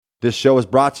This show is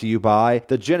brought to you by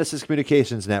the Genesis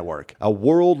Communications Network, a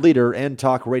world leader in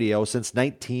talk radio since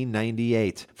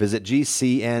 1998. Visit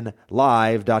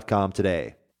gcnlive.com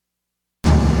today.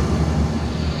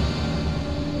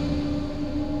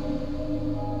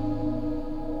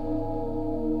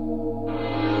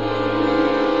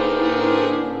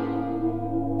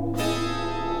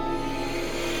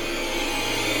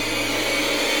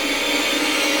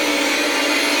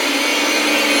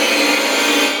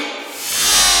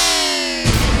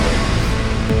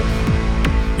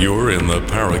 You're in the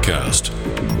Paracast,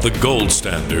 the gold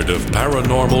standard of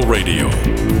paranormal radio.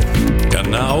 And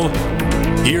now,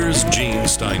 here's Gene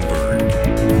Steinberg.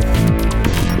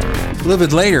 A little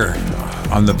bit later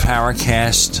on the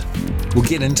Paracast, we'll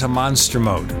get into monster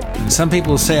mode. And some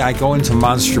people say I go into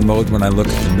monster mode when I look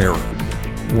at the mirror,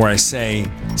 where I say,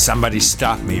 somebody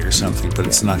stop me or something, but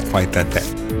it's not quite that bad.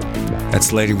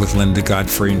 That's later with Linda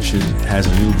Godfrey, and she has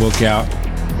a new book out,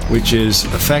 which is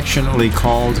affectionately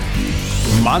called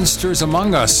Monsters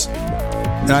Among Us.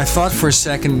 And I thought for a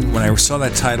second when I saw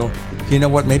that title, you know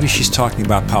what, maybe she's talking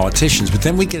about politicians, but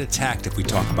then we get attacked if we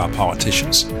talk about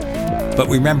politicians. But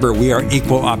remember, we are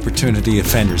equal opportunity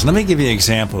offenders. Let me give you an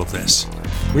example of this.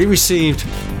 We received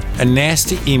a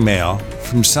nasty email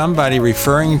from somebody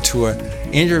referring to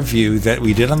an interview that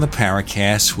we did on the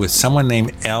Paracast with someone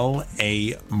named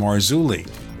L.A. Marzulli.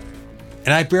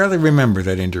 And I barely remember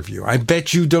that interview. I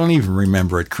bet you don't even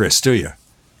remember it, Chris, do you?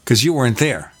 Because you weren't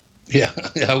there. Yeah,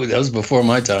 that was before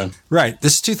my time. Right.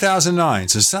 This is 2009.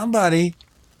 So somebody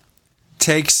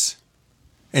takes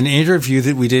an interview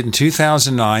that we did in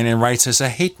 2009 and writes us a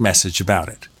hate message about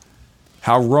it.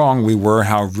 How wrong we were,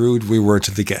 how rude we were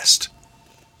to the guest.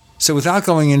 So without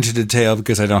going into detail,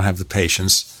 because I don't have the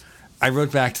patience, I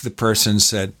wrote back to the person and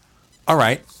said, all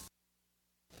right,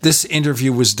 this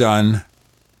interview was done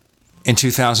in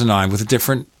 2009 with a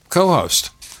different co-host.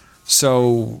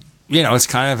 So, you know, it's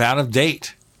kind of out of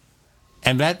date.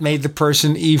 And that made the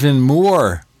person even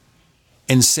more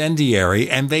incendiary.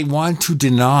 And they want to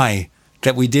deny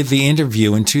that we did the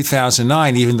interview in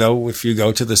 2009, even though if you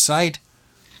go to the site,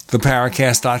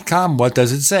 theparacast.com, what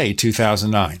does it say?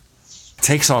 2009. It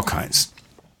takes all kinds.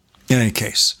 In any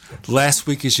case, last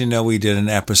week, as you know, we did an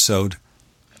episode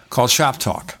called Shop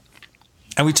Talk.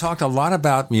 And we talked a lot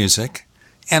about music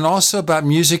and also about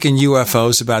music and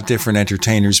UFOs, about different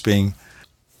entertainers being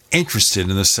interested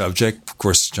in the subject. Of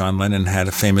course, John Lennon had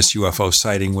a famous UFO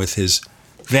sighting with his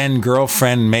then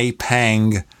girlfriend May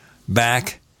Pang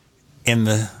back in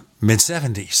the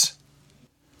mid-70s.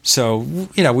 So,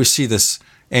 you know, we see this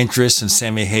interest in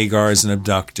Sammy Hagar as an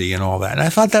abductee and all that. And I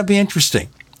thought that'd be interesting.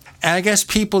 And I guess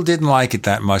people didn't like it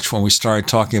that much when we started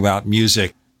talking about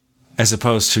music as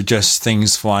opposed to just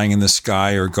things flying in the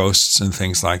sky or ghosts and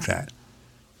things like that.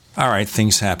 All right,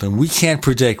 things happen. We can't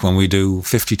predict when we do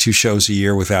 52 shows a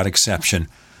year without exception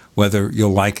whether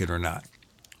you'll like it or not.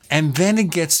 And then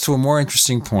it gets to a more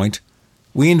interesting point.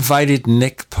 We invited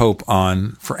Nick Pope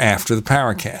on for after the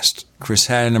Paracast. Chris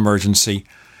had an emergency,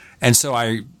 and so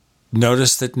I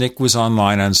noticed that Nick was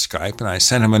online on Skype, and I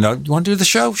sent him a note. You want to do the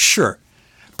show? Sure.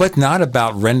 But not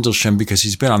about Rendlesham, because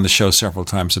he's been on the show several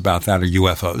times about that, or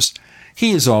UFOs.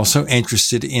 He is also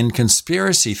interested in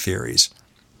conspiracy theories.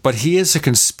 But he is a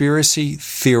conspiracy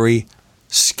theory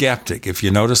skeptic. If you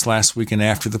noticed last week and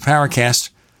after the Paracast,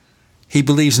 he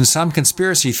believes in some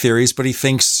conspiracy theories, but he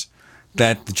thinks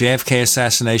that the JFK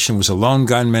assassination was a lone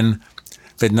gunman,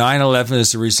 that 9/11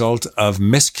 is the result of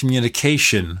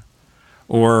miscommunication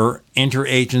or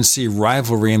interagency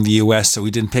rivalry in the U.S., so we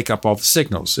didn't pick up all the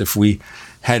signals. If we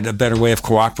had a better way of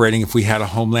cooperating, if we had a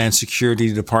Homeland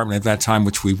Security Department at that time,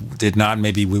 which we did not,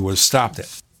 maybe we would have stopped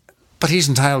it. But he's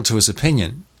entitled to his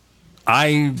opinion.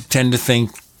 I tend to think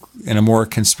in a more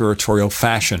conspiratorial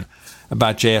fashion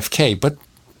about JFK, but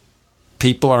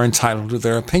people are entitled to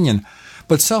their opinion.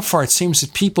 But so far, it seems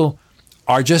that people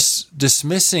are just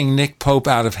dismissing Nick Pope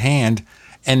out of hand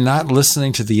and not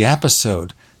listening to the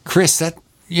episode. Chris, that,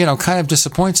 you know, kind of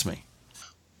disappoints me.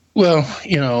 Well,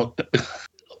 you know,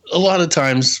 a lot of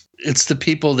times it's the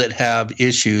people that have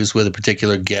issues with a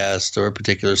particular guest or a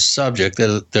particular subject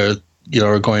that they're, you know,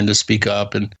 are going to speak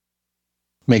up and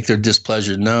make their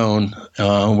displeasure known,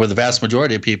 where the vast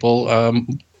majority of people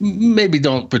maybe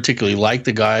don't particularly like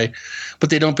the guy, but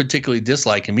they don't particularly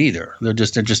dislike him either. They're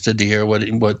just interested to hear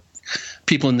what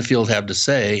people in the field have to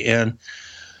say. And,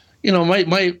 you know,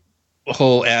 my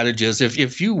whole adage is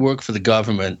if you work for the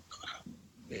government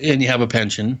and you have a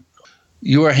pension,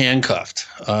 you are handcuffed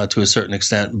to a certain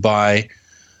extent by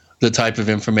the type of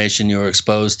information you're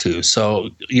exposed to. So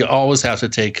you always have to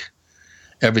take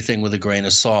everything with a grain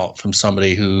of salt from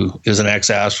somebody who is an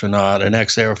ex-astronaut, an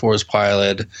ex-Air Force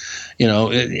pilot,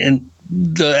 and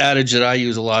the adage that I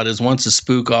use a lot is once a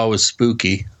spook, always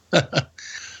spooky.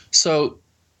 So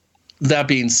that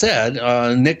being said,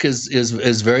 Nick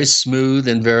is very smooth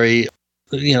and very,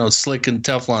 slick and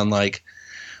Teflon-like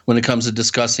when it comes to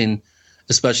discussing,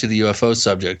 especially the UFO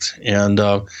subject. And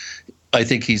I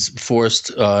think he's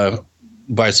forced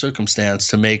by circumstance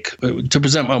to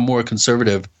present a more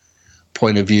conservative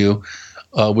point of view,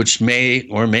 which may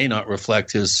or may not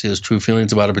reflect his true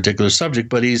feelings about a particular subject.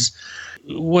 But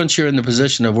once you're in the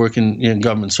position of working in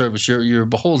government service, you're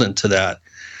beholden to that.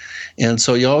 And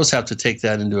so you always have to take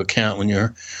that into account when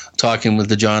you're talking with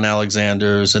the John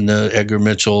Alexanders and the Edgar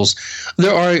Mitchells.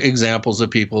 There are examples of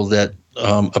people that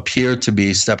appear to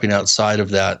be stepping outside of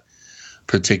that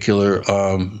particular,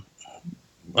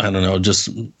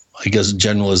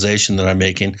 generalization that I'm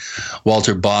making.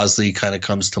 Walter Bosley kind of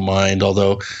comes to mind,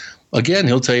 although, again,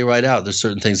 he'll tell you right out there's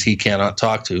certain things he cannot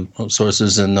talk to,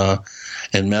 sources and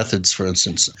methods, for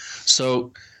instance.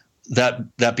 So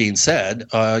that being said,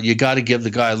 you got to give the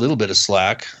guy a little bit of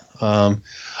slack.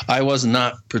 I was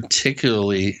not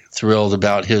particularly thrilled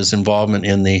about his involvement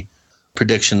in the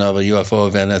prediction of a UFO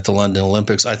event at the London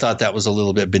Olympics. I thought that was a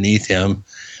little bit beneath him.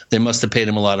 They must have paid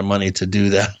him a lot of money to do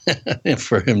that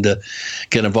for him to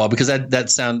get involved, because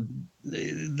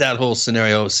that whole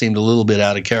scenario seemed a little bit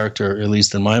out of character, at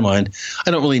least in my mind.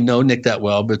 I don't really know Nick that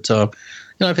well, but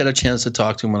I've had a chance to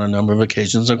talk to him on a number of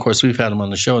occasions. Of course, we've had him on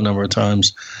the show a number of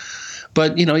times.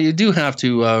 But, you do have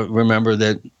to remember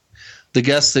that the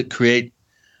guests that create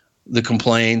the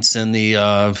complaints and the,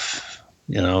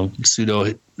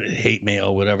 pseudo hate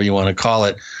mail, whatever you want to call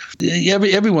it,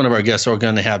 every one of our guests are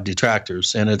going to have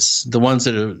detractors. And it's the ones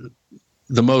that are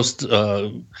the most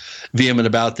vehement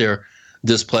about their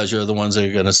displeasure are the ones that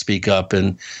are going to speak up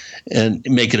and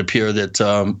make it appear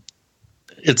that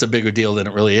it's a bigger deal than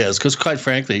it really is. Because quite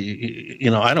frankly,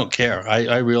 I don't care.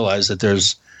 I realize that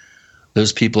there's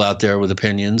people out there with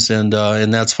opinions, and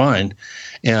that's fine.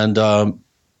 And I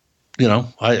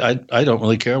don't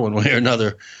really care one way or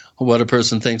another what a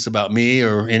person thinks about me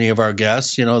or any of our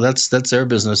guests. That's their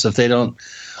business. If they don't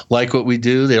like what we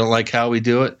do, they don't like how we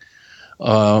do it,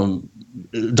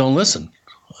 don't listen.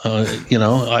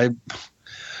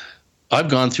 I've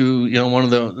gone through, one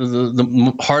of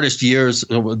the hardest years,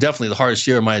 definitely the hardest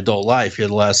year of my adult life here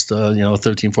the last,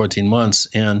 13, 14 months.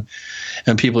 And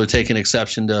people are taking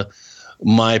exception to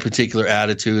my particular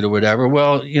attitude or whatever.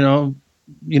 Well, you know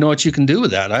what you can do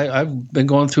with that. I've been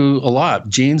going through a lot.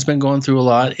 Gene's been going through a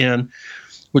lot, and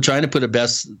we're trying to put our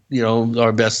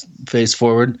best face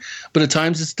forward. But at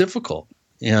times it's difficult.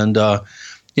 And,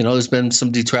 there's been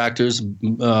some detractors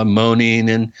moaning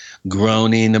and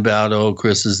groaning about, oh,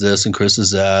 Chris is this and Chris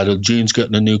is that. Or Gene's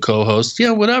getting a new co-host.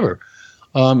 Yeah, whatever.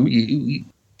 I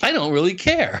don't really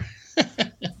care.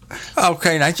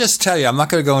 Okay, and I just tell you, I'm not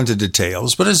going to go into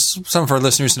details, but as some of our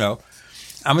listeners know,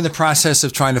 I'm in the process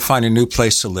of trying to find a new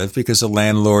place to live because the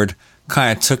landlord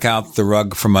kind of took out the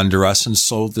rug from under us and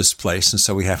sold this place, and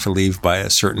so we have to leave by a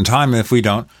certain time. And if we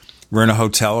don't, we're in a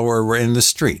hotel or we're in the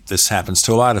street. This happens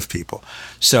to a lot of people.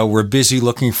 So we're busy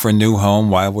looking for a new home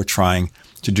while we're trying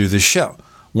to do this show.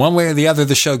 One way or the other,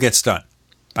 the show gets done.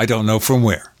 I don't know from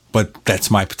where, but that's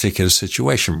my particular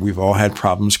situation. We've all had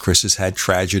problems. Chris has had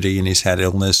tragedy and he's had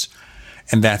illness,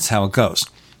 and that's how it goes.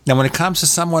 Now, when it comes to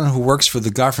someone who works for the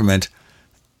government,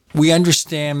 we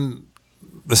understand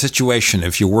the situation.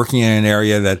 If you're working in an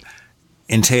area that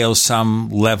entails some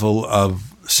level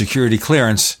of security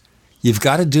clearance, you've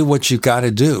got to do what you've got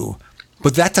to do.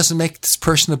 But that doesn't make this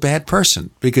person a bad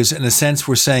person, because in a sense,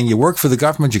 we're saying you work for the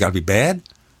government, you got to be bad?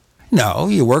 No,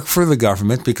 you work for the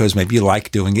government because maybe you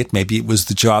like doing it. Maybe it was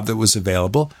the job that was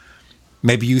available.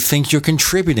 Maybe you think you're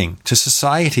contributing to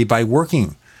society by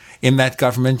working in that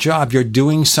government job. You're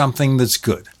doing something that's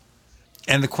good.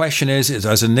 And the question is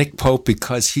does a Nick Pope,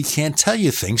 because he can't tell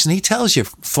you things, and he tells you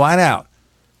flat out,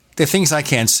 there are things I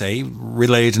can't say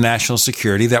related to national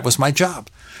security. That was my job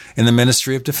in the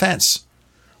Ministry of Defense.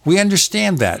 We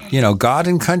understand that, God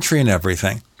and country and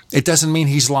everything. It doesn't mean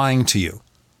he's lying to you.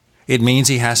 It means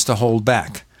he has to hold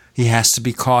back. He has to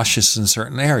be cautious in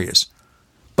certain areas.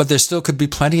 But there still could be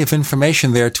plenty of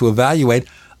information there to evaluate,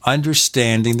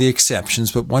 understanding the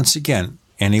exceptions. But once again,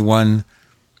 anyone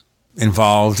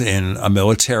involved in a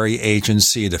military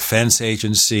agency, a defense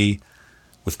agency,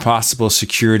 with possible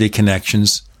security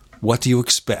connections, what do you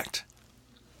expect?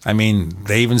 I mean,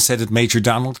 they even said that Major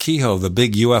Donald Kehoe, the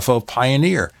big UFO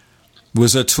pioneer,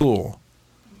 was a tool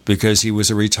because he was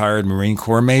a retired Marine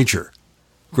Corps major.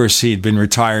 Of course, he'd been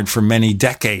retired for many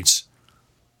decades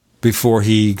before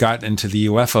he got into the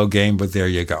UFO game, but there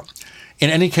you go. In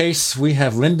any case, we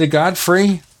have Linda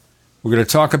Godfrey. We're going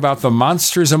to talk about the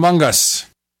monsters among us.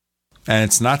 And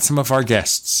it's not some of our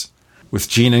guests. With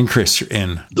Gene and Chris, you're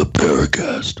in the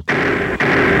Paracast.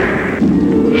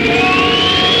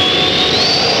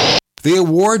 The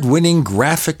award-winning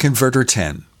Graphic Converter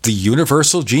 10, the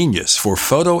universal genius for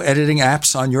photo editing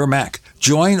apps on your Mac.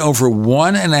 Join over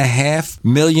 1.5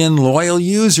 million loyal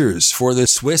users for the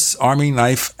Swiss Army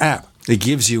Knife app. It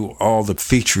gives you all the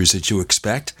features that you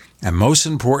expect, and most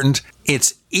important,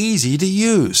 it's easy to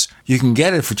use. You can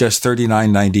get it for just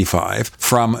 $39.95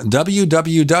 from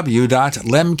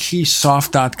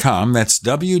www.lemkesoft.com. That's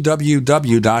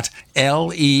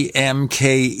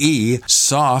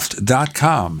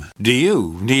www.lemkesoft.com. Do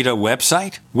you need a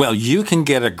website? Well, you can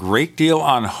get a great deal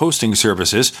on hosting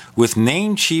services with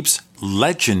Namecheap's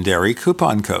legendary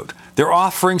coupon code. They're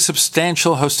offering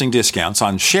substantial hosting discounts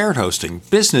on shared hosting,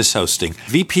 business hosting,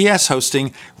 VPS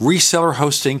hosting, reseller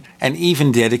hosting, and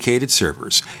even dedicated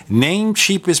servers.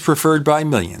 Namecheap is preferred by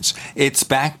millions. It's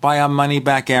backed by a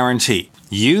money-back guarantee.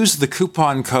 Use the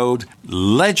coupon code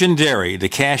LEGENDARY to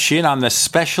cash in on the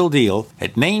special deal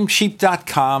at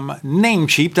Namecheap.com,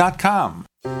 Namecheap.com.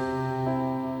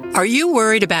 Are you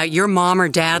worried about your mom or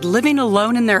dad living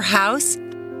alone in their house?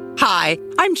 Hi,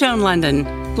 I'm Joan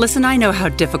London. Listen, I know how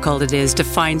difficult it is to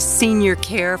find senior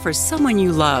care for someone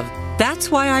you love.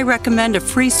 That's why I recommend a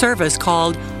free service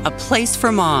called A Place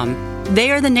for Mom.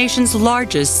 They are the nation's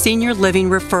largest senior living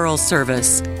referral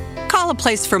service. Call A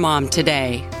Place for Mom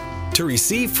today. To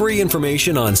receive free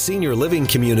information on senior living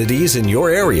communities in your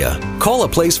area, call A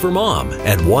Place for Mom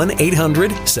at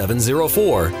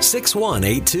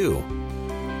 1-800-704-6182.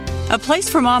 A Place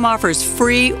for Mom offers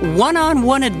free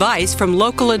one-on-one advice from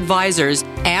local advisors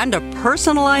and a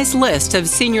personalized list of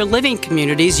senior living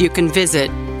communities you can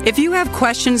visit. If you have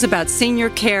questions about senior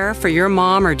care for your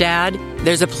mom or dad,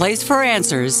 there's a place for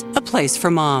answers, A Place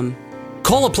for Mom.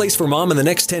 Call A Place for Mom in the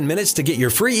next 10 minutes to get your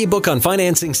free ebook on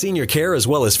financing senior care as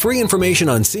well as free information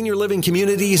on senior living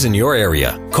communities in your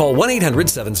area. Call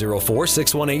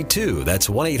 1-800-704-6182. That's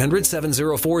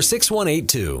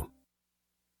 1-800-704-6182.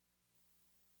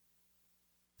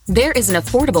 There is an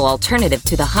affordable alternative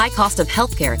to the high cost of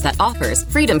healthcare that offers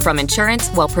freedom from insurance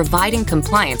while providing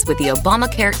compliance with the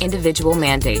Obamacare individual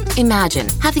mandate. Imagine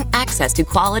having access to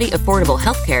quality, affordable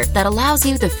healthcare that allows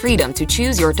you the freedom to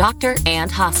choose your doctor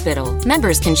and hospital.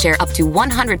 Members can share up to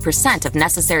 100% of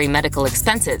necessary medical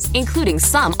expenses, including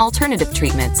some alternative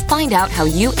treatments. Find out how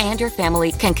you and your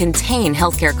family can contain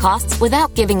healthcare costs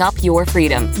without giving up your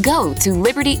freedom. Go to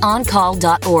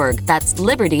libertyoncall.org. That's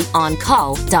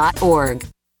libertyoncall.org.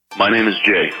 My name is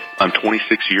Jay. I'm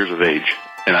 26 years of age,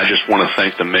 and I just want to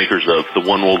thank the makers of the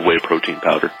One World Whey protein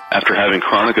powder. After having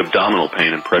chronic abdominal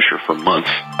pain and pressure for months,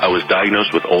 I was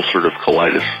diagnosed with ulcerative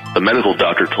colitis. The medical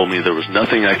doctor told me there was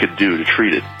nothing I could do to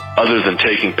treat it other than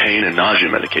taking pain and nausea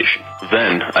medication.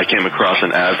 Then I came across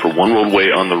an ad for One World Whey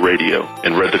on the radio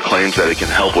and read the claims that it can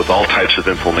help with all types of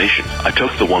inflammation. I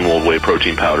took the One World Whey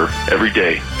protein powder every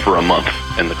day for a month,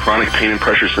 and the chronic pain and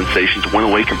pressure sensations went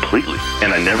away completely.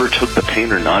 And I never took the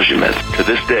pain or nausea meds. To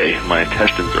this day, my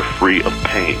intestines are free of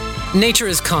pain. Nature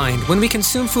is kind. When we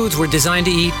consume foods we're designed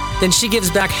to eat, then she gives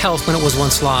back health when it was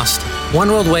once lost. One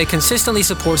World Whey consistently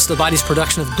supports the body's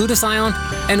production of glutathione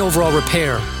and overall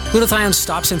repair. Glutathione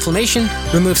stops inflammation,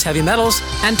 removes heavy metals,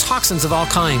 and toxins of all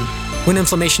kind. When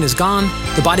inflammation is gone,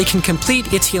 the body can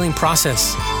complete its healing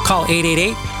process. Call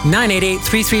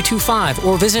 888-988-3325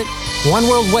 or visit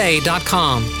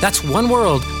oneworldwhey.com. That's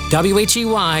oneworld,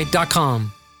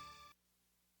 WHEY.com.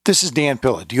 This is Dan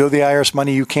Pilla. Do you owe the IRS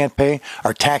money you can't pay?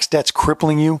 Are tax debts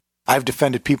crippling you? I've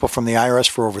defended people from the IRS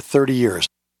for over 30 years.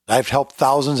 I've helped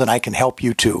thousands, and I can help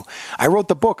you too. I wrote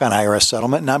the book on IRS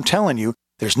settlement, and I'm telling you,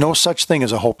 there's no such thing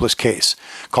as a hopeless case.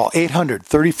 Call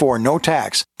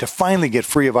 800-34-NO-TAX to finally get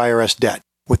free of IRS debt.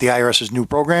 With the IRS's new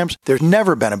programs, there's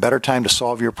never been a better time to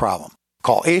solve your problem.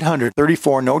 Call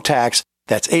 800-34-NO-TAX.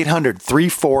 That's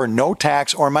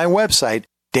 800-34-NO-TAX, or my website,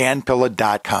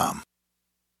 danpilla.com.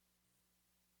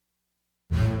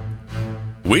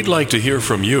 We'd like to hear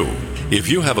from you. If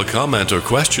you have a comment or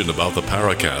question about the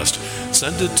Paracast,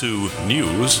 send it to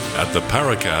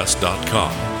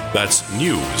news@theparacast.com. That's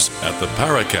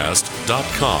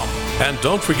news@theparacast.com. And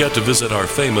don't forget to visit our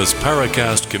famous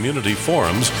Paracast community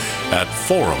forums at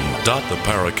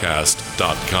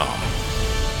forum.theparacast.com.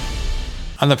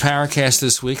 On the Paracast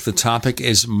this week, the topic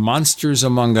is Monsters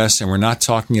Among Us, and we're not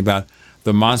talking about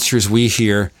the monsters we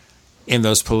hear in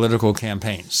those political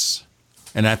campaigns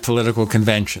and at political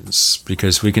conventions,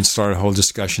 because we can start a whole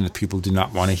discussion that people do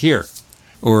not want to hear,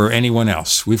 or anyone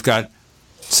else. We've got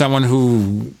someone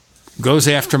who goes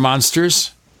after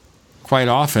monsters quite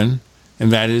often,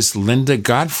 and that is Linda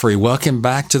Godfrey. Welcome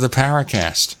back to the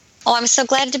Paracast. Oh, I'm so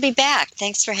glad to be back.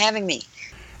 Thanks for having me.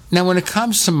 Now, when it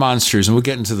comes to monsters, and we'll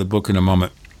get into the book in a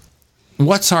moment,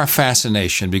 what's our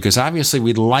fascination? Because obviously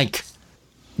we like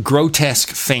grotesque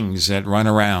things that run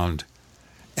around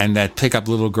and that pick up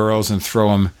little girls and throw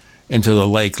them into the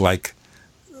lake like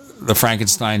the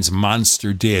Frankenstein's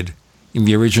monster did in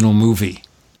the original movie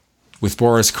with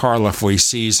Boris Karloff, where he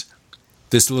sees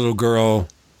this little girl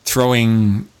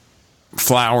throwing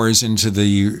flowers into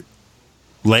the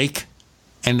lake,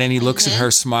 and then he looks at her,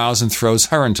 smiles, and throws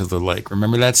her into the lake.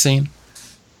 Remember that scene?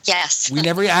 Yes. We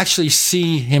never actually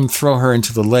see him throw her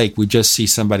into the lake. We just see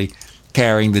somebody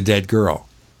carrying the dead girl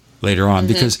later on.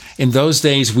 Because in those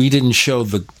days, we didn't show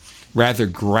the rather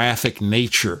graphic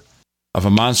nature of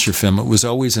a monster film. It was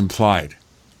always implied.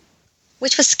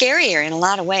 Which was scarier in a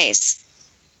lot of ways.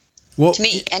 Well, to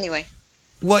me, anyway.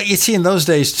 Well, you see, in those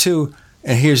days, too,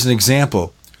 and here's an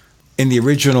example. In the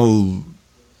original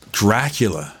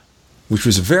Dracula, which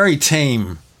was a very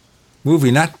tame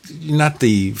movie, not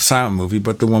the silent movie,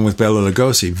 but the one with Bela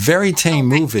Lugosi, very tame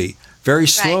movie, very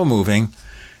slow-moving.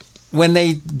 When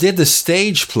they did the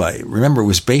stage play, remember, it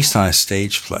was based on a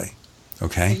stage play,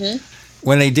 okay?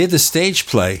 When they did the stage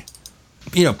play,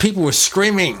 people were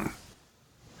screaming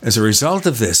as a result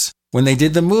of this. When they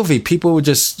did the movie, people were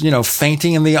just,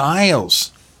 fainting in the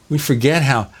aisles. We forget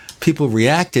how people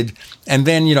reacted. And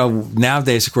then,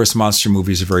 nowadays, of course, monster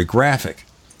movies are very graphic.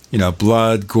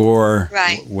 Blood, gore,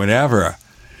 whatever.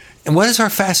 And what is our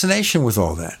fascination with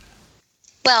all that?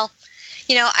 Well,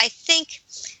 I think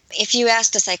if you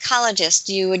asked a psychologist,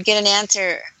 you would get an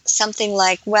answer something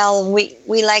like, well,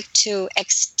 we like to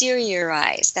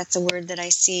exteriorize. That's a word that I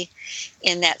see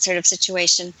in that sort of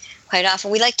situation quite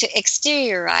often. We like to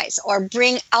exteriorize or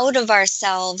bring out of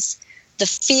ourselves the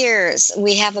fears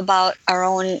we have about our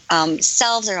own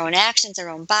selves, our own actions, our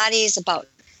own bodies, about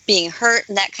being hurt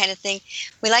and that kind of thing.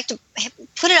 We like to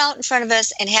put it out in front of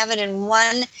us and have it in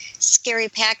one scary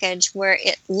package where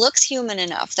it looks human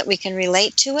enough that we can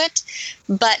relate to it,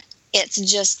 but it's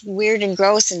just weird and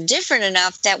gross and different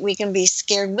enough that we can be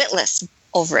scared witless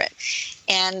over it.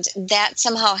 And that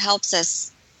somehow helps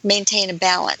us maintain a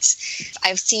balance.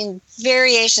 I've seen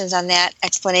variations on that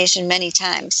explanation many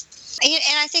times.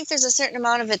 And I think there's a certain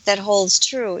amount of it that holds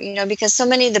true, because so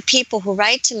many of the people who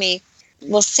write to me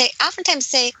will oftentimes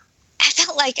say, I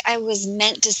felt like I was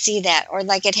meant to see that, or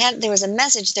like there was a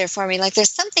message there for me, like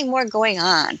there's something more going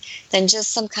on than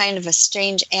just some kind of a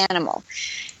strange animal.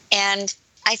 And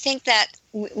I think that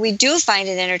we do find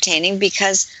it entertaining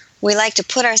because we like to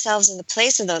put ourselves in the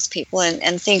place of those people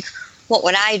and think, what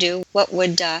would I do? What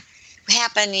would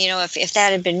happen? If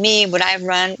that had been me, would I have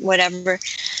run? Whatever.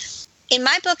 In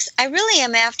my books, I really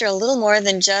am after a little more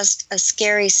than just a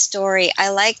scary story. I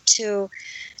like to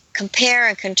compare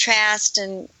and contrast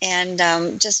and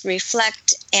just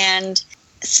reflect and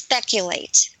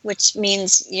speculate, which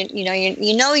means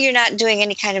you're not doing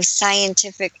any kind of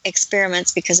scientific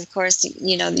experiments because, of course,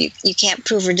 you can't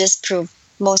prove or disprove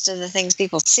most of the things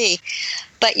people see,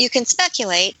 but you can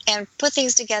speculate and put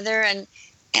things together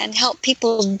and help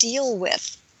people deal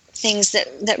with things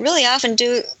that really often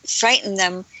do frighten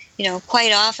them,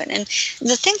 quite often. And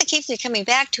the thing that keeps me coming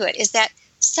back to it is that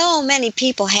so many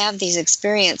people have these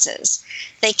experiences.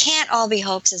 They can't all be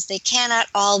hoaxes. They cannot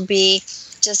all be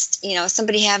just,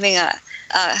 somebody having a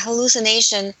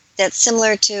hallucination that's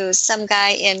similar to some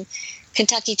guy in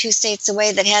Kentucky 2 states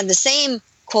away that had the same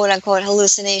quote-unquote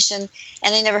hallucination,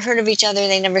 and they never heard of each other.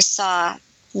 They never saw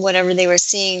whatever they were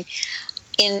seeing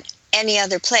in any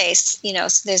other place.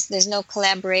 So there's no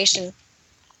collaboration.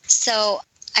 So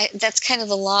that's kind of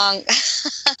the long,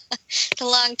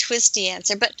 twisty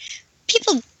answer. But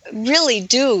people really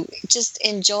do just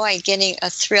enjoy getting a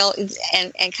thrill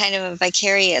and kind of a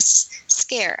vicarious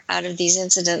scare out of these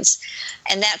incidents.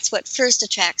 And that's what first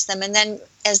attracts them. And then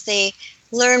as they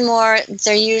learn more,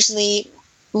 they're usually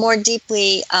more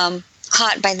deeply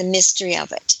caught by the mystery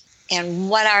of it. And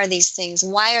what are these things?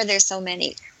 Why are there so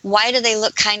many? Why do they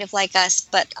look kind of like us,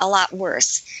 but a lot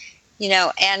worse?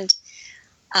 And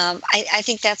I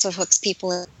think that's what hooks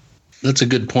people in. That's a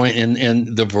good point.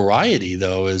 And the variety,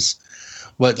 though, is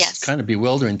what's kind of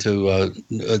bewildering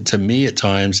to me at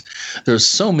times. There's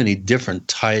so many different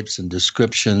types and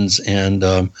descriptions, and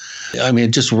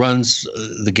it just runs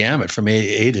the gamut from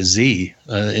A to Z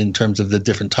in terms of the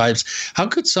different types. How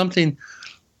could something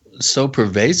so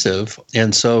pervasive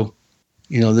and so,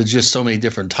 there's just so many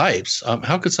different types,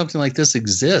 how could something like this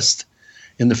exist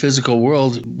in the physical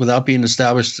world without being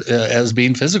established as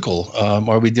being physical?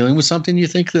 Are we dealing with something you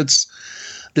think that's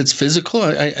that's physical?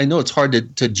 I know it's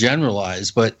hard to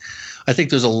generalize, but I think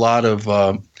there's a lot of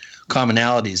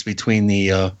commonalities between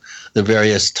the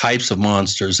various types of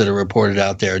monsters that are reported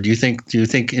out there. Do you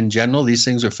think in general these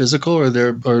things are physical, or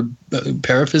they're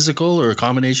paraphysical, or a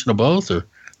combination of both? Or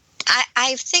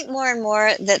I think more and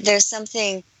more that there's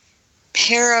something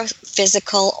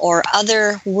paraphysical or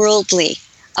otherworldly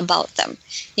about them,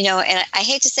 and I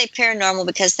hate to say paranormal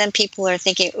because then people are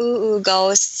thinking, ooh,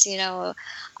 ghosts, and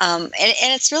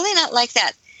it's really not like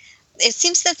that. It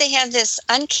seems that they have this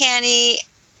uncanny,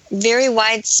 very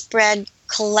widespread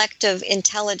collective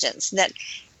intelligence and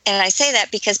I say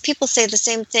that because people say the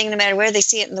same thing no matter where they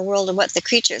see it in the world and what the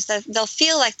creature is. They'll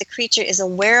feel like the creature is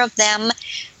aware of them,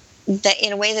 that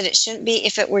in a way that it shouldn't be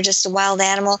if it were just a wild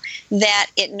animal,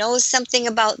 that it knows something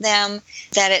about them,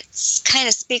 that it kind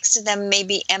of speaks to them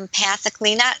maybe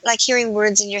empathically, not like hearing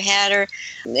words in your head or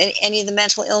any of the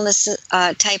mental illness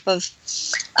type of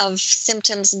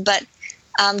symptoms, but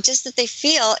just that they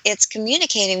feel it's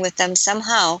communicating with them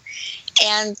somehow.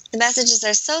 And the messages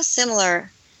are so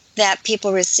similar that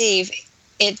people receive,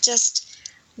 it just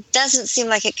doesn't seem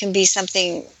like it can be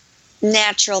something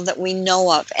natural that we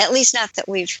know of, at least not that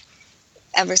we've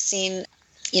ever seen,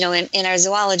 in our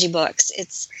zoology books.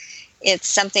 It's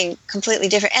something completely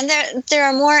different. And there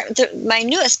are more. My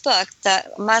newest book, The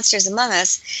Monsters Among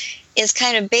Us, is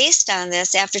kind of based on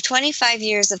this. After 25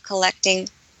 years of collecting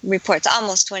reports,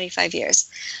 almost 25 years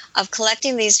of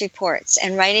collecting these reports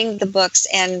and writing the books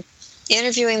and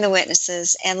interviewing the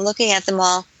witnesses and looking at them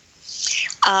all.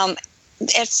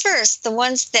 At first, the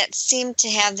ones that seem to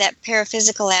have that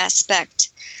paraphysical aspect,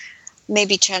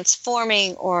 maybe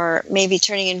transforming or maybe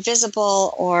turning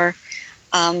invisible or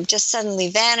just suddenly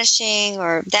vanishing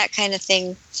or that kind of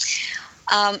thing,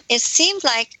 it seemed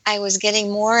like I was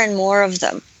getting more and more of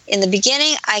them. In the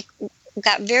beginning, I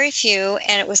got very few,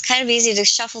 and it was kind of easy to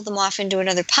shuffle them off into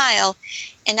another pile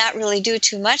and not really do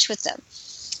too much with them.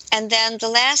 And then the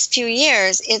last few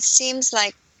years, it seems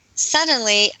like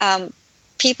suddenly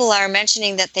people are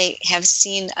mentioning that they have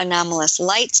seen anomalous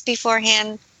lights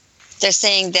beforehand. They're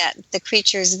saying that the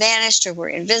creatures vanished or were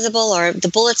invisible, or the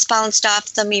bullets bounced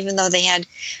off them even though they had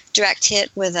direct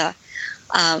hit with a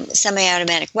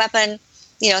semi-automatic weapon.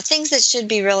 Things that should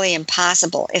be really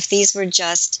impossible if these were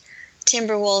just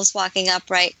timber wolves walking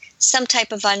upright, some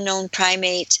type of unknown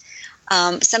primate,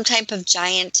 some type of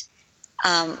giant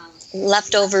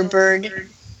leftover bird.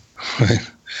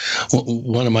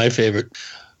 One of my favorite,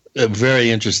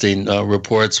 very interesting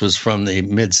reports was from the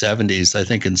mid-'70s, I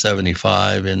think in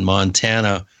 75 in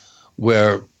Montana,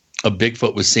 where a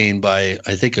Bigfoot was seen by,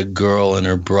 I think, a girl and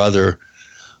her brother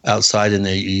outside in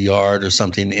the yard or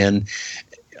something. And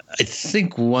I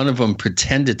think one of them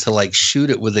pretended to shoot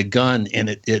it with a gun, and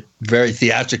it very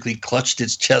theatrically clutched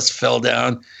its chest, fell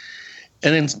down,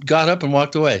 and then got up and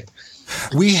walked away.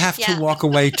 We have to walk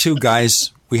away too,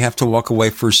 guys. We have to walk away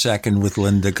for a second with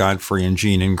Linda Godfrey and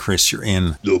Gene and Chris. You're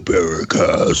in the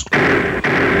Paracast.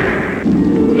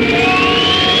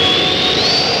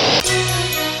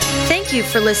 Thank you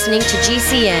for listening to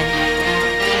GCN.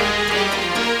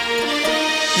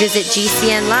 Visit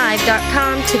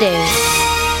GCNlive.com today.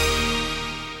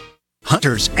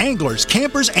 Hunters, anglers,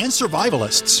 campers, and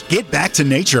survivalists. Get back to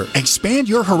nature. Expand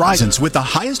your horizons with the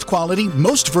highest quality,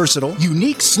 most versatile,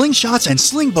 unique slingshots and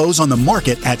sling bows on the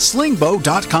market at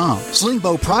slingbow.com.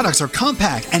 Slingbow products are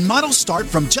compact and models start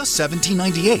from just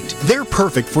 $17.98. They're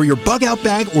perfect for your bug-out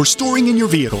bag or storing in your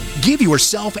vehicle. Give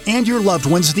yourself and your loved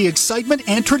ones the excitement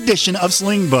and tradition of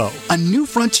slingbow. A new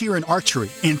frontier in archery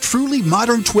and truly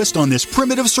modern twist on this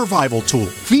primitive survival tool.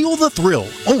 Feel the thrill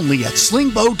only at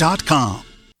slingbow.com.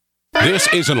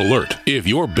 This is an alert. If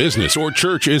your business or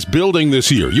church is building this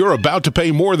year, you're about to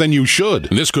pay more than you should.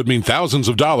 This could mean thousands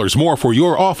of dollars more for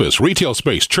your office, retail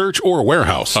space, church, or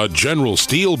warehouse. A General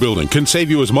Steel building can save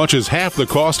you as much as half the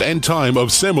cost and time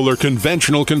of similar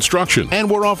conventional construction. And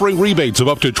we're offering rebates of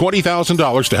up to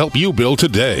 $20,000 to help you build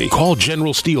today. Call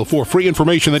General Steel for free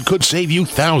information that could save you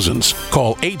thousands.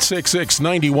 Call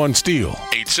 866-91-STEEL.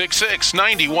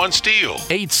 866-91-STEEL.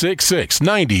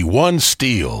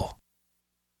 866-91-STEEL.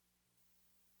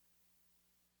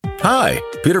 Hi,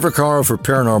 Peter Vaccaro for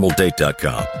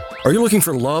ParanormalDate.com. Are you looking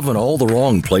for love in all the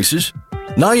wrong places?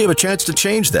 Now you have a chance to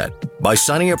change that by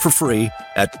signing up for free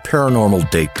at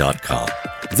ParanormalDate.com.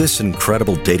 This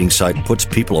incredible dating site puts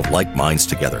people of like minds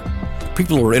together.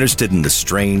 People who are interested in the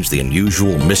strange, the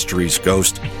unusual, mysteries,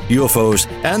 ghosts, UFOs,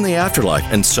 and the afterlife,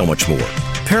 and so much more.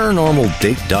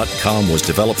 ParanormalDate.com was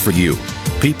developed for you,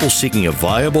 people seeking a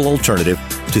viable alternative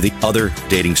to the other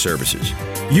dating services.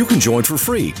 You can join for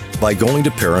free by going to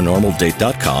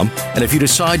paranormaldate.com, and if you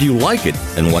decide you like it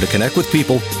and want to connect with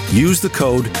people, use the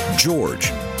code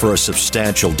GEORGE for a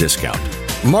substantial discount.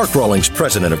 Mark Rawlings,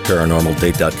 president of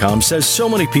ParanormalDate.com, says so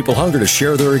many people hunger to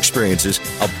share their experiences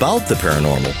about the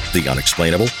paranormal, the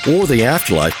unexplainable, or the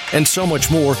afterlife, and so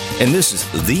much more, and this is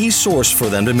the source for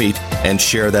them to meet and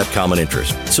share that common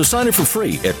interest. So sign up for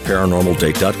free at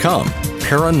ParanormalDate.com,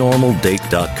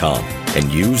 ParanormalDate.com, and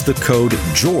use the code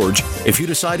GEORGE if you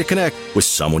decide to connect with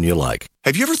someone you like.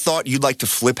 Have you ever thought you'd like to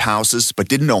flip houses but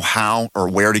didn't know how or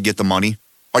where to get the money?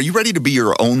 Are you ready to be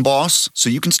your own boss so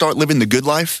you can start living the good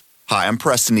life? Hi, I'm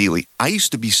Preston Ely. I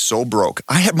used to be so broke.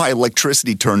 I had my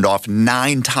electricity turned off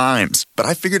 9 times, but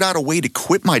I figured out a way to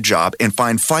quit my job and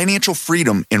find financial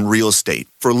freedom in real estate.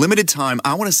 For a limited time,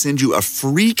 I want to send you a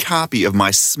free copy of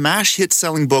my smash hit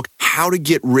selling book, How to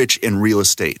Get Rich in Real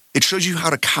Estate. It shows you how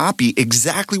to copy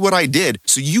exactly what I did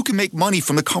so you can make money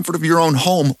from the comfort of your own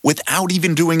home without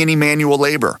even doing any manual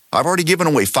labor. I've already given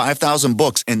away 5,000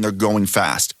 books and they're going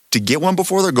fast. To get one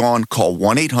before they're gone, call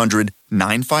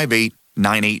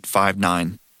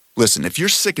 1-800-958-9859. Listen, if you're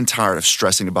sick and tired of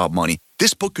stressing about money,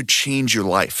 this book could change your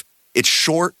life. It's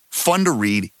short, fun to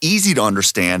read, easy to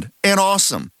understand, and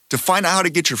awesome. To find out how to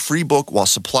get your free book while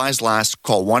supplies last,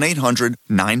 call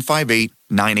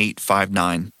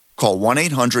 1-800-958-9859. Call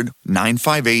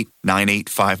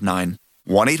 1-800-958-9859.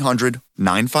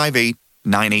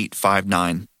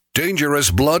 1-800-958-9859.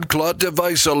 Dangerous blood clot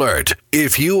device alert.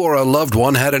 If you or a loved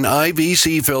one had an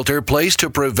IVC filter placed to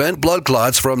prevent blood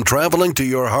clots from traveling to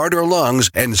your heart or lungs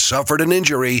and suffered an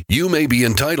injury, you may be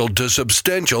entitled to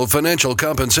substantial financial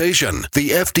compensation. The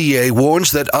FDA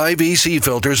warns that IVC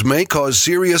filters may cause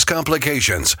serious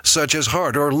complications, such as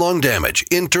heart or lung damage,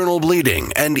 internal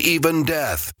bleeding, and even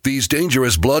death. These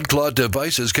dangerous blood clot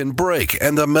devices can break,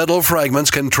 and the metal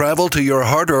fragments can travel to your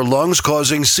heart or lungs,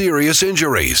 causing serious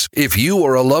injuries. If you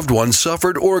or a loved one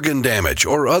suffered organ damage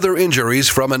or other injuries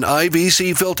from an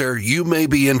IVC filter, you may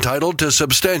be entitled to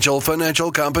substantial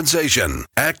financial compensation.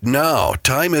 Act now.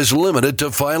 Time is limited to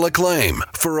file a claim.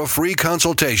 For a free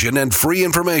consultation and free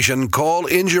information, call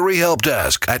Injury Help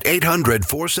Desk at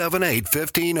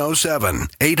 800-478-1507.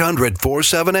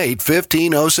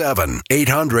 800-478-1507.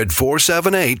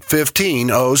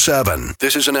 800-478-1507.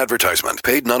 This is an advertisement.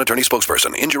 Paid non-attorney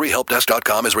spokesperson.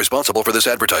 InjuryHelpDesk.com is responsible for this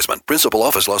advertisement. Principal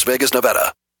office, Las Vegas,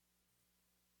 Nevada.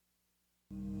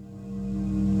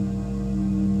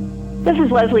 This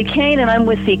is Leslie Kane, and I'm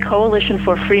with the Coalition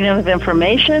for Freedom of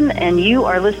Information, and you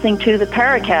are listening to the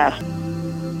Paracast.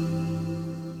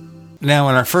 Now,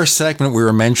 in our first segment, we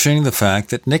were mentioning the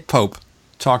fact that Nick Pope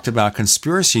talked about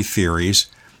conspiracy theories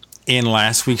in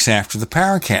last week's After the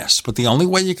Paracast. But the only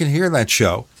way you can hear that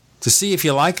show, to see if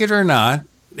you like it or not,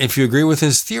 if you agree with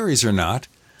his theories or not,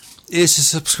 is to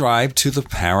subscribe to the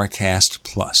Paracast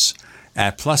Plus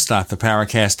at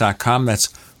plus.theparacast.com. That's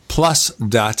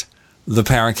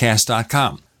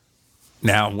plus.theparacast.com.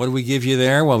 Now, what do we give you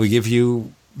there? Well, we give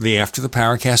you the After the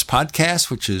Paracast podcast,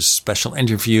 which is special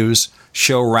interviews,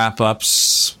 show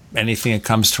wrap-ups, anything that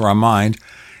comes to our mind.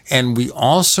 And we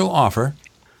also offer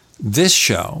this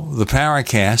show, the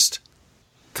Paracast,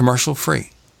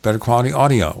 commercial-free, better quality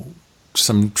audio,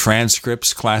 some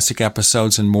transcripts, classic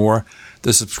episodes, and more.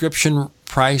 The subscription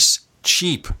price,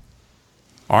 cheap.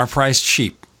 Our price,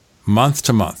 cheap. Month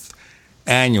to month.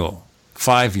 Annual.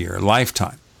 5-year,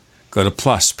 lifetime. Go to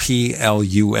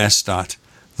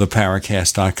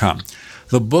plus.theparacast.com.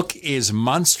 The book is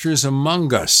Monsters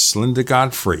Among Us, Linda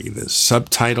Godfrey. The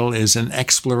subtitle is An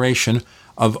Exploration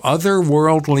of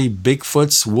Otherworldly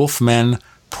Bigfoots, Wolfmen,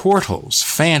 Portals,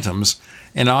 Phantoms,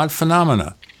 and Odd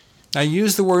Phenomena. I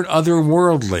use the word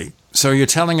otherworldly. So you're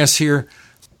telling us here,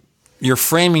 you're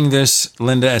framing this,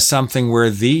 Linda, as something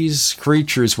where these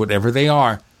creatures, whatever they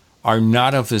are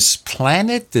not of this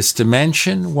planet, this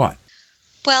dimension? What?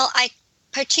 Well, I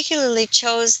particularly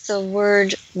chose the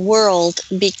word world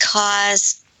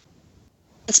because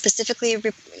it specifically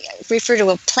refer to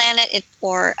a planet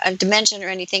or a dimension or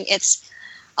anything. It's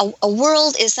a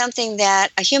world is something that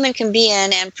a human can be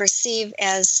in and perceive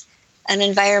as an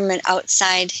environment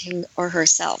outside him or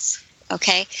herself.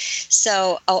 Okay?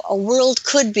 So a world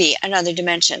could be another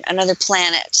dimension, another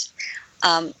planet.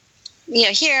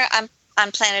 Here on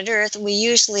planet Earth, we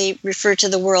usually refer to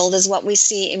the world as what we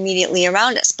see immediately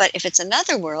around us. But if it's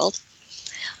another world,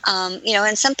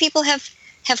 and some people have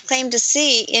claimed to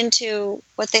see into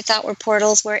what they thought were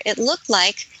portals where it looked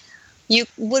like you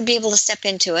would be able to step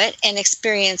into it and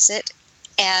experience it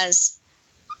as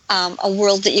a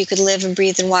world that you could live and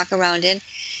breathe and walk around in.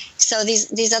 So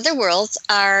these other worlds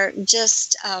are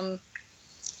just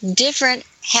different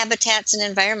habitats and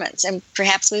environments, and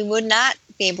perhaps we would not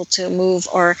be able to move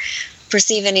or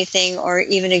perceive anything or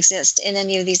even exist in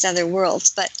any of these other worlds.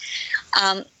 But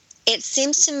it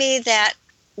seems to me that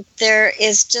there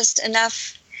is just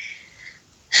enough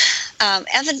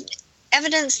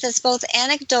evidence that's both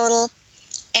anecdotal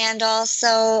and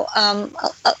also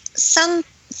some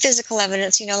physical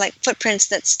evidence, like footprints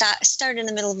that start in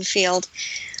the middle of a field,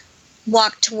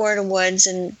 walk toward a woods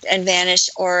and vanish,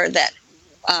 or that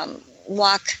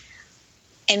walk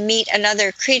and meet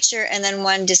another creature and then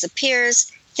one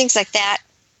disappears, things like that.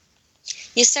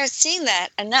 You start seeing that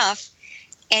enough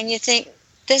and you think,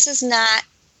 this is not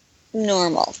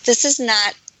normal. This is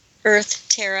not Earth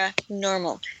Terra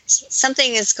normal.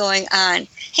 Something is going on.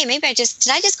 Hey, maybe did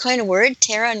I just coin a word?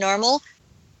 Terra normal?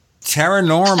 Terra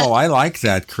normal. I like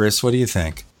that, Chris. What do you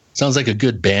think? Sounds like a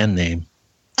good band name.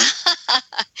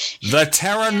 The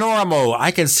Terra Normal.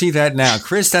 I can see that now.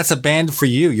 Chris, that's a band for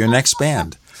you. Your next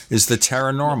band is the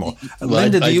Terra Normal. Well,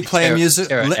 Linda, do you play music?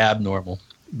 Terra abnormal.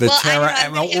 The Terra,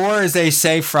 or as they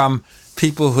say from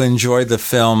people who enjoy the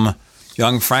film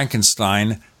Young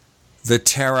Frankenstein, the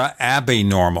Terra Abbey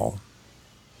Normal.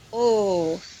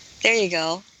 Oh, there you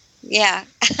go. Yeah.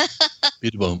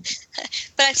 Beautiful.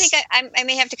 But I think I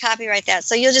may have to copyright that.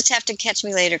 So you'll just have to catch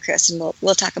me later, Chris, and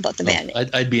we'll talk about the band.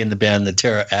 I'd be in the band, the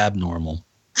Terra Abnormal.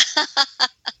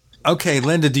 Okay,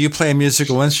 Linda, do you play a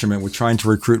musical instrument? We're trying to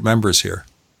recruit members here.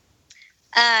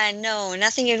 No,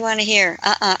 nothing you'd want to hear.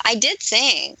 I did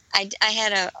sing. I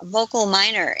had a vocal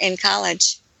minor in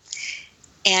college,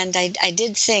 and I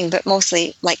did sing, but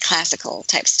mostly like classical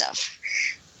type stuff.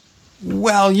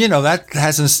 Well, that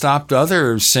hasn't stopped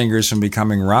other singers from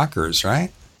becoming rockers,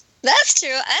 right? That's true.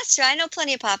 That's true. I know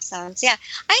plenty of pop songs. Yeah,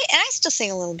 I still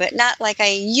sing a little bit. Not like I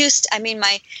used to. I mean,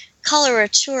 my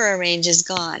coloratura range is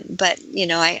gone, but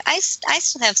I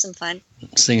still have some fun.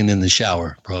 Singing in the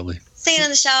shower, probably. Singing in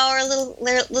the shower, a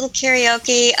little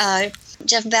karaoke.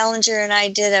 Jeff Ballinger and I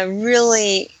did a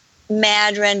really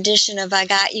mad rendition of "I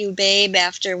Got You, Babe"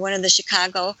 after one of the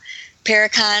Chicago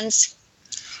Paracons.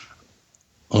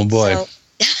 Oh boy! So,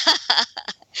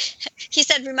 he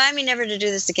said, "Remind me never to do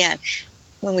this again."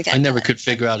 When we got, I never could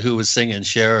figure out who was singing,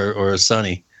 Cher or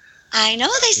Sonny. I know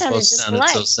they sounded just sounded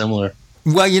so similar.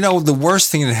 Well, the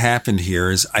worst thing that happened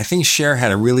here is I think Cher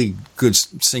had a really good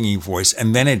singing voice,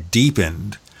 and then it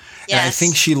deepened. Yes. And I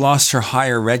think she lost her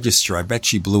higher register. I bet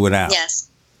she blew it out. Yes,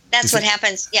 that's what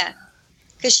happens. Yeah,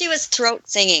 because she was throat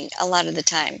singing a lot of the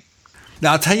time.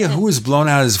 Now, I'll tell you who has blown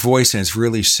out his voice, and it's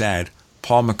really sad.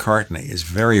 Paul McCartney is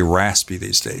very raspy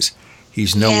these days.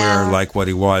 He's nowhere like what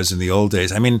he was in the old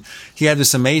days. I mean, he had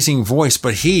this amazing voice,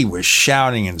 but he was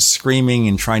shouting and screaming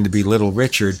and trying to be Little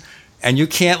Richard, and you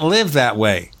can't live that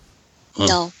way.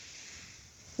 No.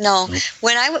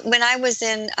 When I was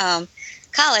in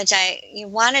college, I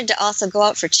wanted to also go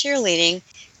out for cheerleading,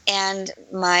 and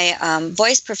my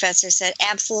voice professor said,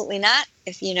 absolutely not.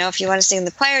 If you want to sing in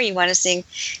the choir, you want to sing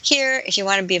here. If you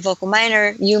want to be a vocal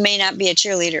minor, you may not be a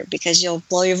cheerleader because you'll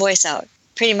blow your voice out.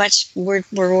 Pretty much word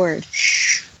for word.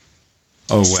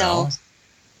 Oh, well.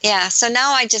 So, so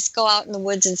now I just go out in the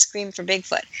woods and scream for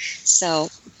Bigfoot. So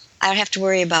I don't have to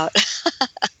worry about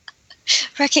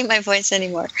wrecking my voice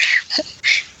anymore.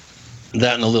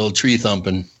 That and a little tree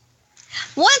thumping.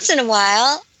 Once in a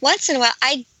while,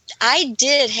 I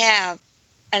did have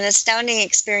an astounding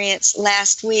experience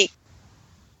last week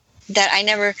that I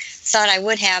never thought I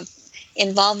would have,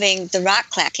 involving the rock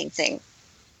clacking thing.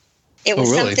 It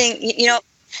was something,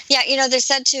 they're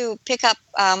said to pick up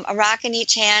a rock in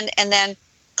each hand and then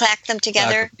clack them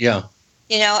together. Yeah.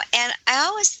 And I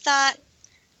always thought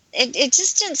it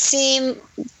just didn't seem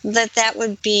that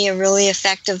would be a really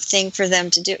effective thing for them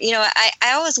to do. I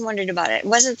always wondered about it. It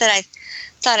wasn't that I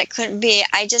thought it couldn't be.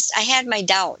 I had my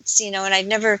doubts, and I'd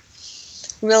never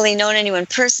really known anyone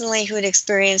personally who had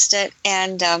experienced it.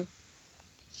 And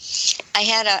I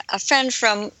had a friend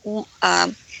from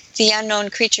the Unknown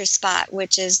Creature Spot,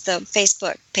 which is the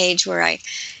Facebook page where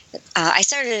I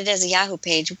started it as a Yahoo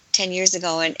page 10 years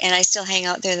ago, and I still hang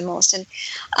out there the most. And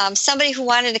somebody who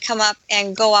wanted to come up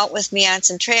and go out with me on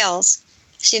some trails,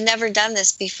 she'd never done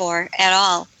this before at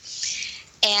all.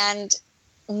 And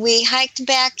we hiked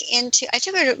back I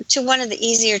took her to one of the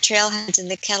easier trailheads in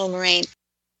the Kettle Moraine.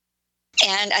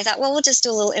 And I thought, well, we'll just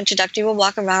do a little introductory. We'll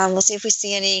walk around. We'll see if we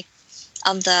see any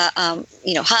of the,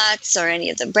 huts or any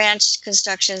of the branch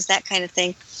constructions, that kind of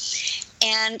thing.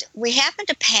 And we happened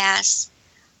to pass,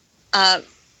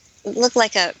 looked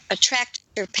like a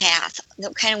tractor path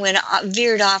that kind of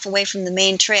veered off away from the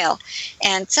main trail.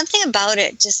 And something about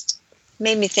it just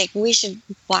made me think we should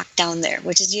walk down there,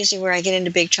 which is usually where I get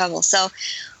into big trouble. So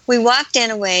we walked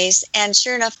in a ways, and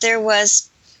sure enough, there was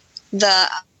the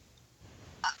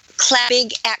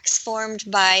big X formed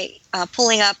by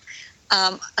pulling up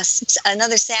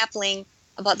another sapling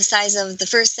about the size of the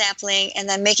first sapling and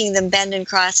then making them bend and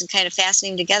cross and kind of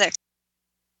fastening together.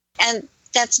 And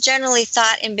that's generally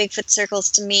thought in Bigfoot circles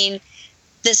to mean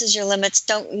this is your limits.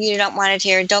 You don't want it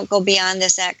here. Don't go beyond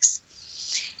this X.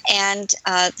 And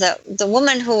the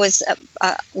woman who was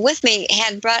with me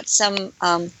had brought some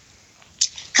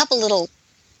couple little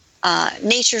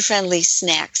nature-friendly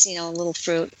snacks, a little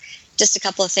fruit, just a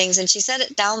couple of things. And she set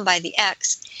it down by the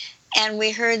X, and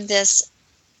we heard this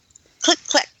click,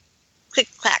 clack, click,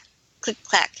 clack, click,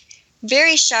 clack,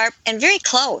 very sharp and very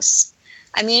close.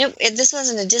 I mean, this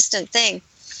wasn't a distant thing.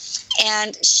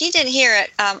 And she didn't hear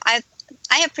it. I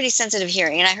have pretty sensitive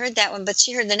hearing, and I heard that one, but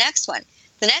she heard the next one.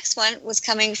 The next one was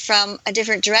coming from a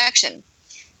different direction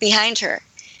behind her.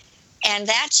 And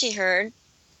that she heard.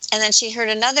 And then she heard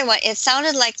another one. It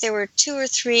sounded like there were 2 or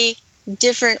 3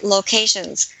 different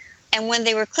locations. And when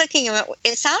they were clicking,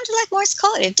 it sounded like Morse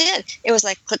code. It did. It was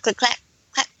like click, click, clack,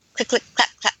 clack, click, click, clack,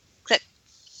 clack, click.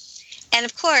 And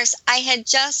of course, I had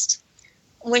just,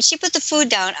 when she put the food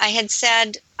down, I had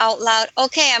said out loud,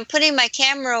 okay, I'm putting my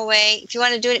camera away if you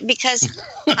want to do it. Because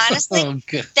honestly,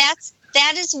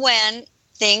 that is when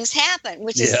things happen,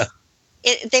 which is,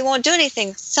 they won't do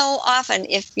anything so often.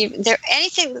 If there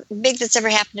anything big that's ever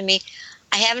happened to me,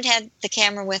 I haven't had the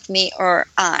camera with me or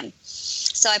on.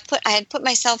 So I had put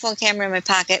my cell phone camera in my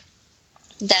pocket.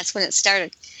 That's when it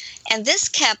started. And this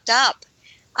kept up,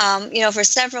 for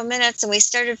several minutes, and we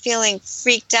started feeling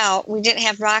freaked out. We didn't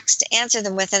have rocks to answer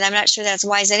them with, and I'm not sure that's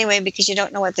wise anyway, because you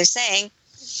don't know what they're saying.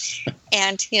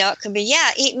 And, it could be,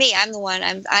 eat me. I'm the one.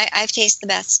 I've tasted the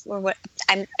best. Or what?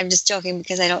 I'm just joking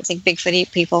because I don't think Bigfoot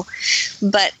eat people.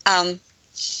 But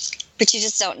you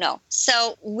just don't know.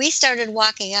 So we started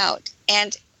walking out.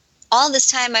 And all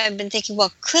this time I've been thinking,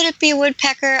 well, could it be a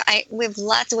woodpecker? We have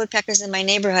lots of woodpeckers in my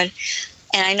neighborhood,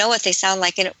 and I know what they sound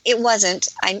like. And it wasn't.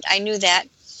 I knew that.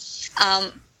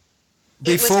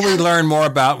 Before we learn more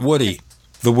about Woody,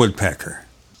 the woodpecker,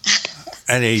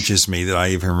 it ages me that I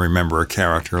even remember a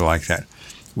character like that.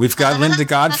 We've got Linda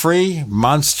Godfrey,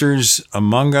 Monsters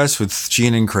Among Us with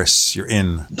Gene and Chris. You're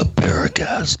in the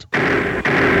Paracast.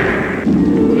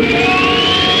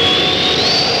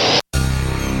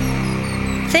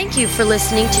 Thank you for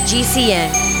listening to GCN.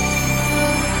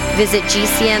 Visit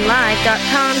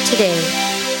GCNlive.com today.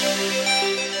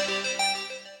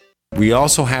 We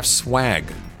also have swag.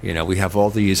 We have all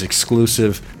these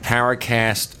exclusive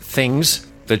Paracast things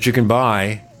that you can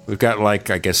buy. We've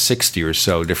got 60 or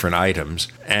so different items,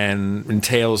 and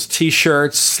entails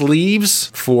T-shirts,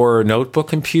 sleeves for notebook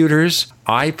computers,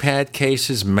 iPad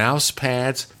cases, mouse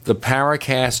pads, the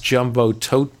Paracast Jumbo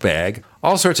tote bag,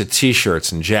 all sorts of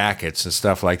T-shirts and jackets and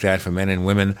stuff like that for men and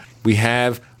women. We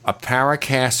have a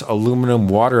Paracast aluminum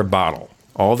water bottle.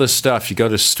 All this stuff, you go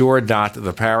to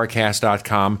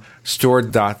store.theparacast.com,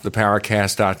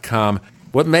 store.theparacast.com.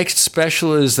 What makes it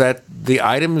special is that the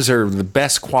items are the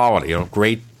best quality,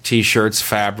 great T-shirts,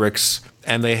 fabrics,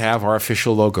 and they have our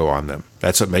official logo on them.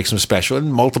 That's what makes them special, in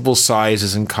multiple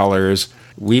sizes and colors.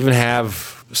 We even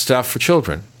have stuff for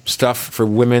children, stuff for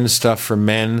women, stuff for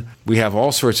men. We have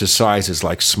all sorts of sizes,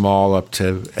 like small up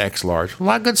to X large. A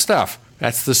lot of good stuff.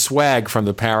 That's the swag from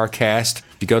the Paracast.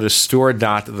 You go to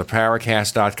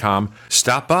store.theparacast.com,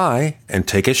 stop by, and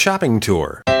take a shopping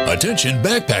tour. Attention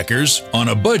backpackers on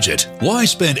a budget. Why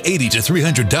spend $80 to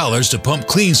 $300 to pump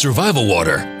clean survival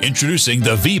water? Introducing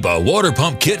the Viba Water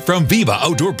Pump Kit from Viba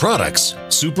Outdoor Products.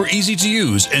 Super easy to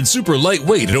use and super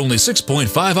lightweight at only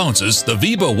 6.5 ounces, the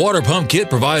Viba Water Pump Kit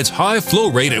provides high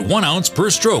flow rate at 1 ounce per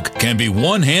stroke, can be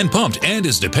one-hand pumped, and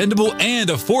is dependable and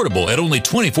affordable at only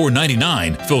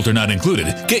 $24.99. Filter not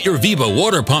included. Get your Viba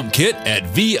Water Pump Kit at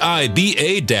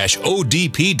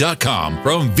viba-odp.com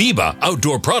from Viba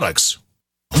Outdoor Products.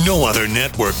 No other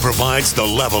network provides the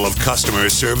level of customer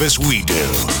service we do.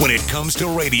 When it comes to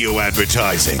radio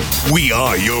advertising, we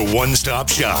are your one-stop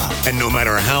shop. And no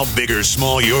matter how big or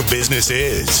small your business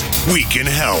is, we can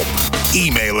help.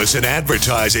 Email us at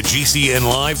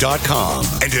advertise@gcnlive.com,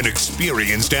 and an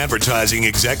experienced advertising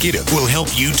executive will help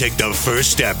you take the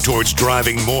first step towards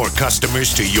driving more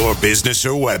customers to your business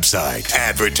or website.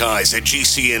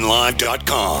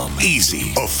 Advertise@gcnlive.com.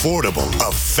 Easy, affordable,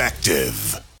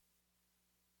 effective.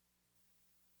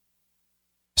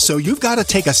 so you've got to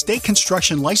take a state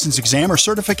construction license exam or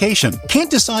certification.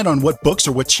 Can't decide on what books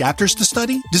or what chapters to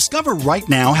study? Discover right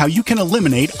now how you can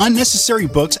eliminate unnecessary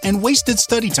books and wasted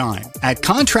study time. At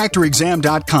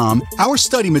contractorexam.com, our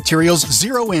study materials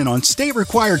zero in on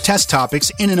state-required test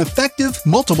topics in an effective,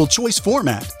 multiple-choice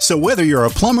format. So whether you're a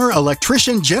plumber,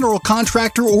 electrician, general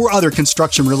contractor, or other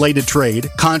construction-related trade,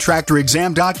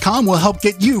 contractorexam.com will help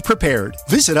get you prepared.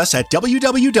 Visit us at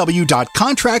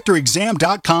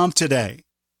www.contractorexam.com today.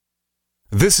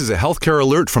 This is a healthcare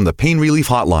alert from the Pain Relief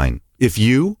Hotline. If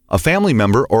you, a family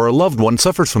member, or a loved one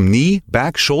suffers from knee,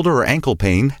 back, shoulder, or ankle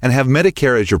pain and have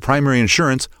Medicare as your primary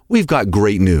insurance, we've got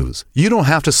great news. You don't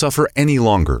have to suffer any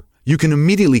longer. You can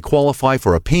immediately qualify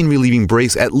for a pain-relieving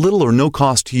brace at little or no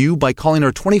cost to you by calling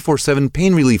our 24/7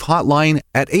 Pain Relief Hotline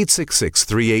at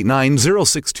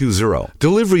 866-389-0620.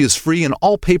 Delivery is free and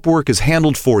all paperwork is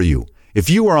handled for you. If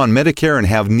you are on Medicare and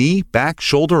have knee, back,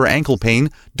 shoulder, or ankle pain,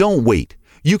 don't wait.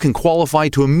 You can qualify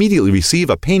to immediately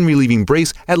receive a pain-relieving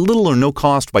brace at little or no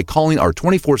cost by calling our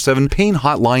 24/7 Pain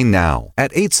Hotline now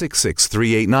at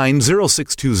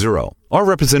 866-389-0620. Our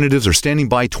representatives are standing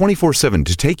by 24/7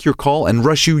 to take your call and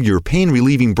rush you your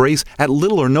pain-relieving brace at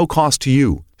little or no cost to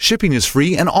you. Shipping is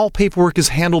free and all paperwork is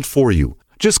handled for you.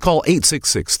 Just call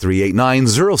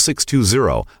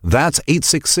 866-389-0620. That's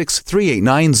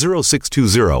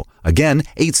 866-389-0620. Again,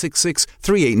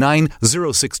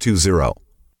 866-389-0620.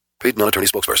 Paid non-attorney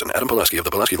spokesperson Adam Pulaski of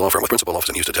the Pulaski Law Firm with principal office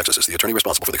in Houston, Texas is the attorney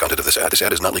responsible for the content of this ad. This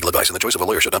ad is not legal advice, and the choice of a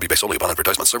lawyer should not be based solely upon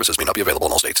advertisement. Services may not be available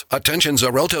in all states. Attention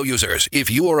Xarelto users.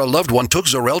 If you or a loved one took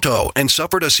Xarelto and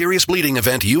suffered a serious bleeding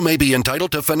event, you may be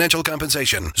entitled to financial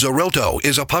compensation. Xarelto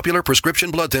is a popular prescription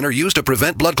blood thinner used to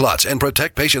prevent blood clots and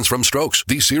protect patients from strokes.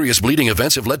 These serious bleeding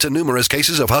events have led to numerous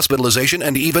cases of hospitalization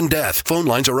and even death. Phone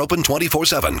lines are open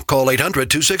 24/7. Call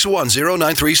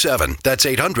 800-261-0937. That's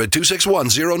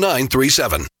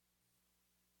 800-261-0937.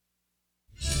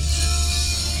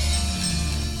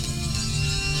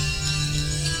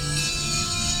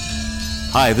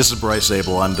 Hi, this is Bryce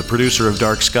Abel. I'm the producer of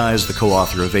Dark Skies, the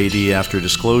co-author of AD After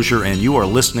Disclosure, and you are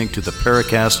listening to the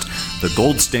Paracast, the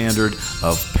gold standard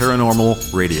of paranormal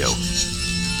radio.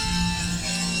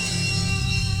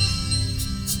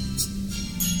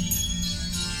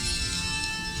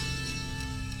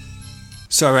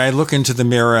 So I look into the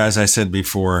mirror, as I said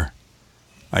before,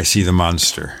 I see the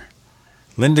monster.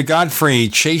 Linda Godfrey,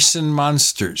 chasing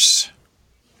monsters.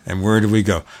 And where do we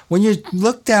go? When you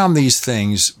look down these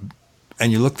things,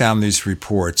 and you look down these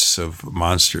reports of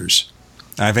monsters,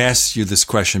 I've asked you this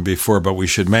question before, but we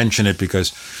should mention it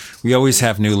because we always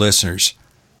have new listeners.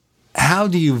 How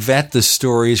do you vet the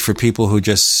stories for people who are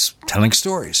just telling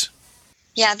stories?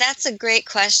 Yeah, that's a great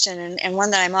question, and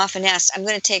one that I'm often asked. I'm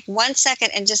going to take 1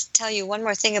 second and just tell you one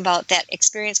more thing about that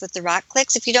experience with the rock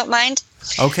clicks, if you don't mind.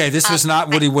 Okay, this was not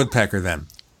Woody Woodpecker then.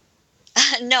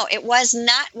 No, it was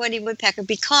not Woody Woodpecker,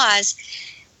 because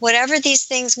whatever these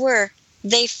things were,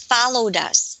 they followed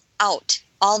us out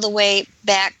all the way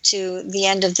back to the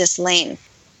end of this lane,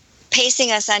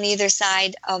 pacing us on either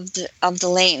side of the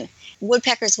lane.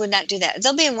 Woodpeckers would not do that.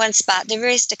 They'll be in one spot. They're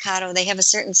very staccato. They have a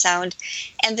certain sound.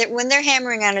 And when they're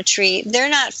hammering on a tree, they're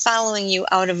not following you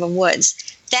out of a woods.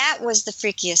 That was the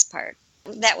freakiest part.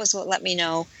 That was what let me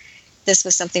know this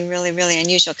was something really, really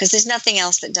unusual, because there's nothing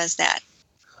else that does that.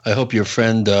 I hope your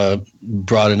friend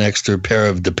brought an extra pair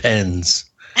of Depends.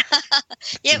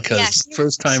 Because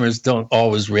first-timers don't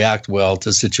always react well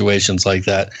to situations like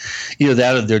that. Either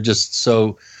that or they're just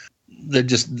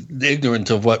ignorant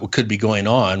of what could be going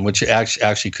on, which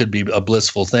actually could be a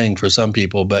blissful thing for some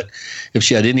people. But if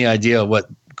she had any idea what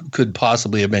could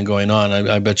possibly have been going on,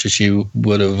 I bet you she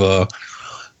would have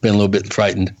been a little bit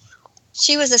frightened.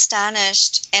 She was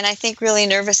astonished and I think really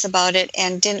nervous about it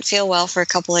and didn't feel well for a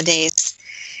couple of days.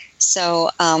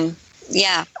 So,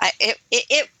 yeah, I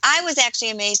was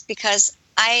actually amazed because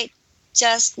I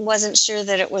just wasn't sure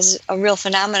that it was a real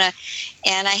phenomena,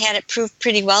 and I had it proved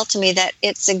pretty well to me that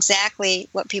it's exactly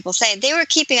what people say. They were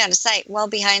keeping out of sight, well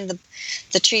behind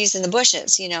the trees and the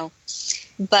bushes,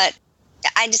 but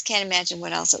I just can't imagine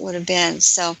what else it would have been.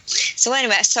 So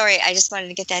anyway, sorry, I just wanted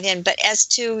to get that in. But as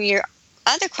to your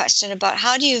other question about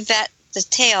how do you vet the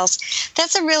tales,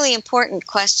 that's a really important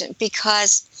question,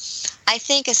 because I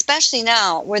think especially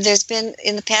now where there's been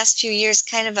in the past few years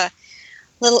kind of a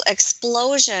little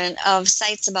explosion of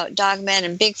sites about dogmen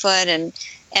and Bigfoot and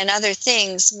other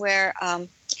things where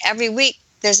every week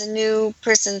there's a new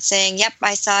person saying, yep,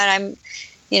 I saw it, I'm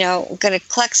going to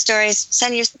collect stories,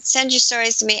 send your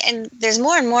stories to me, and there's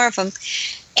more and more of them.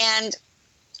 And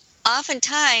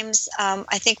oftentimes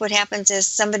I think what happens is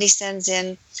somebody sends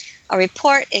in a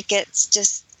report, it gets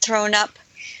just thrown up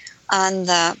on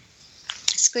the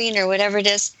screen or whatever it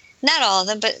is, not all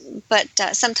of them, but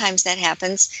sometimes that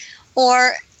happens.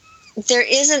 Or there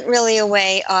isn't really a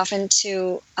way often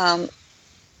to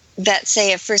vet,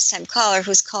 say, a first-time caller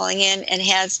who's calling in and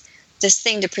has this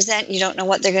thing to present. You don't know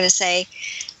what they're going to say,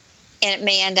 and it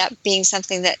may end up being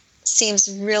something that seems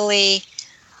really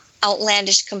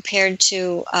outlandish compared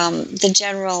to the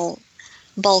general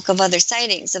bulk of other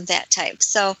sightings of that type.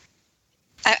 So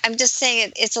I'm just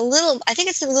saying I think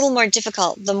it's a little more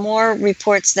difficult the more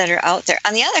reports that are out there.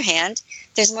 On the other hand,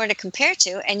 there's more to compare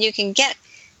to, and you can get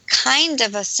kind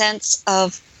of a sense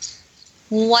of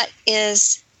what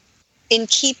is in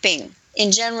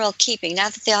general keeping,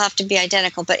 not that they'll have to be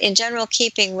identical, but in general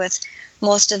keeping with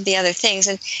most of the other things.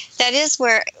 And that is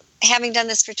where, having done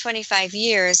this for 25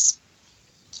 years,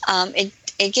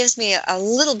 it gives me a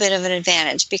little bit of an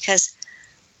advantage, because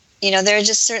there are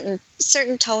just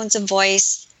certain tones of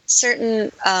voice,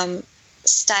 certain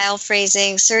style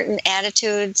phrasing, certain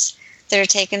attitudes that are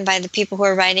taken by the people who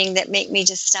are writing that make me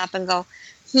just stop and go,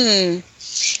 and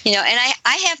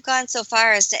I have gone so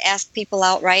far as to ask people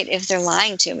outright if they're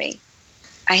lying to me.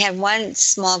 I had one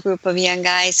small group of young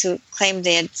guys who claimed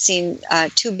they had seen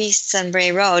two beasts on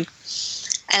Bray Road,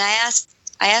 and I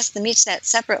asked them each that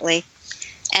separately,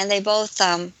 and they both,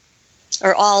 there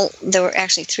were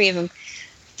actually three of them,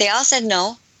 they all said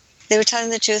no, they were telling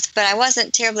the truth, but I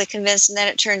wasn't terribly convinced, and then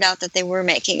it turned out that they were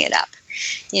making it up.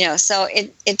 So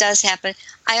it does happen.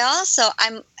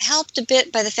 I'm helped a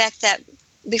bit by the fact that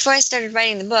before I started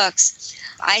writing the books,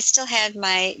 I still had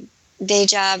my day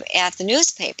job at the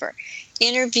newspaper,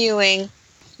 interviewing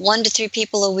 1 to 3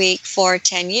 people a week for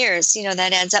 10 years.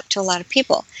 That adds up to a lot of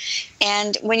people.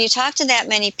 And when you talk to that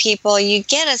many people, you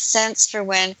get a sense for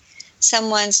when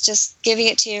someone's just giving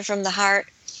it to you from the heart,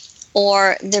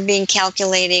 or they're being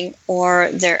calculating, or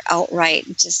they're outright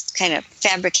just kind of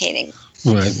fabricating.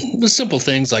 Right. The simple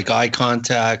things like eye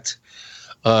contact,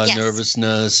 Yes.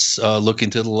 nervousness,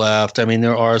 looking to the left. I mean,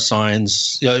 there are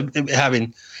signs.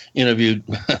 Having interviewed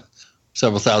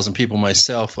several thousand people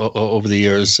myself over the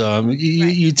years,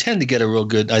 you tend to get a real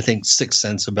good, I think, sixth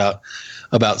sense about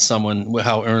someone,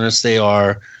 how earnest they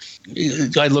are.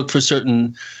 I look for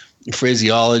certain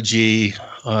phraseology,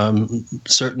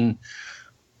 certain.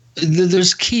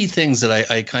 There's key things that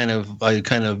I kind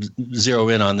of zero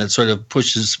in on that sort of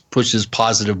pushes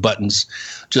positive buttons,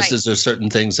 just as there's certain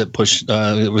things that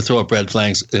would throw up red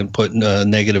flags and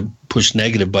push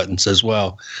negative buttons as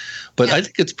well. But I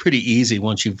think it's pretty easy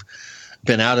once you've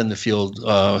been out in the field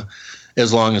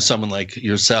as long as someone like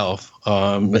yourself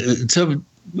to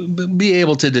be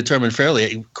able to determine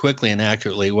fairly quickly and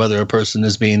accurately whether a person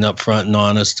is being upfront and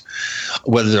honest,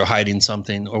 whether they're hiding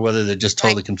something, or whether they're just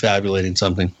totally confabulating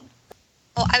something.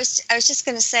 Oh, I was just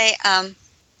going to say. Now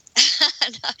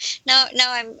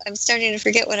I'm starting to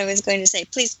forget what I was going to say.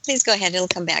 Please go ahead. It'll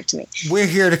come back to me. We're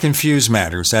here to confuse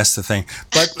matters. That's the thing.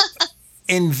 But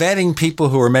in vetting people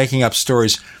who are making up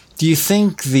stories, do you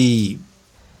think the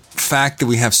fact that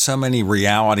we have so many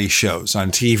reality shows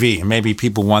on TV, and maybe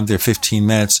people want their 15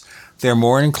 minutes, they're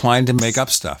more inclined to make up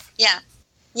stuff? Yeah.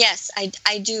 Yes,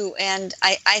 I do. And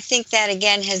I think that,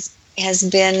 again, has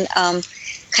been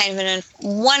kind of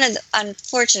one of the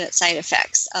unfortunate side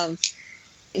effects of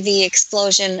the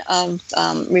explosion of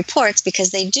reports,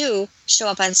 because they do show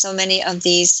up on so many of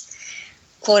these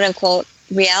quote-unquote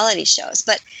reality shows.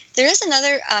 But there is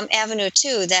another avenue,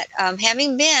 too, that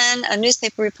having been a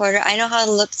newspaper reporter, I know how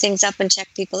to look things up and check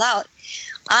people out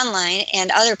online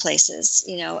and other places,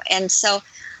 And so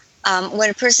when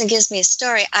a person gives me a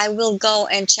story, I will go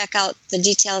and check out the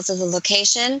details of the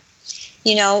location,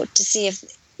 to see if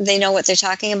they know what they're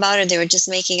talking about, or they were just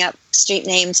making up street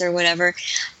names or whatever.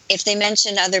 If they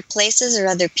mention other places or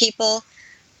other people,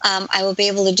 I will be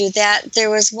able to do that. There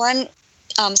was one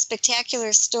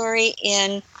spectacular story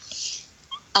in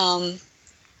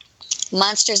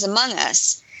Monsters Among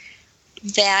Us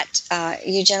that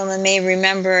you gentlemen may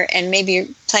remember, and maybe you're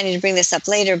planning to bring this up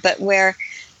later, but where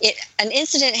an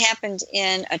incident happened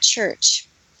in a church,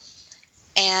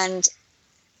 and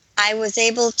I was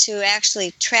able to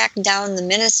actually track down the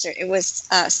minister. It was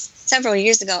several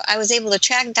years ago. I was able to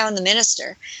track down the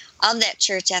minister of that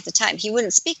church at the time. He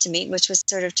wouldn't speak to me, which was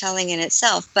sort of telling in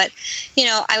itself. But,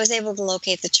 I was able to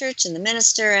locate the church and the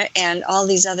minister and all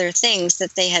these other things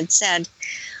that they had said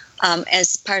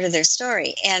as part of their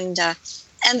story. And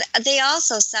they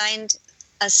also signed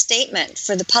a statement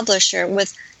for the publisher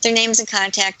with their names and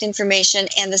contact information,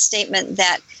 and the statement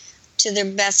that, to the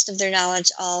best of their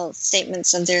knowledge, all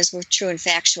statements of theirs were true and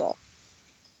factual.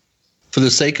 For the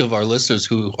sake of our listeners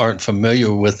who aren't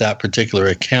familiar with that particular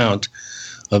account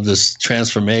of this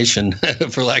transformation,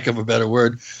 for lack of a better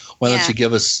word, why don't you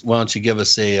give us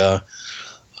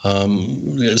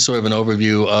sort of an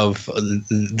overview of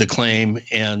the claim,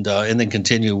 and then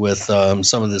continue with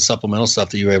some of the supplemental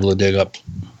stuff that you were able to dig up.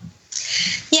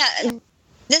 Yeah,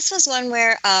 this was one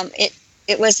where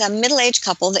it was a middle-aged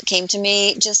couple that came to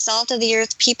me, just salt of the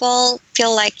earth people,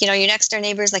 feel like, your next door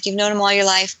neighbors, like you've known them all your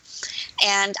life.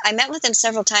 And I met with them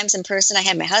several times in person. I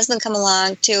had my husband come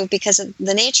along too, because of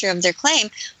the nature of their claim,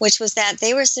 which was that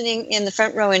they were sitting in the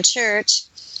front row in church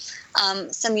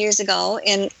some years ago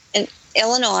in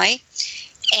Illinois,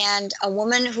 and a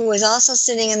woman who was also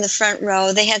sitting in the front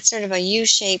row. They had sort of a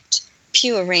U-shaped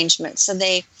pew arrangement, so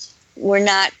they were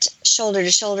not shoulder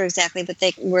to shoulder exactly, but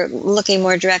they were looking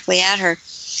more directly at her.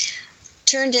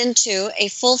 Turned into a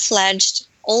full-fledged,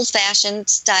 old-fashioned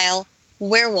style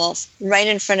werewolf right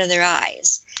in front of their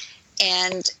eyes.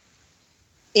 And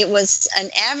it was an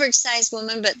average-sized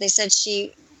woman, but they said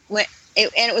she went,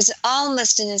 and it was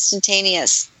almost an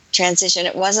instantaneous transition.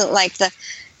 It wasn't like the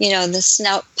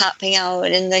snout popping out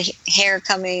and the hair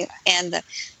coming and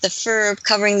the fur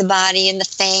covering the body and the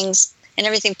fangs and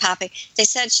everything popping. They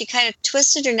said she kind of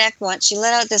twisted her neck once. She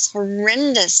let out this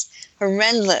horrendous,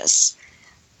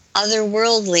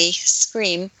 otherworldly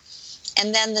scream.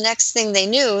 And then the next thing they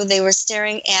knew, they were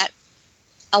staring at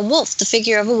a wolf, the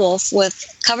figure of a wolf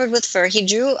covered with fur. He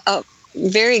drew a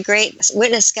very great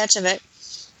witness sketch of it.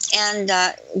 And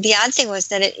the odd thing was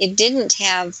that it didn't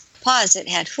have paws, it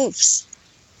had hoofs.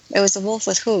 It was a wolf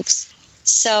with hoofs.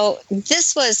 So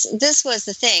this was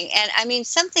the thing. And I mean,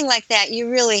 something like that,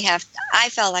 I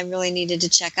felt I really needed to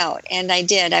check out. And I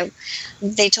did.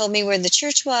 They told me where the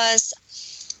church was,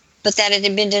 but that it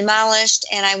had been demolished.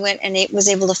 And I went and was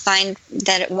able to find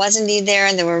that it was indeed there,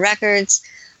 and there were records.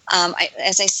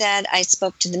 As I said, I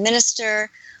spoke to the minister.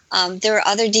 There were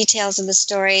other details of the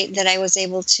story that I was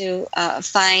able to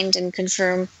find and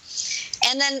confirm.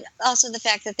 And then also the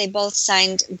fact that they both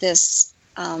signed this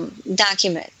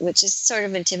document, which is sort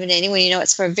of intimidating when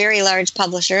it's for a very large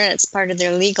publisher and it's part of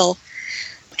their legal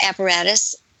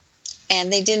apparatus,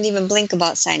 and they didn't even blink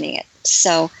about signing it.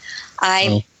 So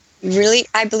I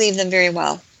believe them very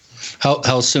well.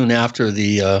 How soon after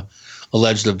the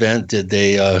alleged event did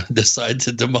they decide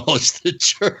to demolish the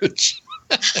church?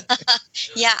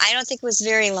 Yeah, I don't think it was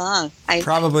very long.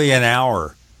 Probably an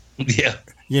hour. Yeah.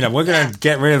 We're going to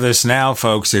get rid of this now,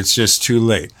 folks. It's just too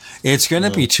late. It's going to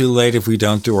be too late if we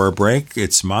don't do our break.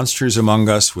 It's Monsters Among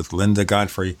Us with Linda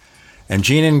Godfrey. And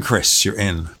Gene and Chris, you're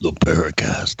in the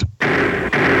Paracast.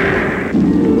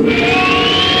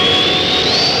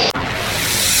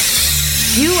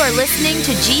 You are listening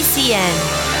to GCN.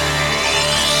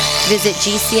 Visit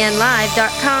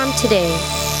GCNlive.com today.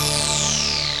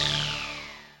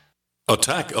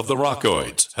 Attack of the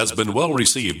Rockoids has been well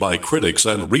received by critics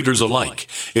and readers alike.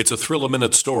 It's a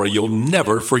thrill-a-minute story you'll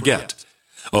never forget.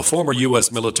 A former U.S.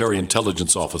 military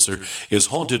intelligence officer is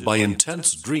haunted by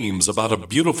intense dreams about a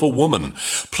beautiful woman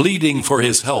pleading for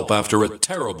his help after a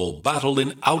terrible battle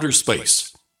in outer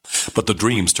space. But the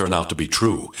dreams turn out to be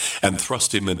true and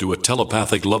thrust him into a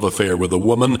telepathic love affair with a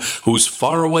woman whose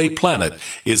faraway planet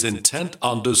is intent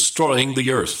on destroying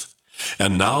the Earth.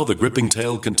 And now the gripping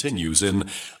tale continues in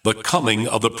The Coming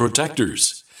of the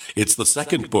Protectors. It's the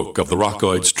second book of the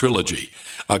Rockoids trilogy,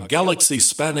 a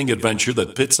galaxy-spanning adventure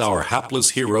that pits our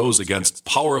hapless heroes against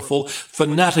powerful,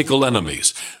 fanatical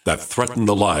enemies that threaten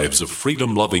the lives of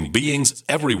freedom-loving beings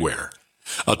everywhere.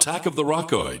 Attack of the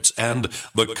Rockoids and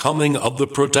The Coming of the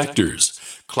Protectors.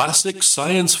 Classic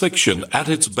science fiction at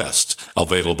its best,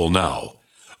 available now.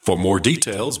 For more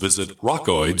details, visit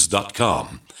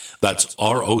rockoids.com. That's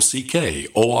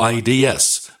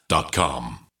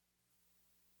ROCKOIDS.com.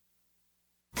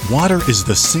 Water is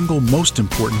the single most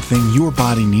important thing your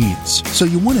body needs, so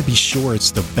you want to be sure it's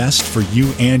the best for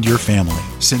you and your family.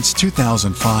 Since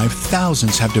 2005,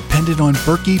 thousands have depended on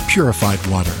Berkey purified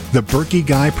water. The Berkey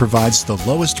Guy provides the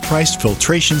lowest priced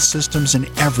filtration systems in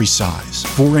every size.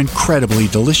 For incredibly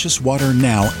delicious water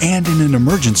now and in an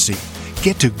emergency,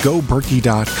 get to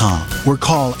GoBerkey.com or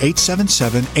call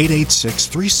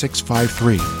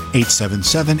 877-886-3653.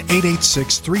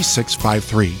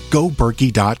 877-886-3653.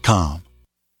 GoBerkey.com.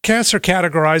 Cancer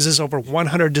categorizes over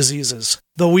 100 diseases.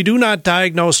 Though we do not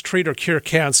diagnose, treat, or cure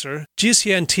cancer,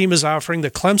 GCN team is offering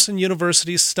the Clemson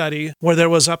University study where there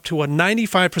was up to a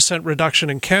 95%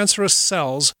 reduction in cancerous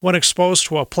cells when exposed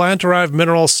to a plant-derived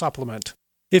mineral supplement.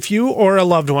 If you or a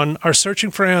loved one are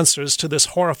searching for answers to this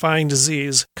horrifying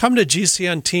disease, come to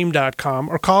GCNteam.com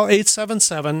or call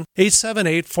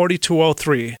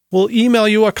 877-878-4203. We'll email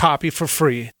you a copy for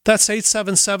free. That's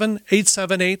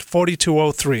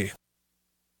 877-878-4203.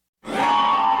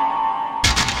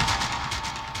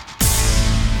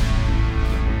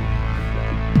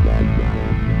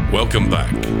 Welcome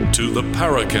back to the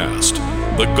Paracast,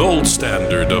 the gold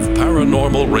standard of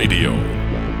paranormal radio.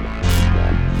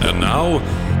 And now,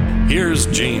 here's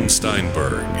Gene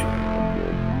Steinberg.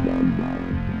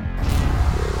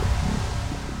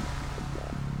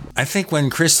 I think when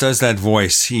Chris does that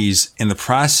voice, he's in the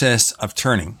process of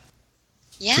turning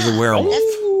to the werewolf.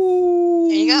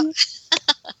 There you go.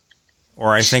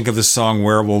 Or I think of the song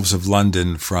Werewolves of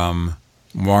London from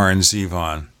Warren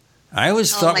Zevon. I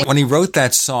always thought when he wrote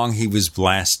that song, he was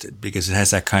blasted because it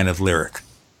has that kind of lyric.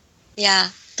 Yeah,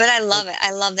 but I love it.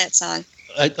 I love that song.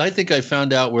 I think I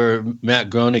found out where Matt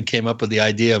Groening came up with the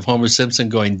idea of Homer Simpson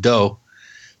going doe,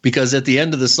 because at the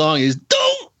end of the song, he's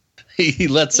doe. He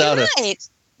lets out a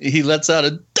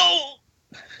doe,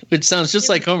 which sounds just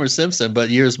like Homer Simpson, but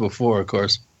years before, of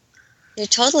course. You're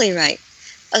totally right.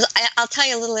 I'll tell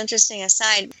you a little interesting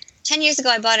aside. 10 years ago,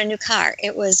 I bought a new car.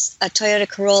 It was a Toyota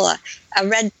Corolla, a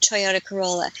red Toyota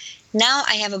Corolla. Now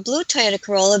I have a blue Toyota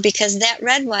Corolla because that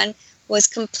red one was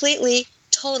completely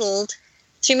totaled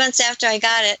 3 months after I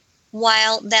got it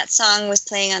while that song was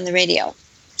playing on the radio.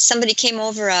 Somebody came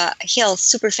over a hill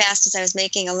super fast as I was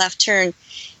making a left turn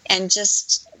and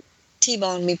just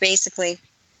T-boned me, basically.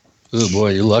 Oh,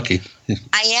 boy, you're lucky.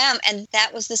 I am, and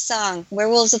that was the song.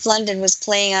 Werewolves of London was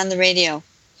playing on the radio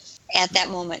at that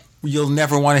moment. You'll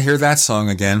never want to hear that song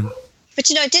again. But,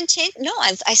 it didn't change. No,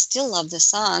 I still love the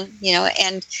song,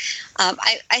 and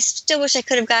I still wish I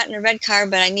could have gotten a red car,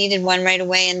 but I needed one right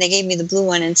away, and they gave me the blue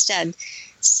one instead.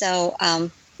 So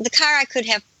the car I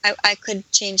could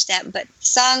change that, but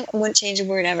song I wouldn't change a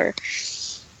word ever.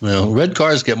 Well, red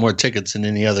cars get more tickets than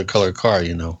any other color car,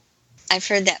 I've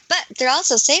heard that. But they're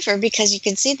also safer because you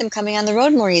can see them coming on the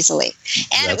road more easily.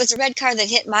 And It was a red car that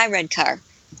hit my red car.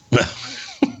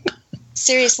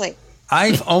 Seriously.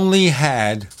 I've only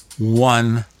had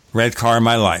one red car in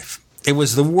my life. It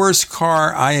was the worst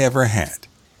car I ever had.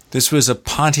 This was a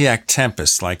Pontiac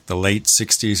Tempest, like the late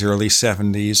 60s, early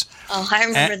 70s. Oh, I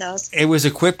remember those. It was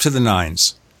equipped to the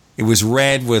nines. It was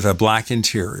red with a black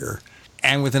interior.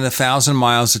 And within 1,000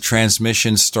 miles, the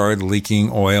transmission started leaking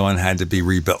oil and had to be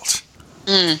rebuilt.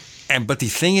 But the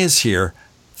thing is here,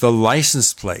 the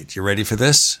license plate. You ready for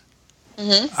this?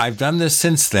 Mm-hmm. I've done this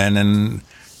since then, and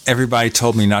everybody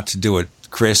told me not to do it.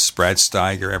 Chris, Brad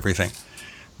Steiger, everything.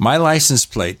 My license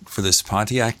plate for this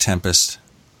Pontiac Tempest,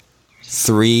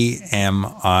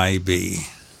 3MIB.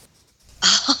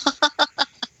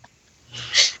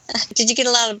 Did you get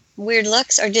a lot of weird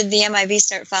looks, or did the MIB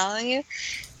start following you?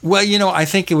 Well, I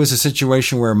think it was a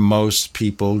situation where most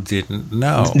people didn't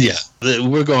know. Yeah,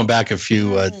 we're going back a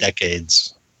few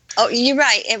decades. Oh, you're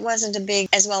right. It wasn't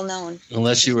as well known.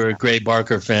 Unless you were a Gray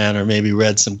Barker fan or maybe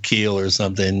read some Keel or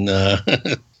something.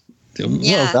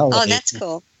 Yeah. Well, that's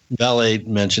cool. Valet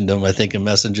mentioned them, I think, in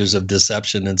Messengers of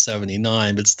Deception in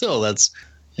 '79. But still, that's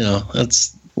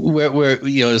where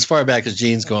as far back as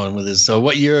Gene's going with this. So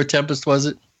what year Tempest was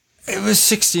it? It was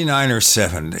 69 or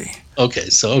 70. Okay,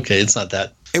 it's not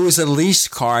that. It was a lease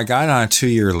car. I got it on a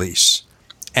 2-year lease.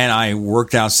 And I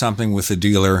worked out something with the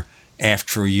dealer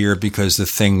after a year because the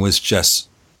thing was just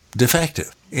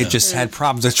defective. It just had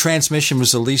problems. The transmission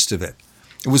was the least of it.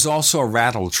 It was also a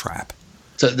rattle trap.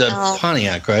 The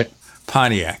Pontiac, right?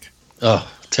 Pontiac. Oh,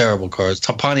 terrible cars.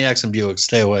 Pontiacs and Buicks,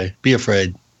 stay away. Be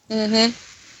afraid. Mm-hmm.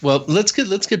 Well, let's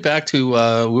get back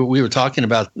to we were talking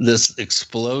about this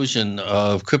explosion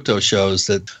of crypto shows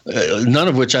that none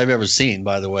of which I've ever seen.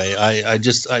 By the way, I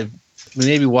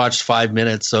maybe watched 5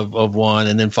 minutes of one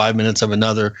and then 5 minutes of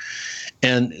another,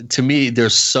 and to me they're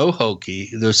so hokey,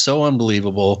 they're so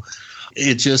unbelievable.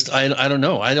 It just I don't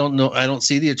know. I don't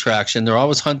see the attraction. They're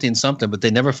always hunting something, but they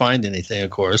never find anything.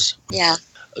 Of course. Yeah.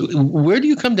 Where do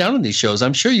you come down on these shows?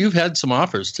 I'm sure you've had some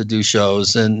offers to do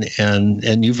shows, and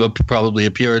you've probably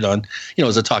appeared on,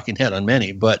 as a talking head on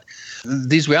many. But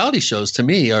these reality shows, to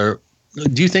me,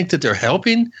 do you think that they're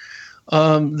helping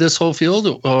this whole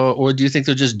field, or do you think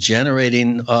they're just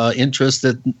generating interest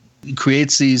that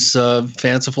creates these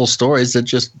fanciful stories that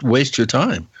just waste your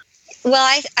time?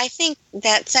 Well, I think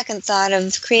that second thought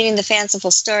of creating the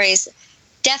fanciful stories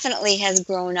definitely has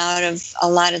grown out of a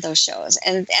lot of those shows.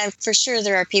 And for sure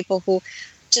there are people who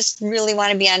just really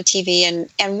want to be on TV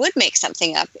and would make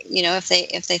something up,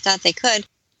 if they thought they could.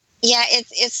 Yeah,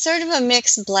 it's sort of a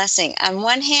mixed blessing. On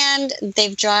one hand,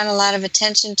 they've drawn a lot of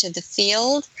attention to the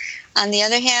field. On the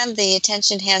other hand, the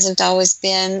attention hasn't always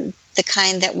been the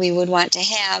kind that we would want to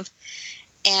have.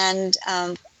 And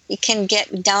it can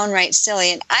get downright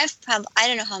silly. And I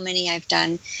don't know how many I've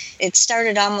done. It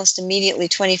started almost immediately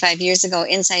 25 years ago.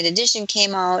 Inside Edition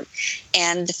came out,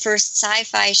 and the first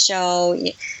sci-fi show,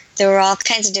 there were all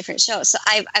kinds of different shows. So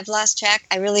I've lost track.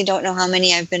 I really don't know how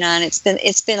many I've been on.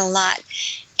 It's been a lot.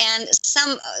 And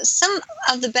some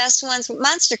of the best ones,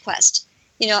 Monster Quest,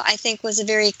 I think was a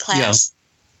very class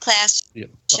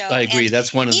show. I agree. And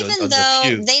that's one of even the though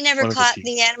few. They never caught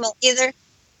the animal either.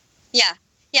 Yeah.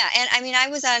 Yeah, and I mean, I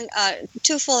was on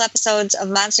 2 full episodes of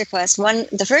Monster Quest.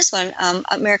 The first one,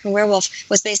 American Werewolf,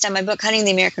 was based on my book, Hunting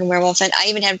the American Werewolf, and I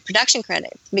even had production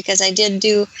credit because I did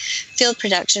do field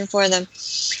production for them.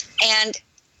 And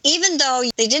even though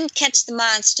they didn't catch the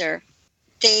monster,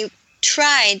 they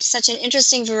tried such an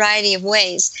interesting variety of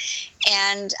ways,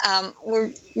 and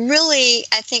were really,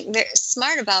 I think, very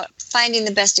smart about finding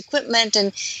the best equipment,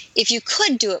 and if you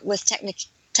could do it with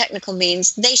technical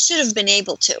means, they should have been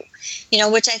able to,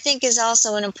 which I think is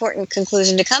also an important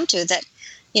conclusion to come to, that,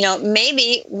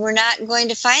 maybe we're not going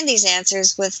to find these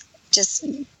answers with just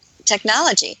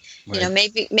technology. Right.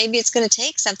 Maybe it's going to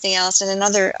take something else and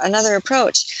another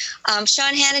approach.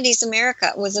 Sean Hannity's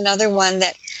America was another one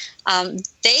that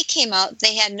they came out.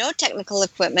 They had no technical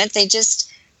equipment. They just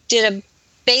did a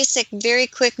basic, very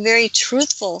quick, very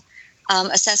truthful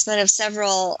assessment of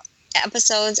several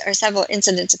episodes or several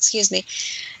incidents,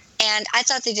 and I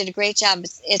thought they did a great job.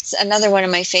 It's another one of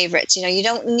my favorites. You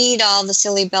don't need all the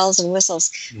silly bells and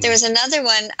whistles. There was another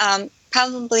one,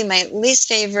 probably my least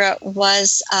favorite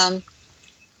was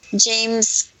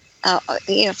James. I'm a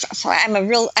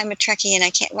Trekkie, and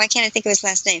why can't I think of his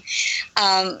last name?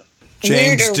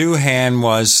 James Doohan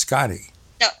was Scotty.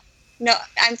 No,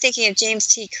 I'm thinking of James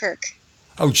T. Kirk.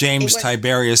 Oh, James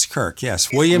Tiberius Kirk,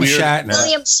 yes. William Shatner.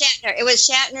 William Shatner. It was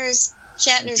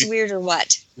Shatner's Weird or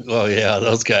What. Oh, yeah,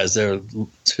 those guys, they're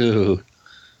too.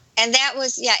 And that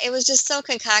was, it was just so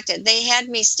concocted. They had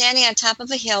me standing on top of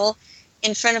a hill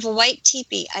in front of a white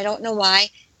teepee. I don't know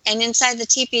why. And inside the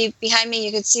teepee behind me,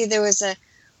 you could see there was a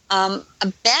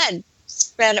bed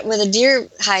spread with a deer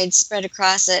hide spread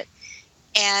across it.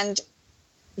 And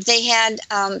they had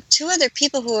 2 other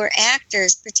people who were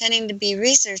actors pretending to be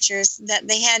researchers that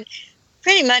they had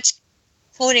pretty much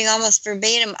quoting almost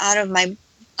verbatim out of my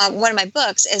one of my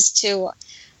books as to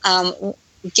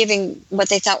giving what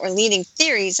they thought were leading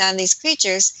theories on these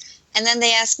creatures. And then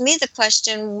they asked me the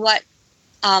question,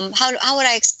 how would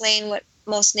I explain what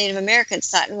most Native Americans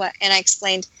thought, and I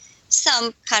explained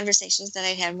some conversations that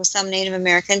I had with some Native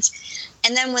Americans.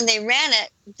 And then when they ran it,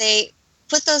 they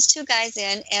put those 2 guys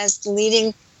in as the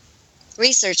leading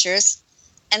researchers,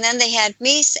 and then they had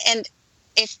me. And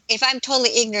if I'm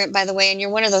totally ignorant, by the way, and you're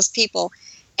one of those people,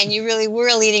 and you really were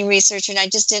a leading researcher, and I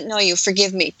just didn't know you,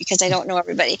 forgive me because I don't know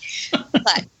everybody.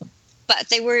 But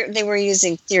they were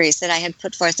using theories that I had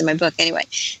put forth in my book anyway.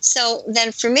 So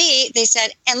then for me, they said,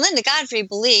 and Linda Godfrey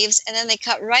believes, and then they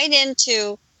cut right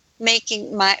into making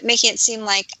it seem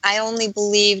like I only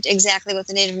believed exactly what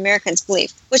the Native Americans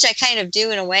believe, which I kind of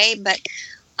do in a way, but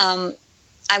I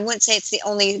wouldn't say it's the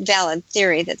only valid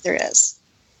theory that there is.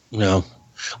 No.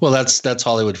 Well, that's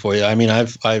Hollywood for you. I mean,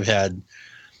 I've had,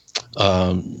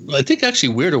 I think actually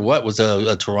Weird or What was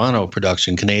a Toronto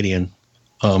production, Canadian.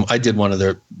 I did one of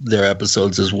their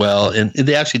episodes as well, and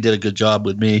they actually did a good job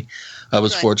with me. I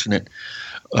was fortunate.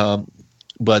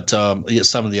 But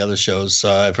some of the other shows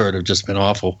I've heard have just been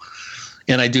awful.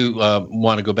 And I do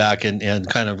want to go back and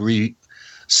kind of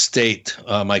restate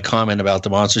my comment about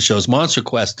the monster shows. Monster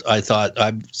Quest, I thought,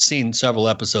 I've seen several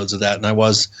episodes of that, and I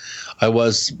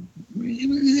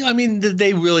mean,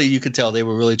 they really, you could tell they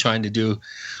were really trying to do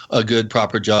a good,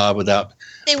 proper job without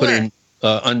putting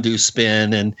undue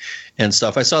spin and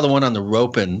stuff. I saw the one on the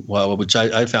Ropin, which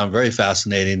I found very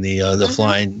fascinating, the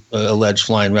flying, alleged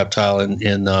flying reptile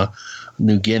in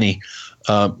New Guinea.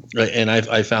 And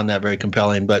I found that very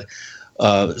compelling. But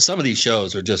some of these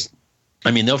shows are just, I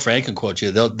mean, they'll Franken-quote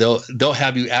you. They'll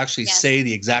have you actually say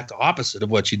the exact opposite of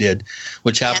what you did,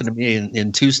 which happened to me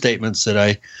in 2 statements that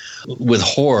I, with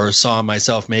horror, saw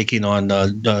myself making on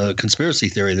Conspiracy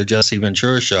Theory, the Jesse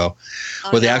Ventura show,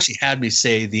 where they actually had me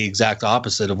say the exact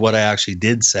opposite of what I actually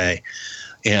did say.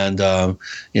 And I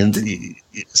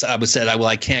said,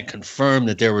 I can't confirm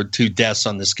that there were 2 deaths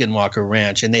on the Skinwalker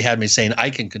Ranch, and they had me saying, I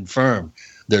can confirm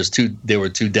there were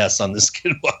 2 deaths on the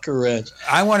Skinwalker Ranch.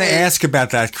 I want to ask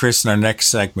about that, Chris, in our next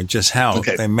segment, just how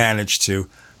they managed to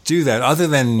do that, other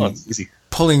than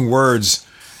pulling words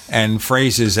and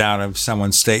phrases out of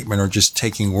someone's statement or just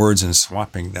taking words and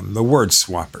swapping them. The Word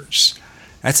Swappers.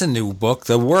 That's a new book.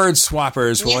 The Word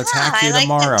Swappers will attack you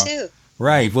tomorrow. That too.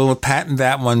 Right. We'll patent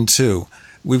that one too.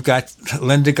 We've got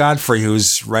Linda Godfrey,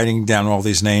 who's writing down all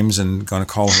these names and going to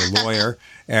call her lawyer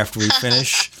after we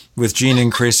finish. With Gene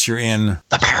and Chris, you're in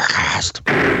the Paracast.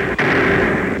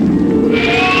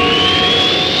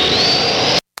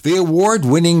 The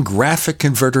award-winning Graphic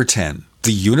Converter 10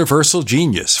 the universal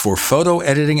genius for photo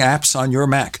editing apps on your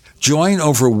Mac. Join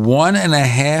over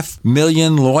 1.5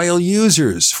 million loyal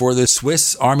users for the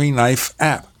Swiss Army Knife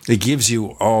app. It gives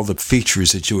you all the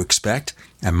features that you expect,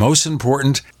 and most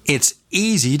important, it's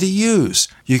easy to use.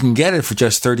 You can get it for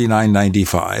just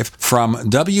 $39.95 from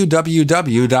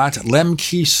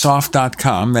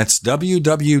www.lemkesoft.com. That's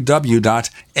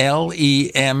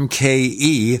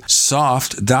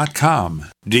www.lemkesoft.com.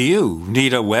 Do you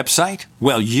need a website?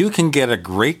 Well, you can get a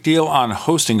great deal on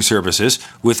hosting services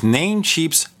with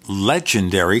Namecheap's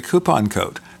legendary coupon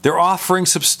code. They're offering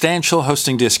substantial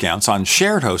hosting discounts on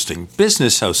shared hosting,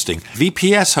 business hosting,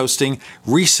 VPS hosting,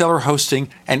 reseller hosting,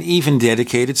 and even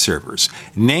dedicated servers.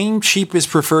 Namecheap is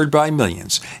preferred by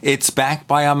millions. It's backed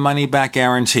by a money-back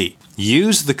guarantee.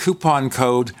 Use the coupon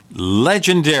code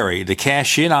LEGENDARY to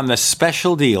cash in on the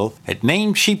special deal at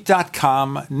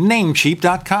Namecheap.com,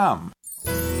 Namecheap.com.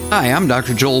 Hi, I'm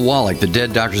Dr. Joel Wallach, the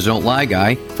Dead Doctors Don't Lie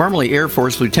guy, formerly Air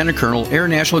Force Lieutenant Colonel, Air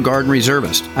National Guard and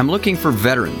Reservist. I'm looking for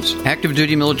veterans, active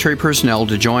duty military personnel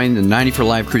to join the 90 for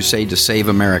Life crusade to save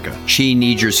America. She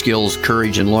needs your skills,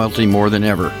 courage, and loyalty more than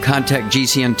ever. Contact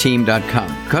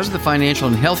GCNteam.com. Because of the financial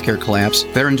and healthcare collapse,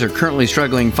 veterans are currently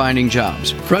struggling finding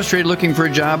jobs. Frustrated looking for a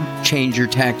job? Change your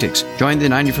tactics. Join the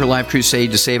 90 for Life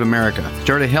crusade to save America.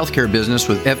 Start a healthcare business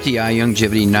with FDI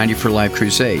Youngevity 90 for Life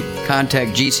crusade.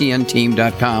 Contact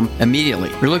GCNteam.com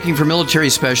immediately. We're looking for military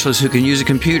specialists who can use a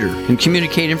computer, can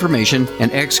communicate information,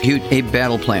 and execute a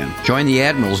battle plan. Join the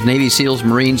admirals, Navy SEALs,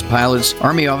 Marines, pilots,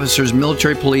 Army officers,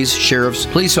 military police, sheriffs,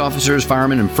 police officers,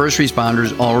 firemen, and first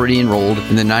responders already enrolled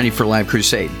in the 90 for Life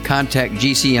crusade. Contact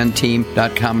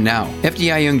GCNteam.com now.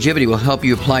 FDI Youngevity will help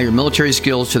you apply your military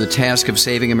skills to the task of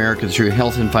saving America through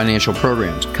health and financial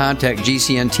programs. Contact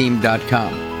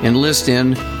GCNteam.com. Enlist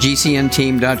in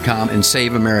GCNteam.com and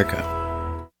save America.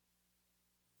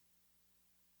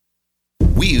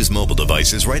 We use mobile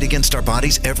devices right against our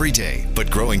bodies every day, but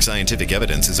growing scientific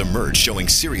evidence has emerged showing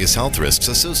serious health risks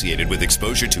associated with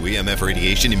exposure to EMF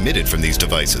radiation emitted from these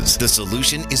devices. The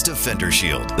solution is Defender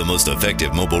Shield, the most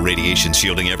effective mobile radiation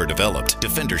shielding ever developed.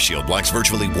 Defender Shield blocks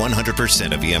virtually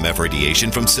 100% of EMF radiation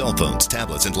from cell phones,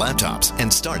 tablets, and laptops,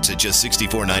 and starts at just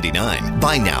 $64.99.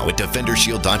 Buy now at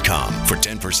DefenderShield.com. For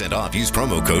 10% off, use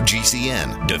promo code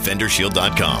GCN.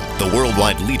 DefenderShield.com, the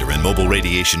worldwide leader in mobile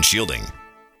radiation shielding.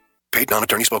 Paid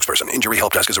non-attorney spokesperson. Injury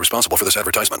Help Desk is responsible for this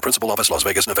advertisement. Principal office, Las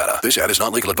Vegas, Nevada. This ad is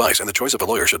not legal advice, and the choice of a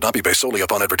lawyer should not be based solely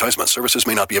upon advertisement. Services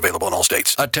may not be available in all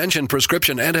states. Attention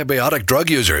prescription antibiotic drug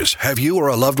users. Have you or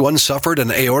a loved one suffered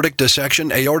an aortic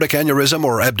dissection, aortic aneurysm,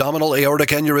 or abdominal aortic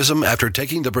aneurysm after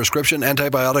taking the prescription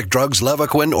antibiotic drugs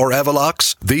Levaquin or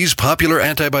Avelox? These popular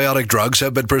antibiotic drugs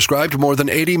have been prescribed more than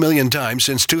 80 million times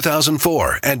since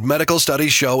 2004, and medical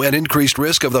studies show an increased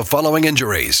risk of the following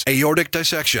injuries: aortic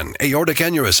dissection, aortic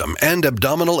aneurysm, and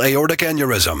abdominal aortic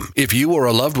aneurysm. If you or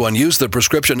a loved one used the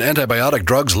prescription antibiotic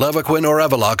drugs Levaquin or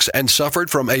Avelox and suffered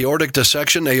from aortic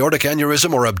dissection, aortic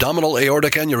aneurysm, or abdominal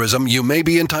aortic aneurysm, you may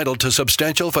be entitled to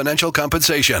substantial financial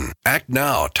compensation. Act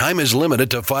now. Time is limited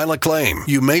to file a claim.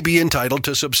 You may be entitled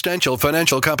to substantial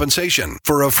financial compensation.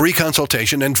 For a free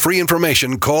consultation and free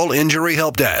information, call Injury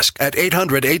Help Desk at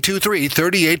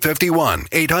 800-823-3851.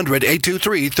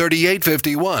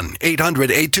 800-823-3851.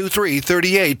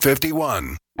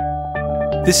 800-823-3851.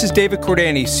 This is David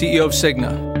Cordani, CEO of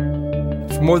Cigna.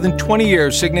 For more than 20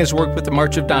 years, Cigna has worked with the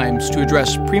March of Dimes to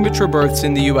address premature births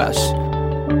in the U.S.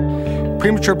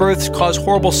 Premature births cause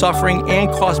horrible suffering and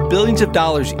cost billions of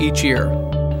dollars each year.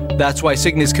 That's why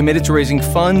Cigna is committed to raising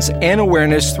funds and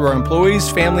awareness through our employees,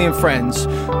 family, and friends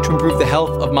to improve the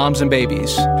health of moms and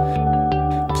babies.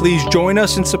 Please join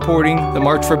us in supporting the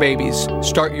March for Babies.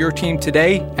 Start your team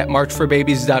today at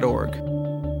marchforbabies.org.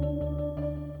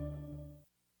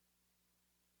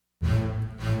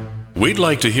 We'd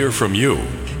like to hear from you.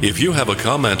 If you have a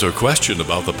comment or question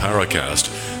about the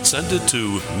Paracast, send it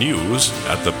to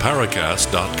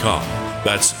news@theparacast.com.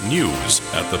 That's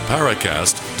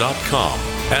news@theparacast.com.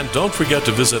 And don't forget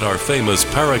to visit our famous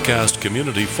Paracast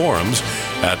community forums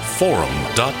at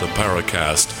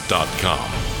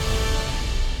forum.theparacast.com.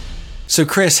 So,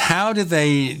 Chris, how do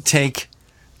they take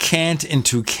can't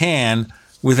into can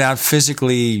without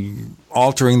physically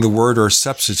altering the word or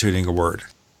substituting a word?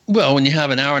 Well, when you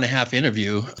have an hour-and-a-half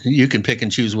interview, you can pick and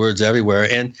choose words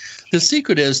everywhere. And the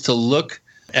secret is to look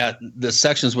at the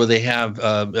sections where they have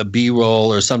a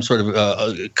B-roll or some sort of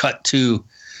a cut-to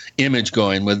image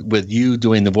going with you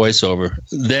doing the voiceover.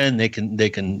 Then they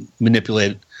can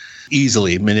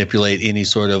easily manipulate any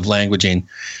sort of languaging.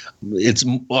 It's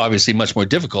obviously much more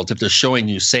difficult if they're showing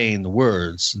you saying the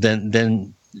words.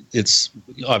 Then it's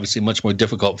obviously much more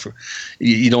difficult for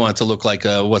you don't want it to look like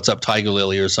What's Up Tiger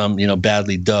Lily or some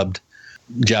badly dubbed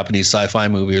Japanese sci-fi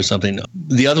movie or something.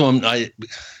 The other one,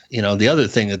 the other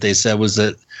thing that they said was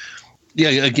that,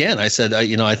 again, I said,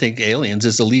 I think aliens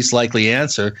is the least likely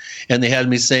answer. And they had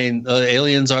me saying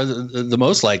aliens are the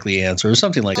most likely answer or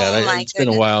something like that. It's been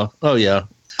a while. Oh, yeah.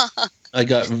 I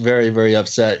got very, very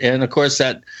upset. And, of course,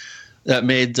 that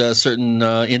made certain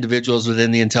individuals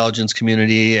within the intelligence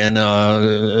community and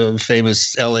a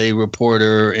famous L.A.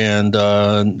 reporter and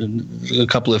a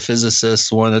couple of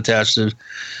physicists, one attached to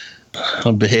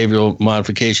a behavioral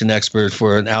modification expert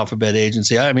for an alphabet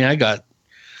agency. I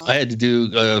had to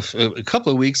do a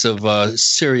couple of weeks of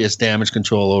serious damage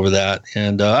control over that.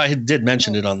 And I did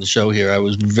mention it on the show here. I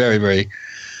was very, very...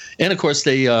 And, of course,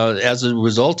 they, as a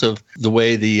result of the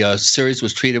way the series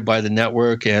was treated by the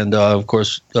network and, of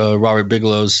course, Robert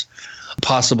Bigelow's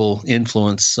possible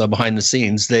influence behind the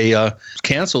scenes, they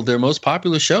canceled their most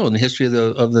popular show in the history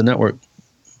of the network.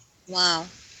 Wow.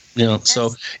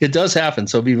 So it does happen,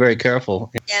 so be very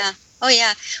careful. Yeah. Oh,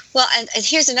 yeah. Well, and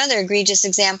here's another egregious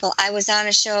example. I was on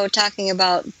a show talking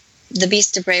about the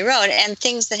Beast of Bray Road and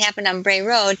things that happened on Bray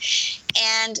Road,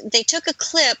 and they took a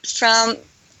clip from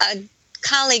a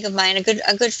colleague of mine, a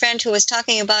good friend, who was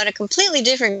talking about a completely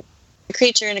different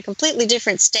creature in a completely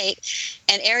different state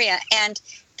and area, and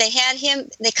they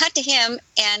cut to him,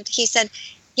 and he said,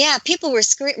 yeah, people were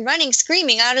running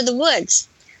screaming out of the woods.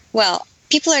 Well,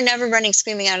 people are never running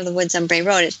screaming out of the woods on Bray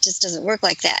Road. It just doesn't work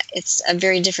like that. It's a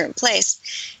very different place,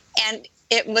 and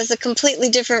it was a completely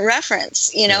different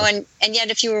reference, and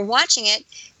yet if you were watching it,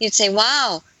 you'd say,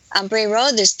 wow, on Bray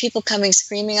Road there's people coming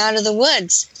screaming out of the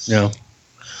woods. Yeah.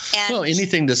 Well,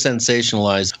 anything to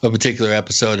sensationalize a particular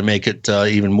episode and make it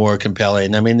even more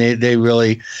compelling. I mean, they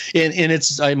really, and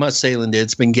it's, I must say, Linda,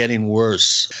 it's been getting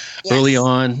worse. Yes. Early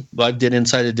on, I did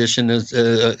Inside Edition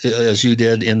as you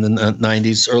did in the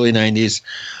 90s, early 90s.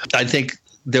 I think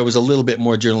there was a little bit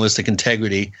more journalistic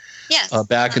integrity. Yes.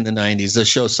 Back in the 90s. The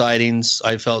show Sightings,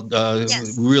 I felt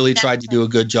really tried to do a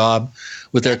good job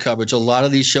with their coverage. A lot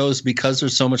of these shows, because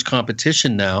there's so much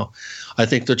competition now, I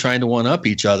think they're trying to one-up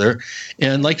each other.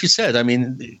 And like you said, I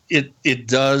mean, it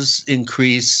does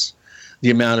increase the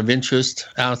amount of interest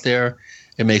out there.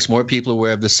 It makes more people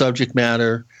aware of the subject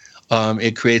matter.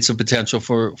 It creates a potential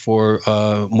for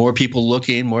more people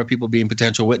looking, more people being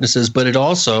potential witnesses. But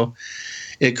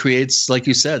it creates, like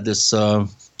you said, this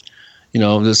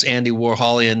this Andy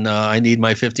Warholian, I need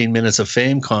my 15 minutes of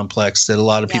fame complex that a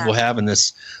lot of people have in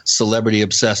this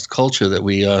celebrity-obsessed culture that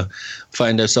we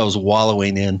find ourselves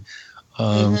wallowing in.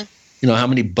 How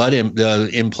many butt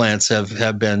implants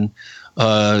have been,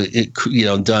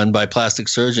 done by plastic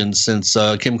surgeons since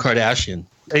Kim Kardashian?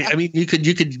 I mean, you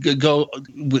could go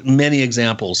with many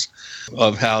examples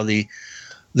of how the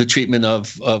treatment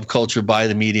of culture by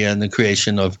the media and the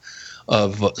creation of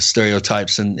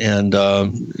stereotypes and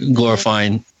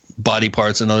glorifying body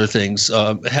parts and other things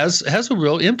has a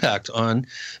real impact on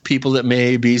people that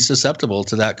may be susceptible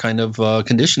to that kind of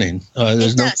conditioning.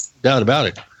 There's no doubt about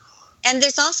it. And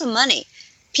there's also money.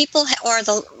 People, or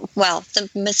the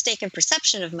mistaken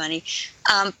perception of money.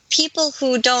 People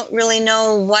who don't really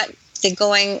know what the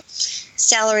going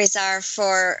salaries are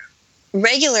for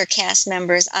regular cast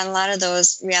members on a lot of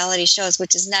those reality shows,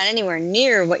 which is not anywhere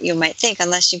near what you might think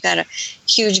unless you've got a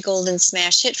huge golden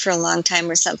smash hit for a long time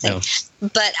or something. No.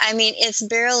 But I mean, it's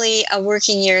barely a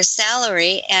working year's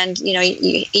salary, and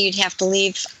you'd have to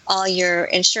leave all your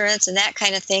insurance and that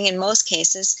kind of thing in most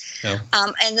cases. No.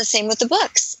 And the same with the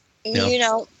books.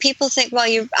 No. People think,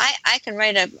 well, I can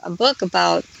write a book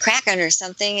about Kraken or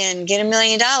something and get $1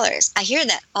 million. I hear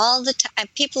that all the time.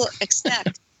 People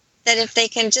expect that if they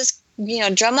can just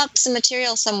drum up some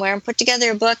material somewhere and put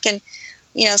together a book and,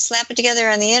 slap it together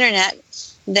on the internet,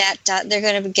 that they're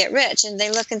going to get rich. And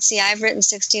they look and see, I've written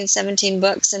 16, 17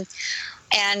 books,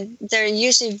 and they're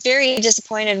usually very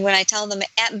disappointed when I tell them,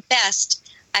 at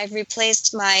best, I've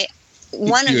replaced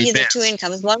one of either two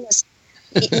incomes. One was,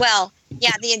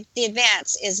 the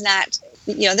advance is not,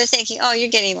 they're thinking, oh, you're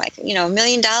getting $1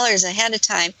 million ahead of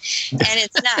time. And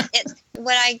it's not.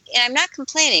 I'm not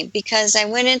complaining, because I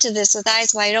went into this with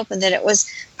eyes wide open that it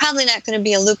was probably not going to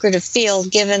be a lucrative field,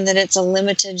 given that it's a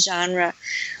limited genre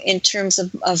in terms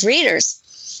of readers.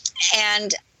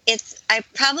 And I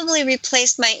probably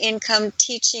replaced my income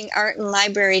teaching art and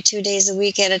library 2 days a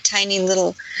week at a tiny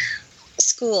little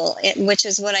school, which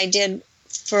is what I did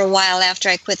for a while after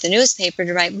I quit the newspaper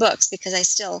to write books, because I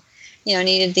still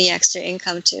needed the extra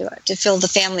income to fill the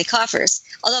family coffers.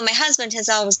 Although my husband has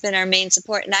always been our main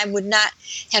support, and I would not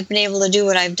have been able to do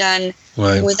what I've done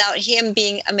without him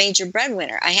being a major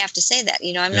breadwinner. I have to say that.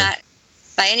 I'm not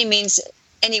by any means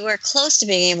anywhere close to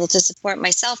being able to support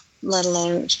myself let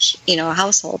alone, a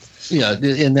household. Yeah,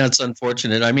 and that's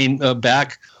unfortunate. I mean,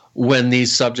 back when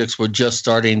these subjects were just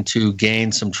starting to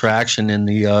gain some traction in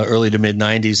the early to mid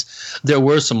 90s, there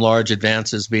were some large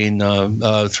advances being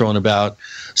thrown about.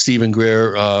 Stephen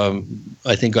Greer,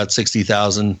 I think, got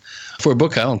 $60,000 for a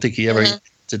book. I don't think he ever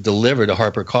to deliver to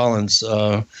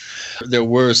HarperCollins. There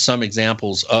were some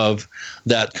examples of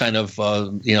that kind of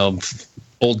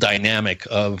old dynamic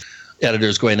of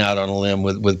editors going out on a limb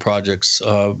with projects,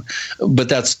 but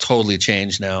that's totally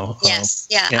changed now. Yes,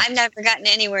 I've never gotten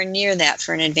anywhere near that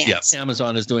for an advance. Yeah,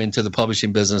 Amazon is doing to the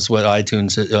publishing business what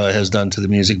iTunes has done to the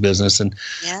music business, and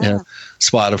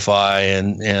Spotify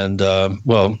and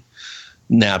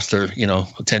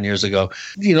Napster, 10 years ago.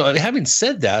 Having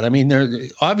said that, I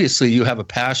mean, obviously you have a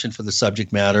passion for the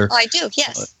subject matter. Oh, I do,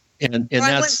 yes. And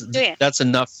that's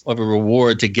enough of a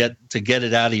reward to get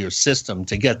it out of your system,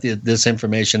 to get this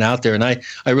information out there. And I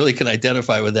really can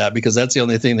identify with that, because that's the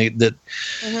only thing that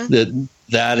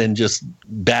and just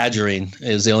badgering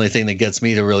is the only thing that gets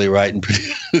me to really write and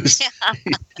produce. Yeah.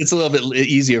 It's a little bit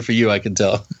easier for you, I can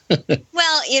tell.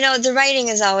 Well, the writing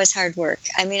is always hard work.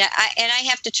 I mean, I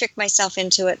have to trick myself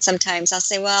into it sometimes. I'll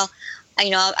say, well,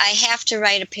 I have to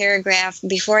write a paragraph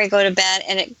before I go to bed,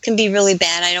 and it can be really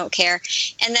bad. I don't care.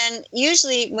 And then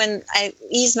usually when I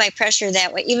ease my pressure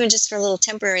that way, even just for a little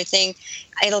temporary thing,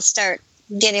 it'll start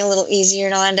getting a little easier,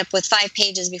 and I'll end up with 5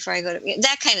 pages before I go to bed.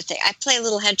 That kind of thing. I play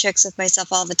little head tricks with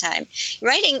myself all the time.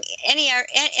 Writing, any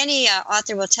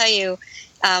author will tell you,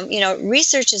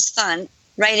 research is fun.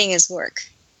 Writing is work.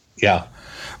 Yeah.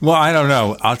 Well, I don't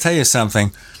know. I'll tell you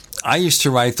something. I used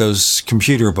to write those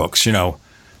computer books,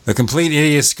 The Complete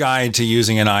Idiot's Guide to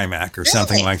Using an iMac or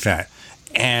something like that.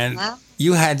 And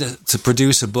you had to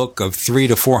produce a book of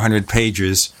 300 to 400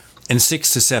 pages in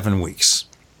 6 to 7 weeks.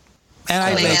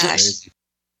 And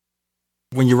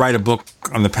when you write a book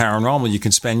on the paranormal, you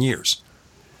can spend years.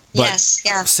 But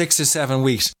 6 to 7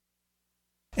 weeks.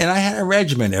 And I had a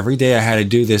regimen. Every day I had to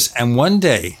do this. And one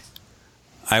day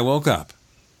I woke up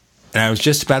and I was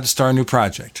just about to start a new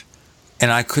project.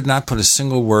 And I could not put a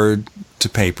single word to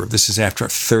paper. This is after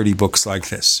 30 books like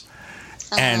this.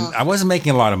 And I wasn't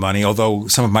making a lot of money, although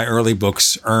some of my early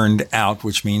books earned out,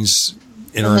 which means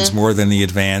it earns more than the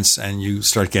advance, and you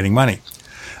start getting money.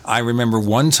 I remember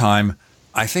one time,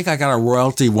 I think I got a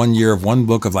royalty one year of one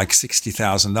book of like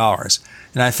 $60,000.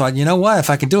 And I thought, you know what? If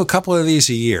I could do a couple of these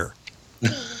a year,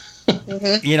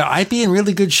 I'd be in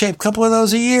really good shape. A couple of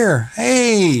those a year.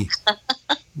 Hey,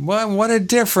 what a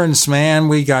difference, man.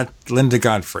 We got Linda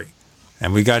Godfrey,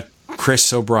 and we got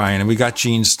Chris O'Brien, and we got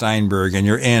Gene Steinberg, and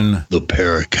you're in the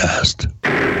Paracast.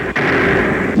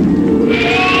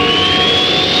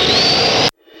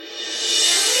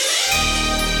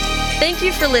 Thank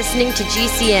you for listening to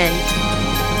GCN.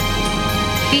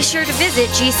 Be sure to visit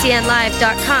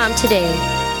GCNlive.com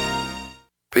today.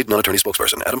 Paid non-attorney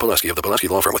spokesperson Adam Pulaski of the Pulaski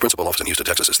Law Firm with principal office in Houston,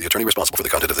 Texas is the attorney responsible for the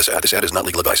content of this ad. This ad is not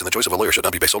legal advice, and the choice of a lawyer should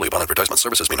not be based solely upon advertisement.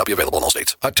 Services may not be available in all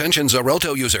states. Attention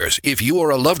Xarelto users. If you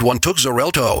or a loved one took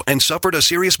Xarelto and suffered a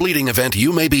serious bleeding event,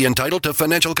 you may be entitled to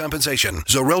financial compensation.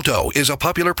 Xarelto is a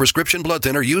popular prescription blood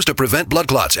thinner used to prevent blood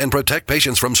clots and protect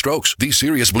patients from strokes. These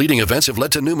serious bleeding events have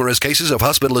led to numerous cases of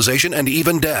hospitalization and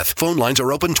even death. Phone lines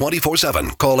are open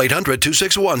 24/7. Call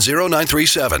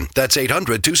 800-261-0937. That's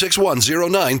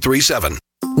 800-261-0937.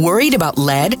 Worried about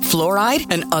lead, fluoride,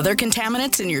 and other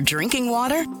contaminants in your drinking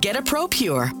water? Get a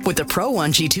ProPure with the Pro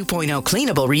 1G 2.0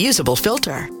 cleanable reusable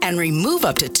filter and remove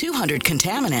up to 200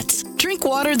 contaminants. Drink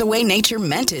water the way nature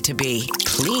meant it to be.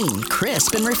 Clean,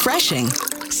 crisp, and refreshing.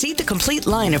 See the complete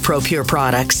line of ProPure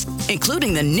products,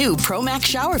 including the new ProMax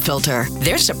shower filter.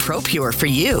 There's a ProPure for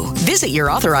you. Visit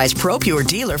your authorized ProPure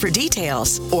dealer for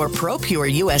details or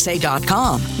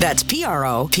ProPureUSA.com. That's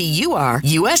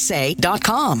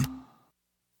ProPureUSA.com.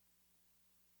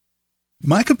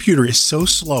 My computer is so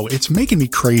slow, it's making me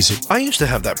crazy. I used to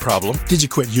have that problem. Did you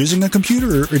quit using a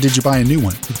computer, or did you buy a new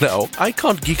one? No, I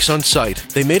called Geeks On Site.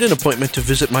 They made an appointment to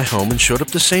visit my home and showed up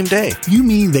the same day. You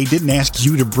mean they didn't ask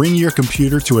you to bring your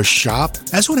computer to a shop?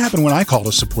 That's what happened when I called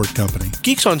a support company.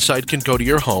 Geeks On Site can go to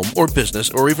your home or business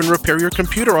or even repair your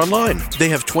computer online. They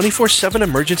have 24/7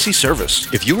 emergency service.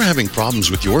 If you are having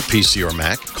problems with your PC or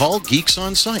Mac, call Geeks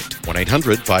On Site,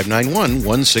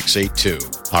 1-800-591-1682.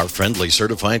 Our friendly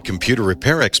certified computer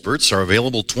repair experts are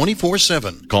available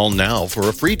 24/7. Call now for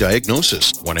a free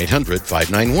diagnosis.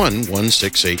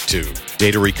 1-800-591-1682.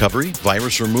 Data recovery,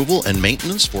 virus removal, and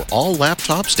maintenance for all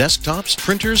laptops, desktops,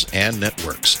 printers, and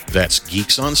networks. That's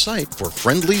Geeks on Site for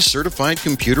friendly, certified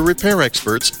computer repair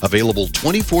experts available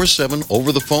 24/7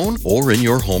 over the phone or in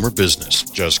your home or business.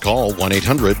 Just call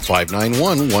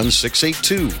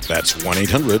 1-800-591-1682. That's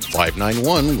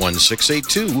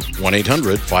 1-800-591-1682.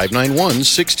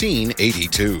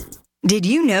 1-800-591-1682. Did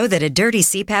you know that a dirty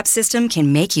CPAP system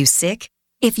can make you sick?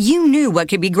 If you knew what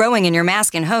could be growing in your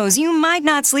mask and hose, you might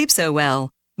not sleep so well.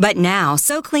 But now,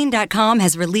 SoClean.com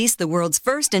has released the world's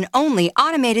first and only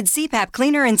automated CPAP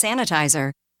cleaner and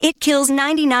sanitizer. It kills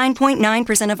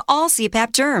 99.9% of all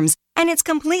CPAP germs, and it's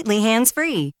completely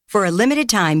hands-free. For a limited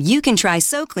time, you can try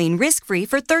SoClean risk-free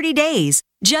for 30 days.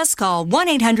 Just call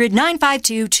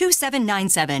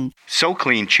 1-800-952-2797.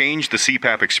 SoClean changed the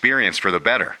CPAP experience for the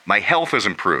better. My health has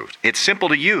improved. It's simple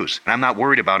to use, and I'm not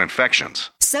worried about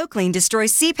infections. SoClean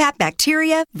destroys CPAP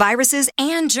bacteria, viruses,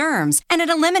 and germs, and it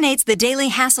eliminates the daily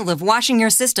hassle of washing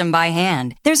your system by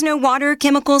hand. There's no water,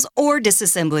 chemicals, or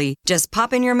disassembly. Just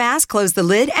pop in your mask, close the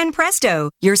lid, and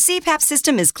presto! Your CPAP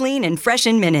system is clean and fresh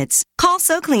in minutes. Call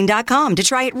SoClean.com to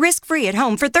try it risk-free at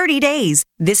home for 30 days.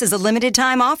 This is a limited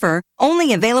time offer,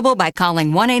 only available by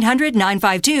calling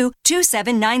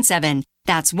 1-800-952-2797.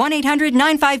 That's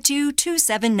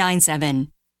 1-800-952-2797.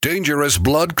 Dangerous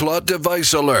blood clot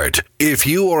device alert. If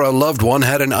you or a loved one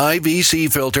had an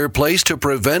IVC filter placed to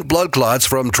prevent blood clots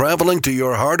from traveling to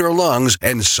your heart or lungs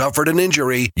and suffered an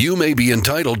injury, you may be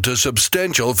entitled to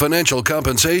substantial financial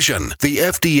compensation. The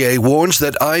FDA warns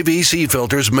that IVC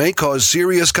filters may cause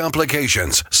serious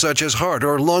complications, such as heart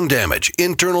or lung damage,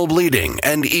 internal bleeding,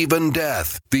 and even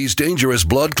death. These dangerous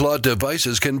blood clot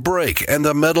devices can break, and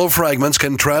the metal fragments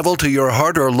can travel to your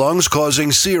heart or lungs,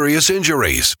 causing serious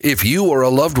injuries. If you or a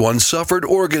loved one suffered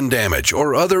organ damage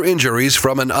or other injuries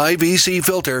from an IVC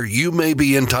filter, you may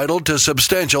be entitled to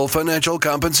substantial financial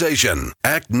compensation.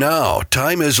 Act now.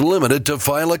 Time is limited to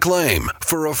file a claim.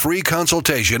 For a free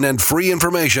consultation and free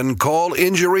information, call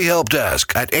Injury Help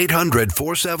Desk at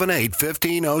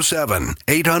 800-478-1507.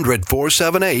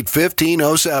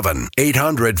 800-478-1507.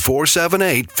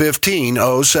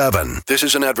 800-478-1507. This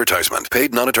is an advertisement.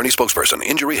 Paid non-attorney spokesperson.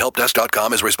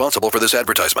 InjuryHelpDesk.com is responsible for this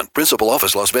advertisement. Principal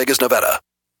office, Las Vegas, Nevada.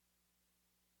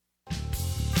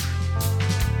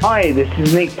 Hi, this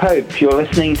is Nick Pope. You're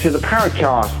listening to the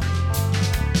Paracast.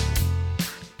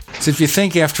 So if you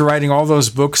think after writing all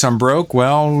those books I'm broke,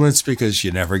 well, it's because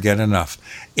you never get enough.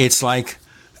 It's like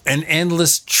an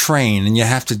endless train, and you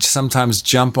have to sometimes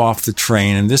jump off the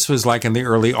train. And this was like in the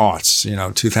early aughts,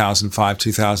 2005,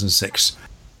 2006,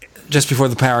 just before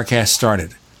the Paracast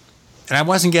started. And I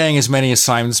wasn't getting as many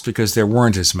assignments because there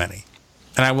weren't as many.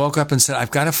 And I woke up and said, I've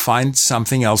got to find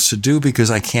something else to do because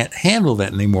I can't handle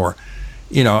that anymore.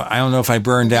 I don't know if I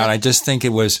burned out. I just think it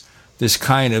was this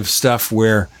kind of stuff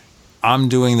where I'm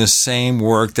doing the same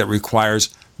work that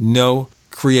requires no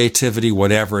creativity,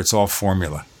 whatever. It's all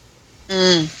formula.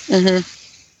 Mm-hmm.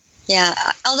 Yeah.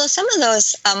 Although some of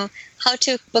those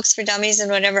how-to books for dummies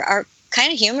and whatever are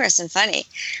kind of humorous and funny.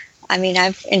 I mean,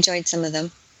 I've enjoyed some of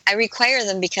them. I require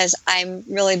them because I'm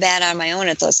really bad on my own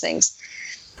at those things.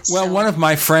 Well, one of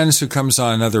my friends who comes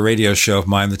on another radio show of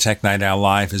mine, the Tech Night Owl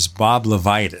Live, is Bob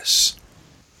Levitas.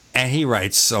 And he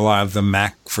writes a lot of the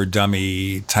Mac for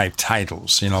Dummy type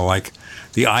titles, like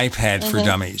the iPad for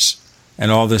Dummies and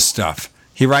all this stuff.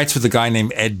 He writes with a guy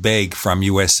named Ed Begg from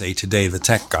USA Today, the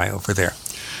tech guy over there.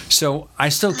 So I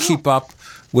still keep up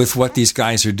with what these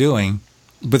guys are doing,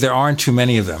 but there aren't too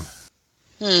many of them.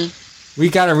 We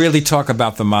got to really talk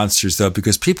about the monsters, though,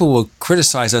 because people will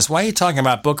criticize us. Why are you talking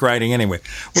about book writing anyway?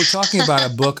 We're talking about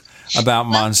a book about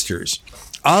monsters.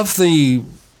 Of the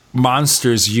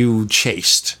monsters you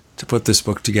chased to put this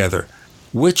book together,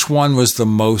 which one was the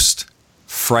most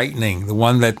frightening? The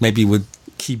one that maybe would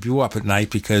keep you up at night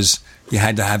because you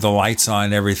had to have the lights on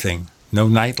and everything. No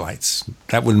night lights.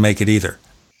 That wouldn't make it either.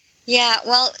 Yeah,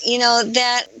 well,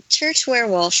 that church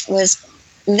werewolf was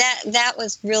that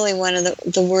was really one of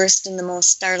the worst and the most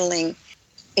startling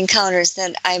encounters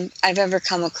that I've ever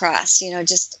come across. You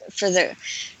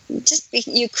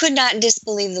could not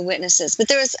disbelieve the witnesses.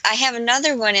 But I have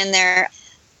another one in there.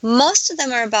 Most of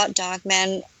them are about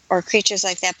dogmen or creatures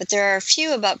like that, but there are a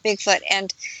few about Bigfoot,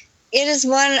 and it is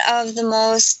one of the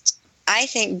most, I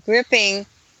think, gripping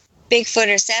Bigfoot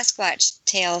or Sasquatch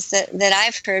tales that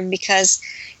I've heard, because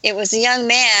it was a young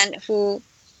man who,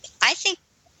 I think,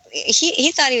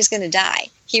 he thought he was going to die.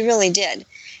 He really did.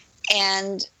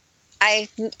 And I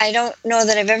don't know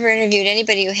that I've ever interviewed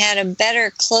anybody who had a better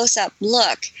close-up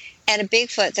look at a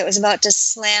Bigfoot that was about to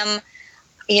slam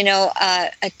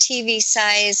a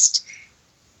TV-sized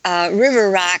river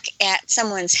rock at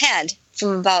someone's head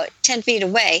from about 10 feet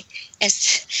away,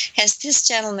 as this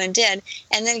gentleman did,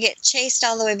 and then get chased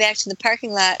all the way back to the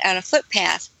parking lot on a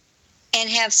footpath and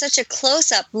have such a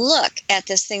close-up look at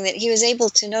this thing that he was able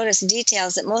to notice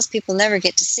details that most people never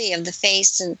get to see of the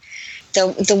face and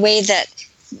the way that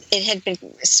it had been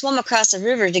swum across a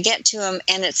river to get to him,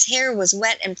 and its hair was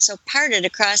wet and so parted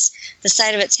across the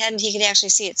side of its head, and he could actually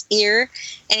see its ear.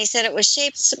 And he said it was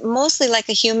shaped mostly like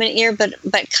a human ear, but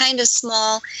kind of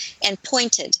small and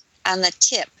pointed on the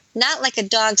tip. Not like a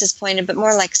dog's is pointed, but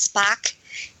more like Spock,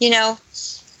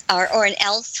 or an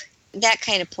elf, that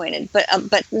kind of pointed, but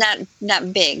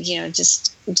not big,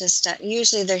 just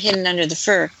usually they're hidden under the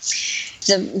fur.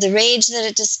 The rage that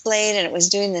it displayed, and it was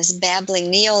doing this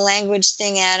babbling neo-language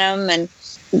thing at him, and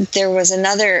there was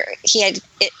another,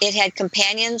 it had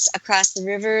companions across the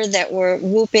river that were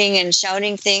whooping and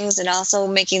shouting things and also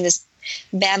making this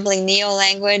babbling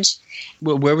neo-language.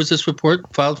 Well, where was this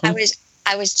report filed from?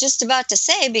 I was just about to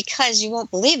say, because you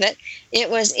won't believe it, it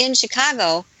was in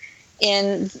Chicago,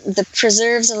 in the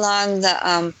preserves along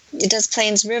the Des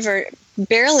Plaines River,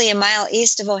 barely a mile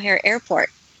east of O'Hare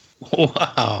Airport.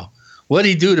 Wow. What did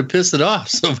he do to piss it off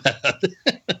so bad?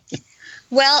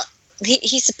 Well,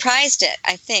 he surprised it,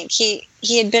 I think. He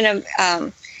had been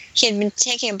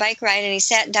taking a bike ride, and he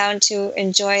sat down to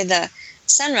enjoy the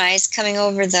sunrise coming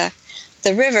over the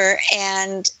river,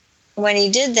 and when he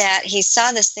did that, he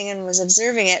saw this thing and was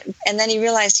observing it, and then he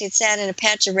realized he had sat in a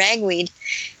patch of ragweed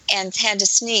and had to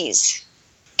sneeze.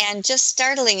 And just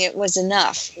startling it was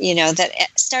enough, that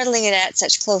startling it at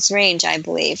such close range, I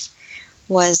believe,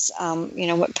 was,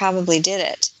 what probably did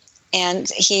it. And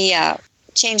he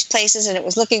changed places, and it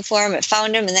was looking for him. It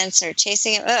found him and then started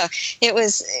chasing him. It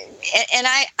was, and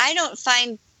I don't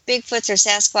find Bigfoots or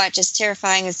Sasquatch as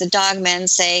terrifying as the dogmen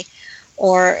say,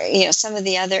 or some of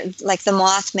the other, like the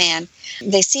Mothman.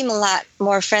 They seem a lot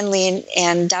more friendly,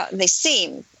 and they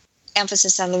seem,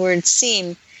 emphasis on the word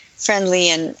seem, friendly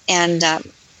and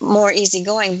more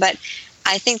easygoing. But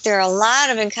I think there are a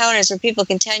lot of encounters where people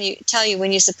can tell you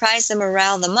when you surprise them or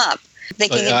rile them up. They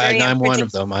can get very I'm one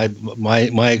of them.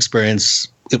 My experience,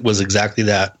 it was exactly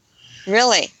that.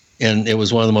 Really? And it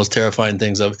was one of the most terrifying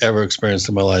things I've ever experienced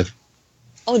in my life.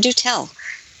 Oh, do tell.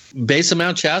 Base of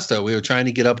Mount Shasta. We were trying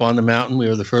to get up on the mountain. We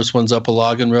were the first ones up a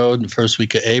logging road in the first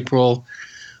week of April.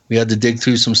 We had to dig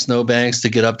through some snowbanks to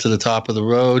get up to the top of the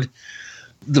road.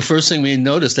 The first thing we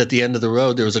noticed at the end of the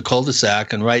road, there was a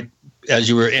cul-de-sac, and right as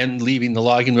you were leaving the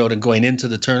logging road and going into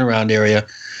the turnaround area,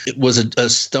 it was a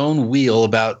stone wheel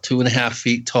about 2.5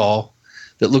 feet tall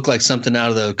that looked like something out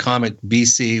of the comic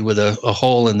BC with a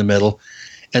hole in the middle.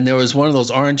 And there was one of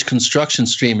those orange construction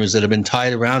streamers that had been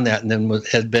tied around that and then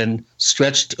had been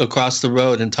stretched across the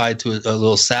road and tied to a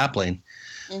little sapling,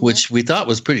 which we thought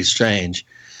was pretty strange.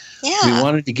 Yeah. We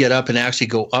wanted to get up and actually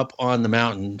go up on the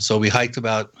mountain. So we hiked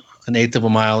about 1/8 of a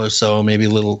mile or so, maybe a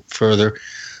little further,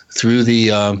 through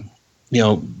the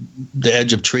the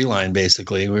edge of tree line.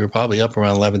 Basically, we were probably up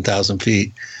around 11,000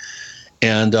 feet,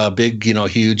 and big,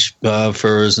 huge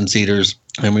firs and cedars.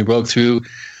 And we broke through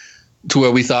to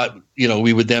where we thought,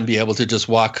 we would then be able to just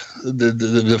walk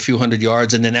the few hundred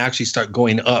yards and then actually start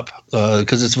going up,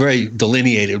 because it's very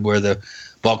delineated where the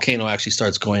volcano actually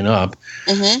starts going up.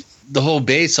 Mm-hmm. The whole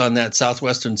base on that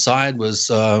southwestern side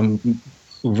was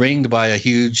ringed by a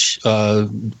huge,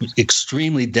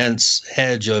 extremely dense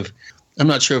hedge of, I'm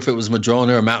not sure if it was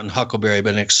madrona or mountain huckleberry,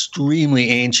 but an extremely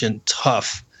ancient,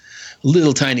 tough,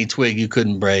 little tiny twig you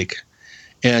couldn't break.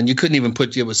 And you couldn't even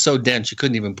it was so dense, you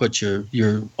couldn't even put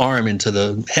your arm into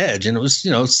the hedge. And it was,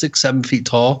 6-7 feet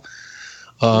tall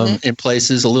in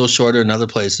places, a little shorter in other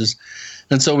places.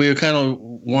 And so we were kind of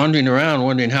wandering around,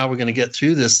 wondering how we're going to get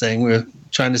through this thing. We were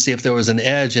trying to see if there was an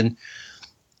edge, and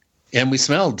we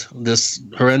smelled this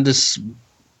horrendous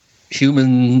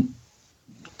human,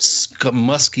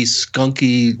 musky,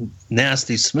 skunky,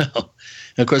 nasty smell.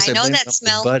 And of course, I know that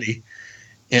smell, buddy.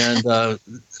 And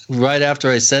right after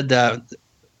I said that,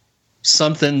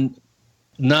 something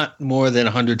not more than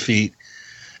 100 feet.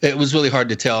 It was really hard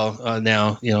to tell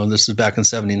now. This is back in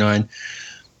 '79,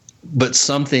 but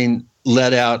something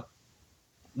let out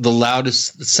the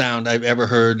loudest sound I've ever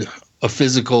heard a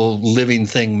physical living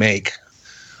thing make.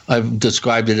 I've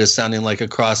described it as sounding like a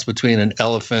cross between an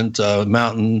elephant, a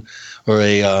mountain, or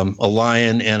a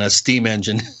lion and a steam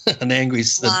engine, an angry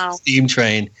steam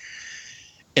train.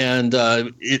 And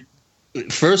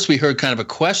first we heard kind of a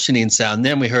questioning sound,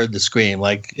 then we heard the scream,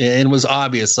 and it was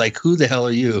obvious, who the hell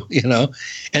are you,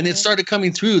 And it started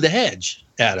coming through the hedge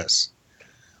at us.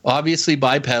 Obviously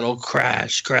bipedal,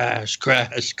 crash, crash,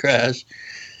 crash, crash.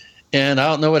 And I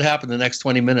don't know what happened the next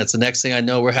 20 minutes. The next thing I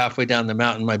know, we're halfway down the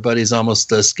mountain. My buddy's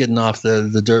almost skidding off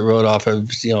the dirt road off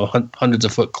of hundreds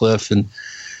of foot cliff, and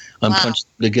I'm punched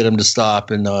to get him to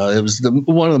stop. And it was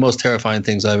one of the most terrifying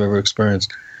things I've ever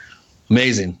experienced.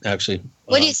 Amazing, actually.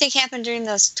 What do you think happened during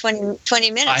those 20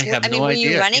 minutes? I have no idea.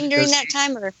 Were you running during that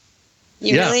time, or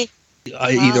you really?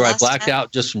 Either I blacked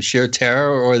out just from sheer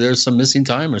terror, or there's some missing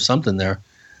time or something there.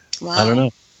 Wow. I don't know.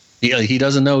 He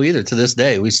doesn't know either to this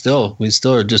day. We still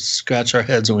are just scratch our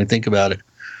heads when we think about it.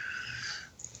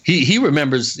 He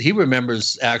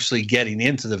remembers actually getting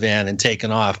into the van and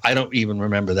taking off. I don't even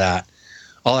remember that.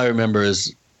 All I remember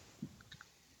is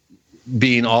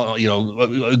being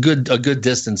a good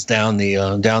distance down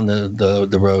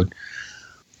the road.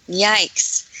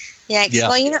 Yikes. Yeah.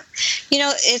 Well,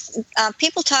 if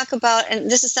people talk about, and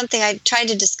this is something I tried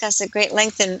to discuss at great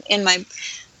length in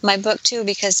my book too,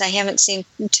 because I haven't seen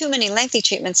too many lengthy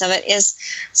treatments of it, is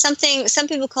something, some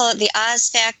people call it the Oz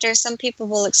factor. Some people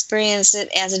will experience it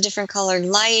as a different colored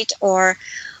light, or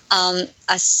a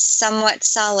somewhat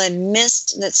solid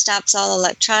mist that stops all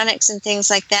electronics and things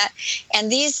like that.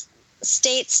 And these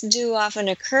states do often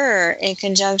occur in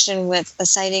conjunction with a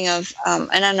sighting of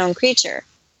an unknown creature,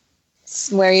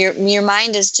 where your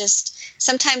mind is just,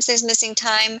 sometimes there's missing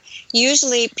time.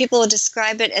 Usually people will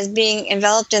describe it as being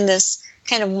enveloped in this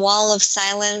kind of wall of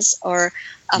silence, or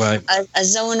a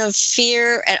zone of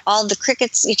fear, and all the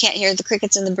crickets, you can't hear the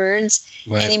crickets and the birds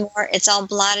anymore. It's all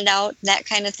blotted out, that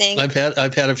kind of thing. I've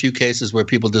had a few cases where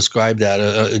people describe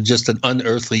that just an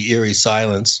unearthly, eerie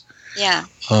silence. Yeah.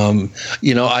 To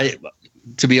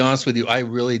be honest with you, I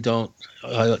really don't.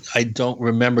 I don't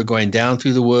remember going down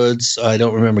through the woods. I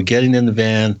don't remember getting in the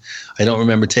van. I don't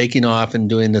remember taking off and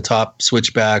doing the top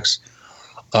switchbacks.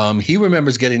 He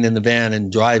remembers getting in the van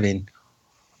and driving,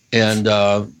 and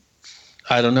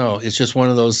I don't know. It's just one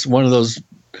of those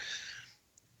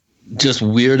just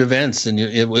weird events, and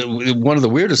one of the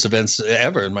weirdest events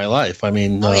ever in my life. I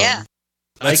mean,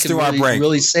 Let's do our break.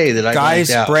 Really say that I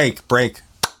guys, break.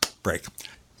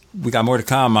 We got more to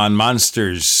come on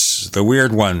Monsters, the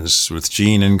Weird Ones, with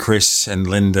Gene and Chris and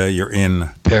Linda. You're in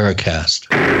Paracast.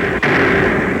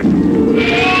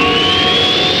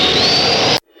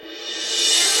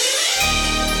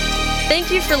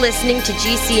 Thank you for listening to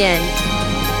GCN.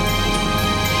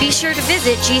 Be sure to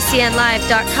visit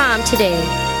GCNlive.com today.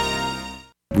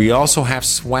 We also have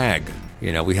swag.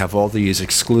 We have all these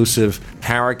exclusive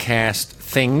Paracast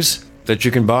things that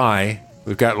you can buy.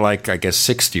 We've got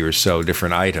 60 or so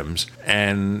different items,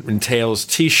 and entails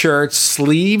t-shirts,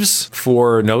 sleeves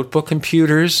for notebook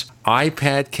computers,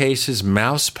 iPad cases,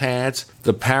 mouse pads,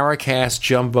 the Paracast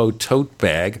Jumbo tote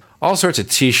bag, all sorts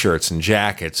of t-shirts and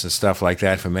jackets and stuff like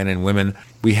that for men and women.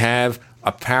 We have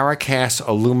a Paracast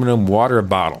aluminum water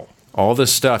bottle. All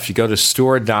this stuff, you go to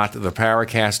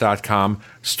store.theparacast.com,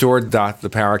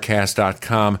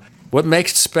 store.theparacast.com. What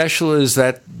makes it special is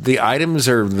that the items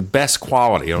are the best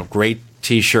quality, great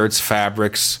t-shirts,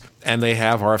 fabrics, and they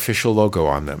have our official logo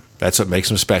on them. That's what makes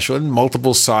them special, in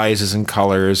multiple sizes and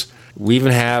colors. We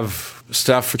even have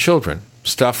stuff for children,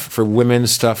 stuff for women,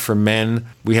 stuff for men.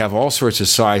 We have all sorts of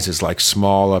sizes, like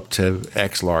small up to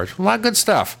X large. A lot of good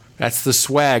stuff. That's the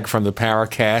swag from the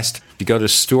Paracast. You go to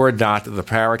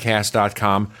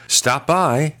store.theparacast.com, stop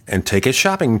by, and take a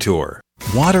shopping tour.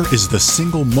 Water is the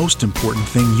single most important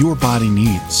thing your body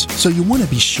needs, so you want to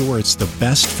be sure it's the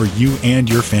best for you and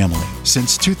your family.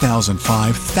 Since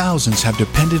 2005, thousands have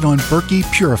depended on Berkey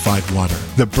purified water.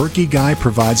 The Berkey Guy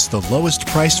provides the lowest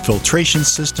priced filtration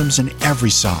systems in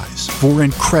every size. For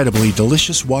incredibly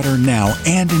delicious water now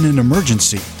and in an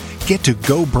emergency, get to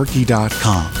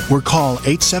GoBerkey.com or call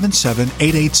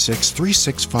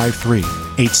 877-886-3653.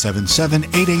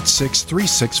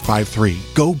 877-886-3653.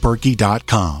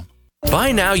 GoBerkey.com.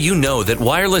 By now you know that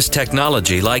wireless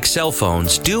technology like cell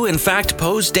phones do in fact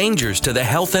pose dangers to the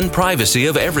health and privacy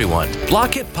of everyone.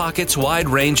 Block-It Pocket's wide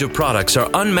range of products are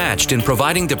unmatched in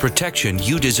providing the protection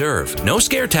you deserve. No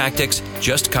scare tactics,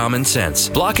 just common sense.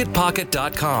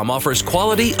 BlockItPocket.com offers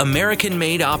quality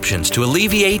American-made options to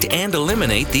alleviate and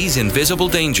eliminate these invisible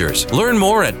dangers. Learn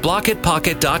more at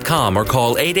BlockItPocket.com or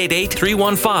call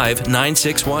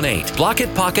 888-315-9618.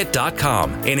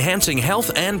 BlockItPocket.com, enhancing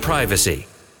health and privacy.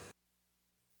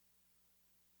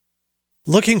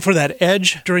 Looking for that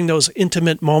edge during those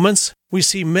intimate moments? We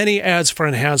see many ads for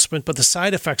enhancement, but the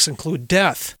side effects include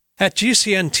death. At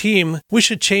GCN Team, we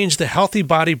should change the Healthy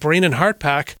Body, Brain, and Heart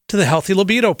Pack to the Healthy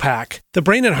Libido Pack. The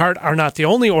brain and heart are not the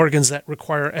only organs that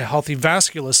require a healthy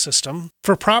vascular system.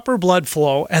 For proper blood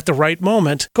flow at the right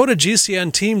moment, go to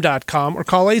GCNteam.com or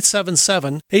call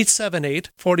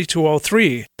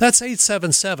 877-878-4203. That's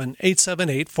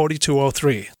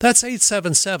 877-878-4203. That's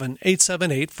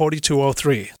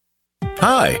 877-878-4203.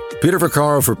 Hi, Peter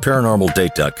Vaccaro for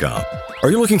ParanormalDate.com. Are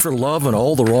you looking for love in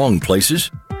all the wrong places?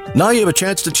 Now you have a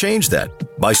chance to change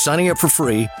that by signing up for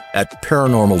free at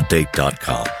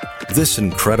ParanormalDate.com. This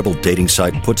incredible dating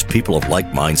site puts people of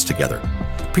like minds together.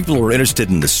 People who are interested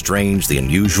in the strange, the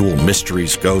unusual,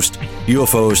 mysteries, ghosts,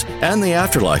 UFOs, and the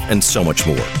afterlife, and so much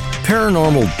more.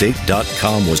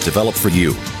 ParanormalDate.com was developed for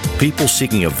you, people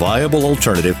seeking a viable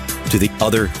alternative to the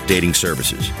other dating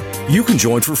services. You can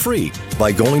join for free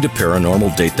by going to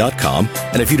ParanormalDate.com,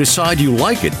 and if you decide you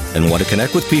like it and want to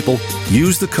connect with people,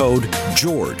 use the code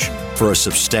GEORGE for a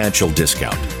substantial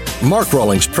discount. Mark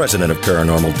Rawlings, president of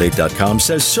ParanormalDate.com,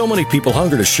 says so many people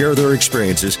hunger to share their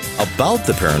experiences about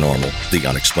the paranormal, the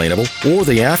unexplainable, or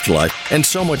the afterlife, and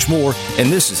so much more,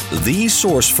 and this is the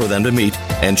source for them to meet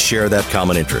and share that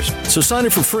common interest. So sign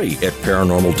up for free at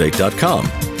ParanormalDate.com,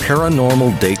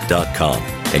 ParanormalDate.com,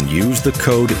 and use the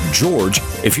code GEORGE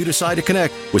if you decide to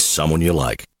connect with someone you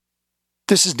like.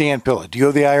 This is Dan Pilla. Do you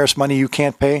owe the IRS money you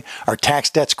can't pay? Are tax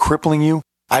debts crippling you?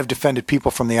 I've defended people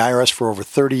from the IRS for over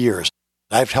 30 years.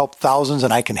 I've helped thousands,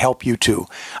 and I can help you too.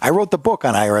 I wrote the book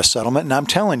on IRS settlement, and I'm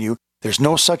telling you, there's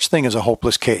no such thing as a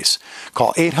hopeless case.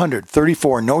 Call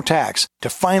 800-34-NO-TAX to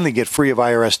finally get free of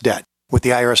IRS debt. With the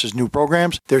IRS's new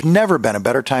programs, there's never been a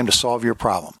better time to solve your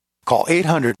problem. Call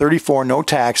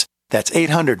 800-34-NO-TAX. That's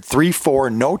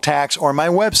 800-34-NO-TAX, or my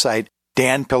website,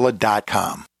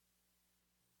 danpilla.com.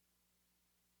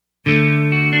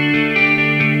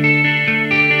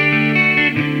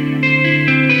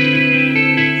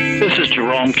 This is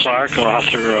Jerome Clark,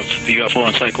 author of the UFO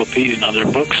Encyclopedia and other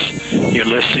books. You're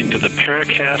listening to the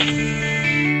Paracast.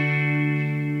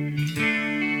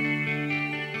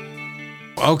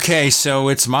 Okay, so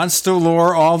it's monster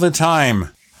lore all the time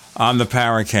on the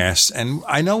Paracast. And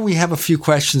I know we have a few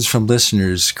questions from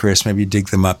listeners, Chris. Maybe dig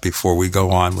them up before we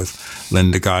go on with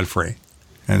Linda Godfrey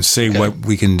and see what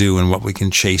we can do and what we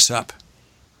can chase up.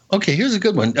 Okay, here's a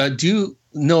good one. Do you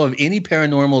know of any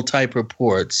paranormal type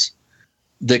reports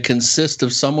that consist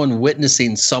of someone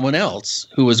witnessing someone else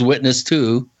who was witnessed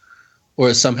to or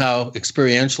is somehow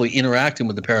experientially interacting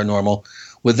with the paranormal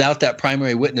without that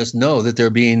primary witness know that they're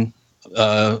being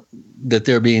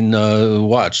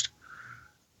watched?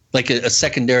 Like a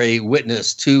secondary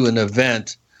witness to an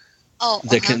event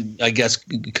that can, I guess,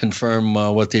 confirm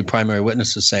what the primary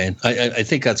witness is saying. I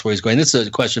think that's where he's going. This is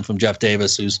a question from Jeff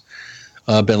Davis, who's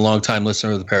been a long-time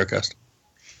listener of the Paracast.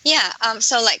 Yeah.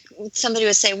 So, like, somebody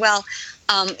would say, well,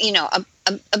 a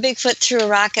Bigfoot threw a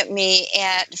rock at me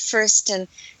at First and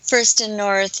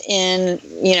North in,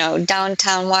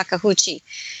 downtown Wakahuchi.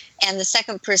 And the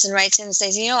second person writes in and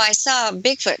says, I saw a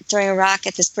Bigfoot throwing a rock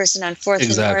at this person on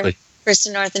First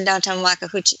and North in downtown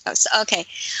Wakahuchi. Oh, so, okay.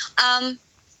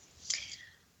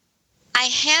 I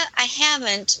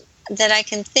haven't that I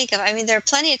can think of. I mean, there are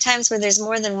plenty of times where there's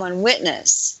more than one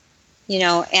witness,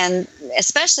 and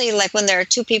especially like when there are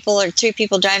 2 people or 3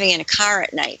 people driving in a car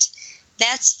at night.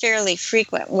 That's fairly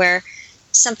frequent where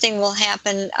something will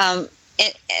happen, and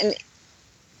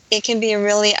it can be a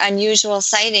really unusual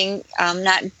sighting.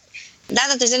 Not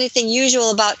that there's anything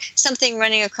usual about something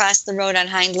running across the road on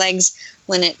hind legs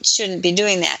when it shouldn't be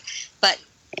doing that. But,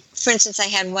 for instance, I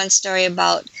had one story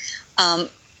about a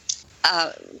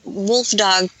wolf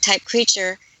dog type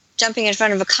creature jumping in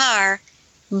front of a car,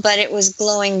 but it was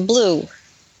glowing blue,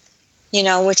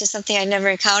 which is something I'd never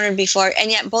encountered before.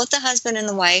 And yet both the husband and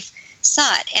the wife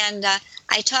saw it. And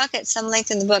I talk at some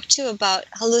length in the book, too, about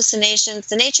hallucinations,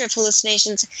 the nature of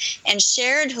hallucinations and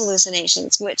shared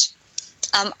hallucinations, which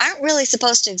aren't really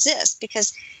supposed to exist,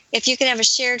 because if you can have a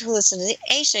shared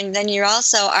hallucination, then you're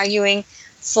also arguing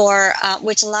for,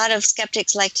 which a lot of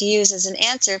skeptics like to use as an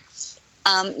answer,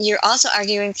 you're also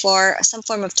arguing for some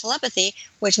form of telepathy,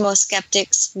 which most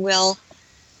skeptics will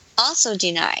also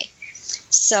deny.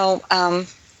 So,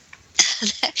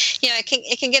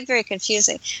 it can get very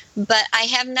confusing. But I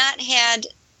have not had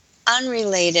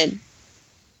unrelated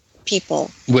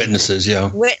people. Witnesses, yeah.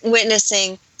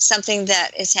 Witnessing something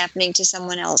that is happening to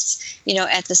someone else,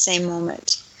 at the same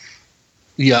moment.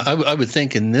 Yeah, I would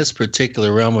think in this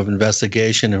particular realm of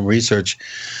investigation and research,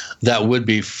 that would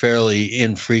be fairly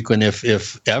infrequent,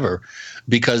 if ever,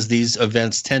 because these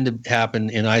events tend to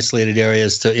happen in isolated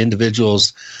areas to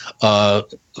individuals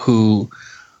who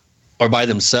or by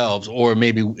themselves, or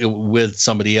maybe with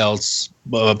somebody else,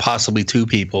 possibly two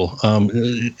people.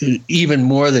 Even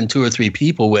more than 2 or 3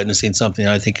 people witnessing something,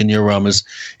 I think in your realm is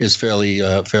fairly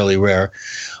rare.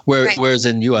 Whereas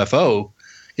in UFO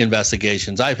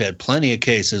investigations, I've had plenty of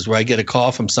cases where I get a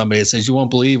call from somebody that says, "You won't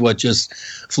believe what just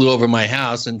flew over my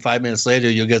house," and 5 minutes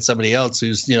later you'll get somebody else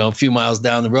who's a few miles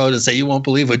down the road and say, "You won't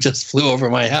believe what just flew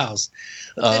over my house."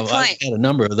 I've had a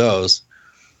number of those.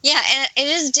 Yeah, and it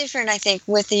is different, I think,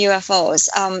 with the UFOs.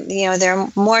 There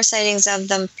are more sightings of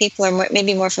them. People are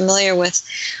maybe more familiar with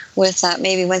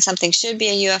maybe when something should be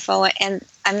a UFO, and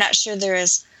I'm not sure they're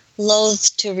as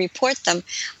loath to report them.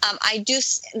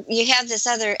 You have this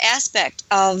other aspect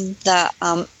of the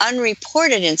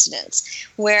unreported incidents,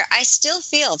 where I still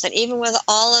feel that even with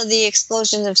all of the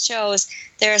explosions of shows,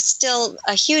 there are still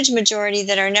a huge majority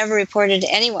that are never reported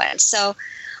to anyone. So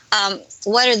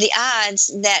what are the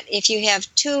odds that if you have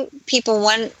 2 people,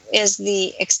 one is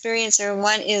the experiencer,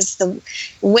 one is the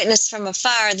witness from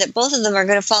afar, that both of them are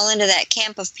going to fall into that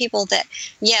camp of people that,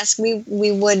 yes, we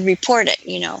would report it,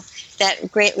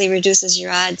 that greatly reduces your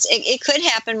odds. It could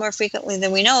happen more frequently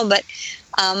than we know, but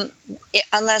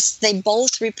unless they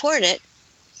both report it,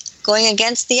 going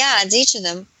against the odds, each of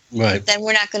them, right, then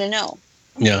we're not going to know.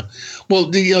 Yeah. Well,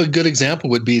 the good example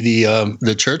would be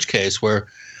the church case where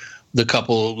the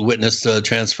couple witnessed a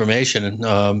transformation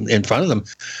in front of them.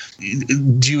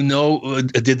 Do you know,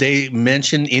 did they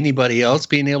mention anybody else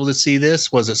being able to see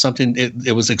this? Was it something,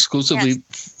 it was exclusively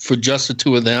for just the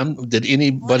 2 of them? Did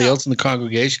anybody else in the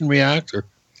congregation react? Or?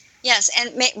 Yes,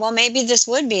 and maybe this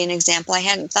would be an example. I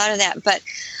hadn't thought of that. But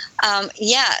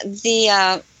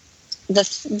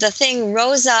the thing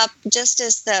rose up just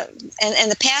as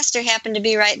and the pastor happened to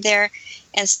be right there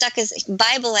and stuck his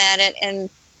Bible at it and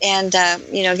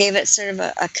gave it sort of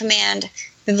a command,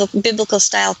 biblical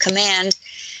style command,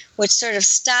 which sort of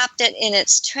stopped it in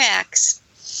its tracks.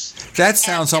 That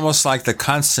sounds almost like the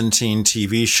Constantine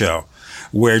TV show,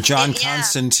 where John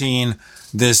Constantine,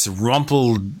 this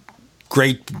rumpled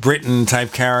Great Britain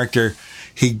type character,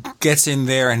 he gets in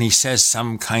there and he says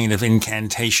some kind of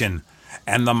incantation,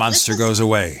 and the monster goes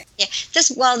away. Yeah, this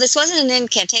wasn't an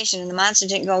incantation, and the monster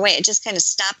didn't go away. It just kind of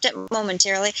stopped it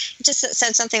momentarily. It just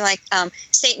said something like,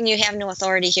 "Satan, you have no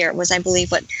authority here," was, I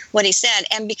believe, what he said.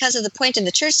 And because of the point in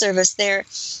the church service, there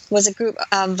was a group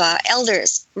of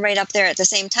elders right up there at the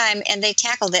same time, and they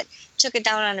tackled it, took it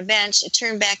down on a bench, it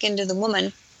turned back into the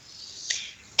woman,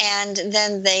 and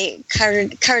then they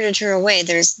carted her away.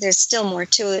 There's still more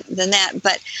to it than that,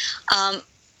 but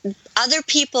other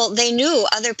people, they knew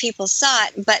other people saw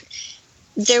it, but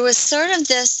there was sort of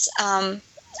this,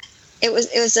 it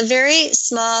was a very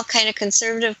small kind of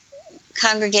conservative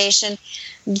congregation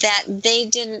that they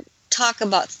didn't talk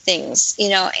about things,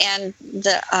 and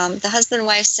the husband and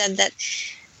wife said that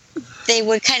they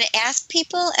would kind of ask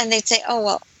people and they'd say, "Oh,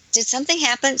 well, did something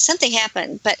happen?" Something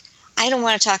happened, but I don't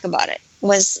want to talk about it,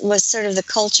 was sort of the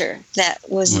culture that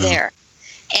was there.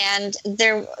 And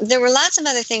there were lots of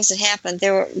other things that happened.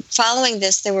 Following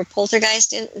this, there were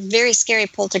very scary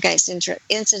poltergeist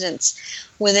incidents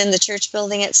within the church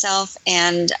building itself,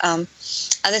 and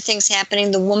other things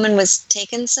happening. The woman was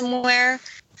taken somewhere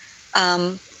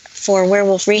for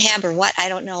werewolf rehab or what, I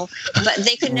don't know. But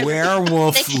they could never.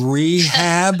 Werewolf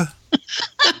rehab?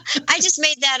 I just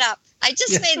made that up.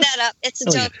 It's a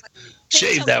joke. Yeah.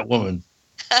 Shave that woman.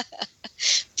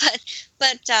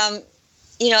 But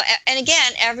and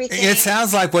again, everything. It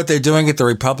sounds like what they're doing at the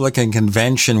Republican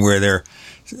convention, where they're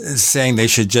saying they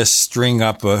should just string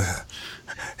up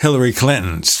Hillary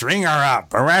Clinton. String her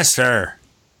up. Arrest her.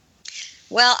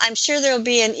 Well, I'm sure there will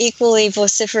be an equally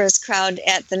vociferous crowd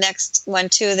at the next one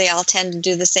too. They all tend to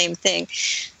do the same thing,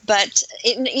 but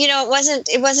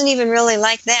it wasn't even really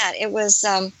like that. It was.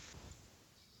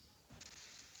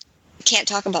 Can't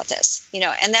talk about this,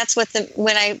 and that's what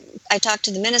when I talked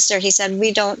to the minister, he said,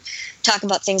 we don't talk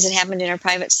about things that happened in our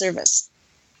private service.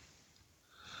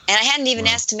 And I hadn't even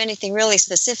asked him anything really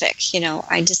specific.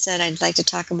 I just said, I'd like to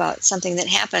talk about something that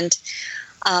happened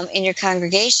in your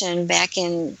congregation back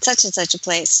in such and such a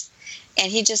place.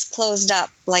 And he just closed up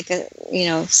like a,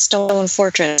 stone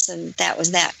fortress, and that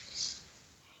was that.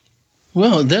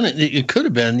 Well, then it could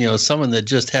have been, someone that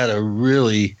just had a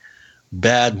really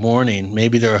bad morning.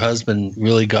 Maybe their husband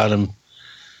really got him,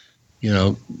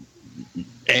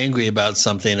 angry about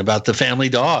something, about the family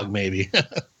dog, maybe.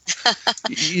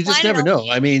 You just never know.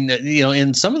 I mean,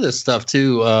 in some of this stuff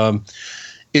too,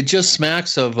 it just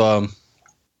smacks of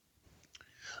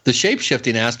the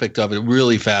shape-shifting aspect of it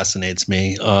really fascinates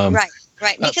me.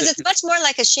 Right, because it's much more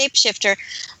like a shapeshifter,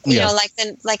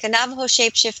 like a Navajo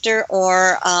shapeshifter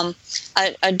or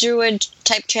a Druid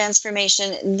type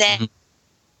transformation than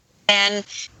and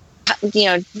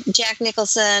Jack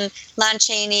Nicholson, Lon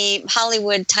Chaney,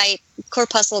 Hollywood type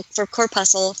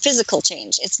corpuscle physical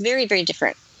change. It's very, very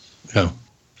different.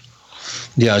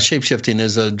 Yeah, shape-shifting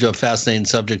is a fascinating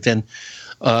subject, and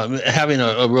having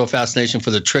a real fascination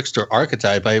for the trickster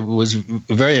archetype, I was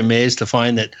very amazed to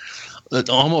find that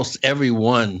almost every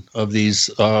one of these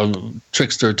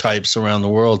trickster types around the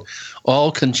world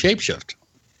all can shapeshift,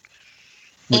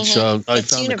 which I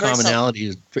found the commonality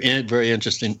is very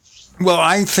interesting. Well,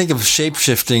 I think of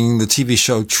shapeshifting, the TV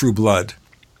show True Blood,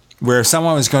 where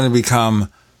someone is going to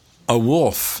become a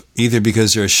wolf, either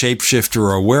because they're a shapeshifter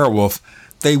or a werewolf.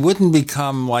 They wouldn't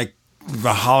become like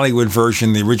the Hollywood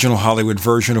version, the original Hollywood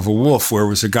version of a wolf, where it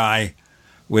was a guy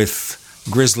with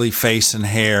grizzly face and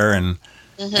hair and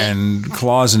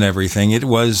claws and everything. It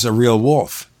was a real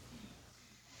wolf.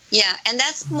 Yeah, and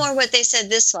that's more what they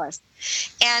said this was.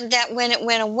 And that when it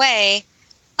went away,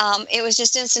 it was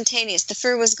just instantaneous. The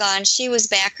fur was gone. She was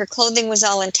back. Her clothing was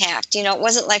all intact. It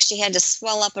wasn't like she had to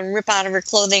swell up and rip out of her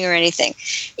clothing or anything.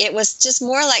 It was just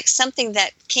more like something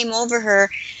that came over her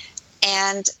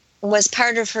and was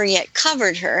part of her yet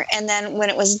covered her. And then when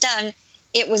it was done,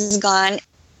 it was gone.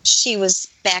 She was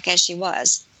back as she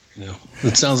was. Yeah.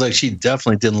 It sounds like she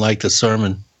definitely didn't like the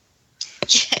sermon.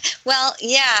 Well,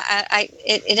 yeah,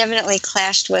 it evidently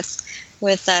clashed with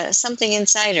something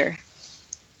inside her.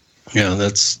 Yeah,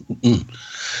 that's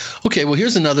okay. Well,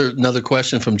 here's another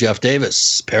question from Jeff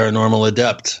Davis, paranormal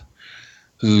adept,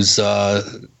 who's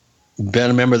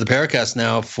been a member of the Paracast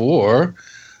now for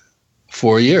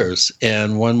 4 years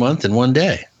and 1 month and 1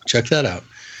 day. Check that out.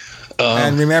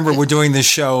 And remember, we're doing this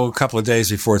show a couple of days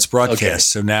before it's broadcast,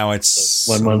 so now it's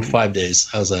 1 month, 5 days.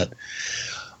 How's that?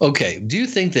 Okay. Do you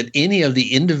think that any of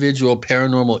the individual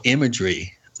paranormal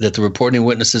imagery that the reporting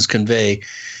witnesses convey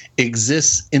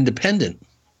exists independent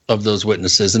of those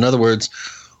witnesses? In other words,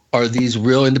 are these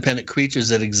real independent creatures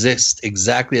that exist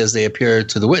exactly as they appear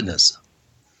to the witness?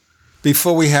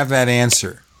 Before we have that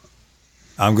answer,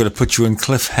 I'm going to put you in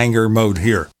cliffhanger mode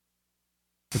here.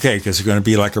 Okay, because it's going to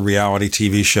be like a reality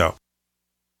TV show.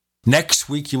 Next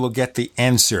week, you will get the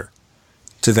answer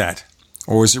to that.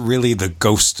 Or is it really the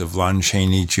ghost of Lon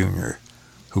Chaney Jr.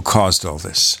 who caused all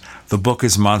this? The book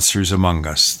is Monsters Among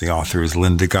Us. The author is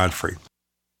Linda Godfrey.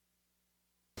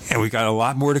 And we got a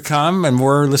lot more to come and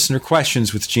more listener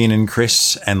questions with Gene and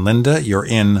Chris. And Linda, you're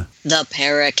in the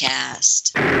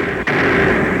Paracast.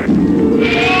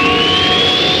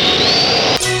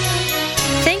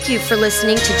 Thank you for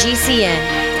listening to GCN.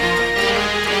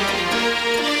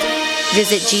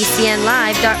 Visit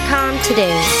GCNlive.com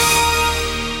today.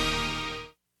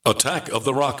 Attack of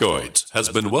the Rockoids has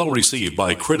been well received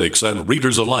by critics and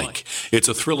readers alike. It's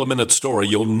a thrill-a-minute story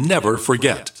you'll never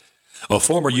forget. A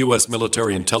former U.S.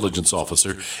 military intelligence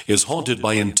officer is haunted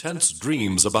by intense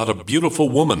dreams about a beautiful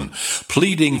woman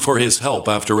pleading for his help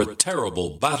after a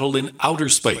terrible battle in outer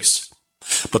space.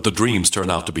 But the dreams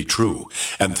turn out to be true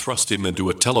and thrust him into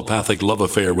a telepathic love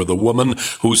affair with a woman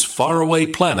whose faraway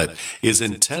planet is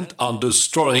intent on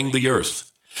destroying the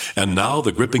Earth. And now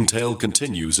the gripping tale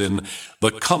continues in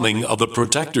The Coming of the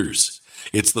Protectors.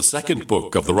 It's the second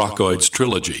book of the Rockoids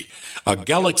trilogy, a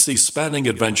galaxy-spanning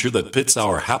adventure that pits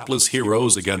our hapless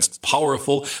heroes against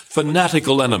powerful,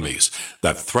 fanatical enemies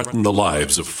that threaten the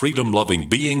lives of freedom-loving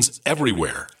beings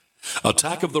everywhere.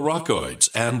 Attack of the Rockoids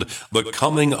and The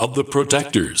Coming of the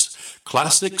Protectors.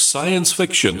 Classic science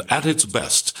fiction at its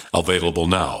best, available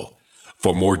now.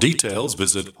 For more details,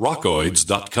 visit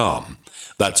rockoids.com.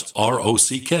 That's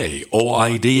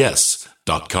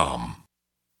ROCKOIDS.com.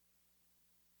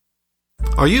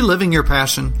 Are you living your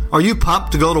passion? Are you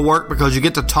pumped to go to work because you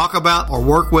get to talk about or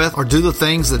work with or do the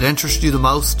things that interest you the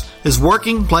most? Is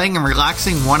working, playing, and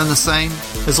relaxing one and the same?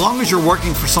 As long as you're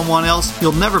working for someone else,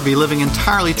 you'll never be living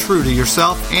entirely true to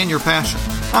yourself and your passion.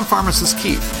 I'm Pharmacist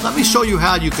Keith. Let me show you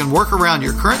how you can work around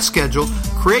your current schedule,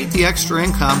 create the extra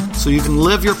income so you can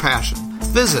live your passion.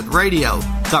 Visit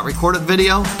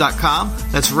radio.recordedvideo.com.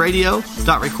 That's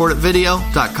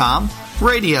radio.recordedvideo.com.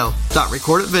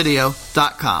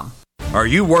 radio.recordedvideo.com. Are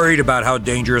you worried about how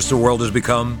dangerous the world has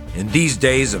become? In these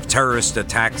days of terrorist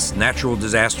attacks, natural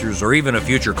disasters, or even a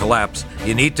future collapse,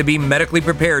 you need to be medically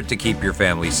prepared to keep your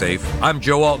family safe. I'm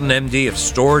Joe Alton, MD of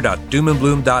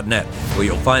store.doomandbloom.net, where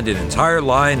you'll find an entire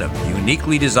line of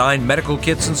uniquely designed medical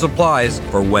kits and supplies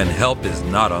for when help is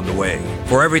not on the way.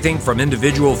 For everything from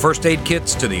individual first aid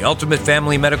kits to the ultimate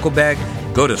family medical bag,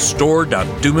 go to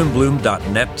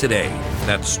store.doomandbloom.net today.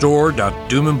 That's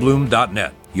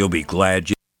store.doomandbloom.net. You'll be glad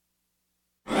you...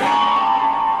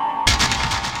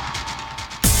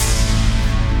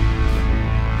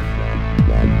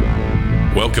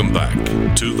 Welcome back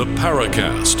to the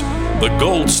Paracast, the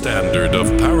gold standard of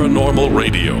paranormal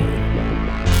radio.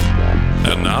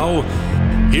 And now,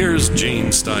 here's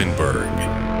Gene Steinberg.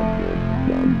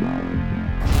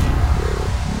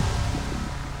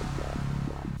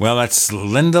 Well, that's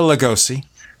Linda Lugosi.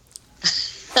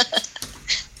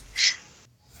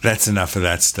 That's enough of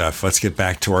that stuff. Let's get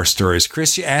back to our stories.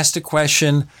 Chris, you asked a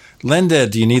question. Linda,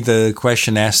 do you need the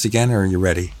question asked again, or are you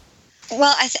ready?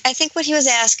 Well, I think what he was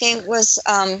asking was,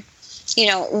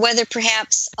 whether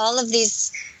perhaps all of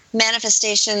these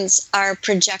manifestations are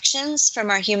projections from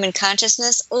our human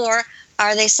consciousness, or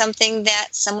are they something that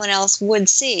someone else would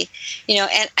see?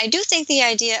 And I do think the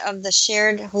idea of the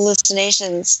shared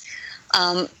hallucinations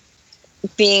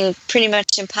being pretty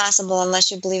much impossible unless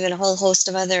you believe in a whole host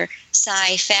of other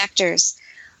psi factors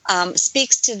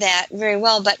speaks to that very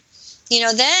well. But,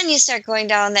 then you start going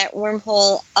down that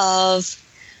wormhole of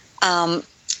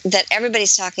that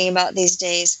everybody's talking about these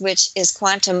days, which is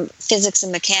quantum physics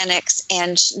and mechanics,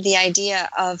 and the idea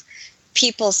of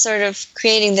people sort of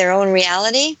creating their own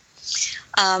reality.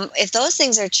 If those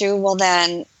things are true, well,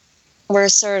 then we're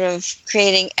sort of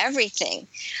creating everything.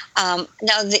 Now,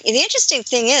 the interesting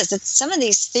thing is that some of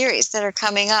these theories that are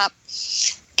coming up,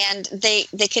 and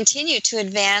they continue to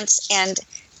advance and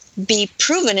be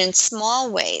proven in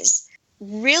small ways,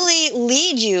 really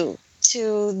lead you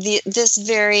to this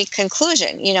very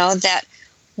conclusion, that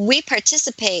we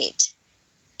participate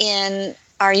in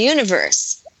our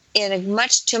universe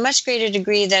to a much greater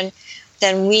degree than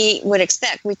we would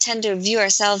expect. We tend to view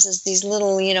ourselves as these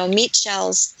little, meat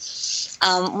shells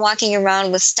walking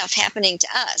around with stuff happening to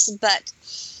us, but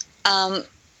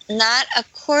not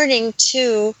according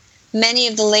to many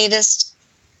of the latest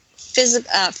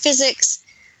physics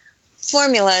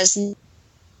formulas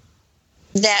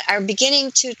that are beginning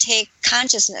to take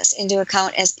consciousness into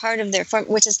account as part of their form,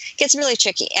 which gets really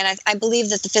tricky. And I believe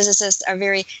that the physicists are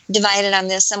very divided on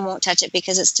this. Some won't touch it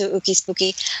because it's too ooky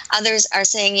spooky. Others are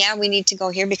saying, yeah, we need to go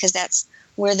here because that's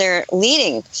where they're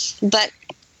leading. But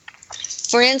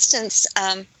for instance,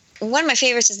 one of my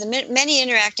favorites is the many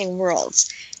interacting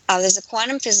worlds. There's a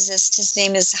quantum physicist. His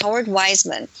name is Howard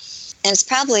Wiseman. And it's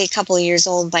probably a couple of years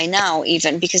old by now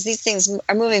even, because these things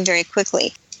are moving very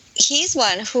quickly. He's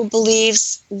one who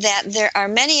believes that there are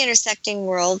many intersecting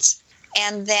worlds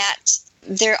and that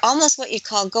they're almost what you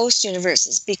call ghost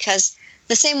universes, because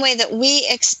the same way that we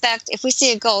expect, if we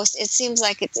see a ghost, it seems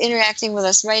like it's interacting with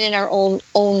us right in our own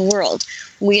world.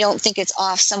 We don't think it's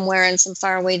off somewhere in some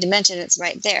faraway dimension. It's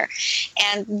right there.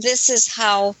 And this is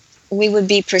how we would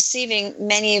be perceiving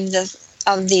many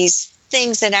of these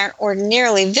things that aren't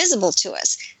ordinarily visible to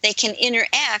us. They can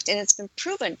interact, and it's been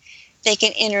proven they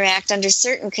can interact under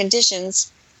certain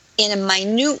conditions in a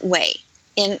minute way,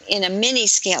 in a mini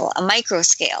scale, a micro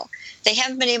scale. They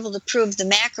haven't been able to prove the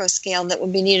macro scale that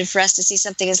would be needed for us to see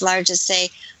something as large as, say,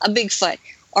 a Bigfoot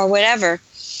or whatever.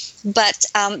 But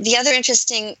the other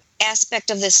interesting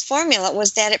aspect of this formula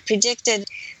was that it predicted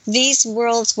these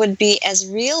worlds would be as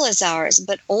real as ours,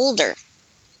 but older,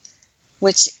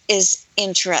 which is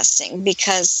interesting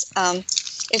because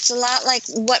it's a lot like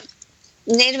what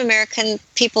Native American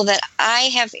people that I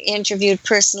have interviewed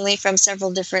personally from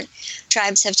several different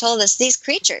tribes have told us. These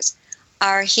creatures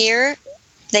are here.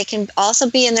 They can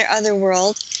also be in their other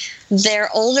world.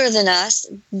 They're older than us.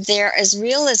 They're as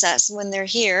real as us when they're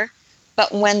here.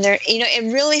 But when they're,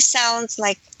 it really sounds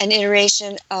like an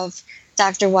iteration of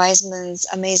Dr. Wiseman's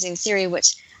amazing theory,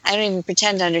 which I don't even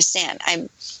pretend to understand. I'm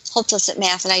hopeless at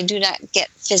math and I do not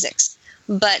get physics.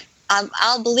 But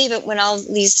I'll believe it when all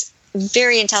these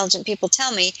very intelligent people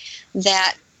tell me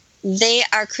that they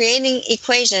are creating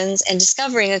equations and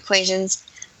discovering equations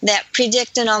that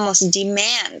predict and almost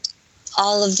demand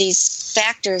all of these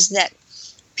factors that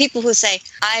people who say,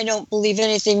 I don't believe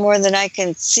anything more than I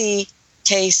can see,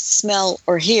 taste, smell,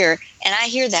 or hear. And I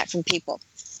hear that from people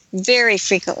very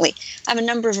frequently. I have a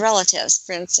number of relatives,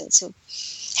 for instance, who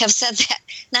have said that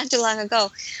not too long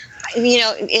ago.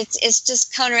 It's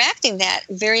just counteracting that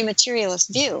very materialist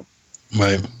view.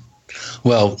 Right.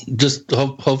 Well, just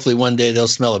hopefully one day they'll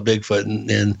smell a Bigfoot,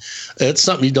 and it's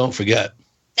something you don't forget.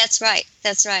 That's right.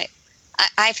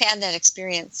 I've had that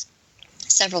experience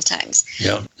several times.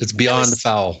 Yeah, it's beyond the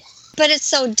foul. But it's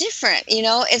so different,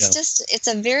 it's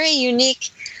a very unique,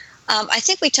 I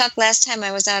think we talked last time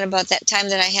I was on about that time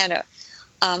that I had a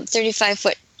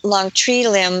 35-foot long tree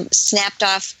limb snapped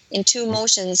off in two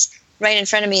motions right in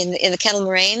front of me in the Kettle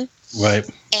Moraine. Right.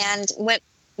 And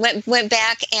went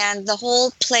back, and the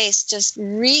whole place just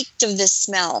reeked of this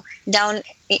smell down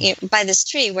by this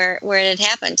tree where it had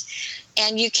happened.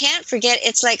 And you can't forget,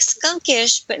 it's like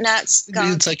skunkish, but not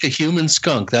skunk. It's like a human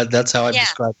skunk. That's how I've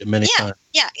described it many times.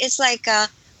 Yeah, it's like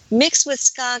mixed with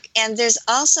skunk, and there's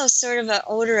also sort of an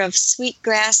odor of sweet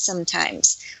grass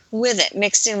sometimes with it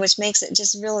mixed in, which makes it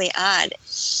just really odd.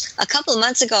 A couple of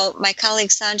months ago, my colleague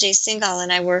Sanjay Singhal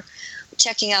and I were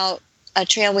checking out a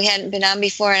trail we hadn't been on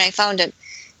before, and I found a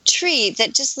tree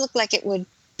that just looked like it would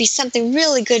be something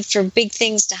really good for big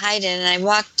things to hide in. And I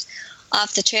walked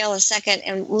off the trail a second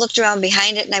and looked around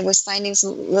behind it, and I was finding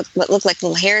what looked like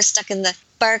little hairs stuck in the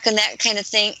bark and that kind of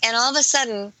thing. And all of a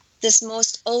sudden, this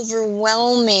most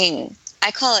overwhelming,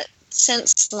 I call it scent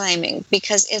sliming,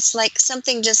 because it's like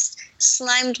something just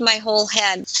slimed my whole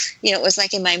head. You know, it was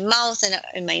like in my mouth and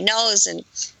in my nose, and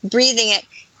breathing it,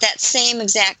 that same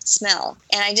exact smell.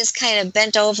 And I just kind of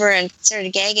bent over and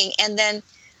started gagging. And then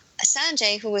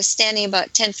Sanjay, who was standing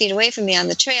about 10 feet away from me on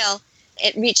the trail,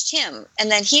 it reached him.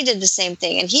 And then he did the same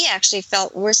thing. And he actually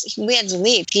felt worse. We had to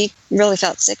leave. He really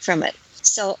felt sick from it.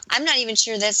 So I'm not even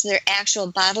sure that's their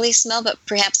actual bodily smell, but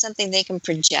perhaps something they can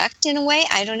project in a way.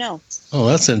 I don't know. Oh,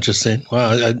 that's interesting.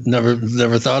 Wow, I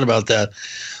never thought about that.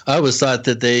 I always thought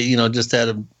that they, just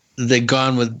they'd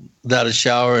gone without a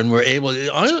shower and were able.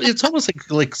 It's almost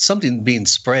like something being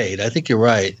sprayed. I think you're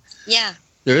right. Yeah.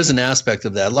 There is an aspect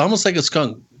of that, almost like a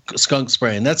skunk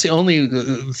spraying. That's the only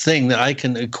thing that I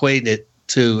can equate it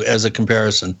to as a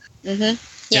comparison.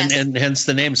 Mm-hmm. Yes. And hence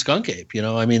the name skunk ape.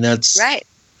 That's right.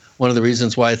 One of the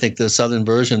reasons why I think the southern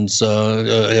versions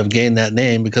have gained that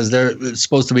name, because they're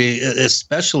supposed to be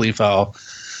especially foul,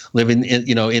 living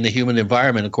in the human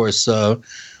environment. Of course,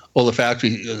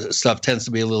 olfactory stuff tends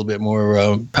to be a little bit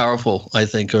more powerful, I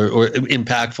think, or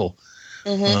impactful.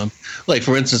 Mm-hmm. Like,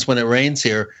 for instance, when it rains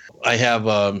here, I have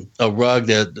a rug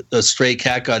that a stray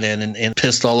cat got in and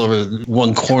pissed all over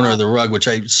one corner of the rug, which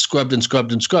I scrubbed and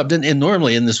scrubbed and scrubbed. And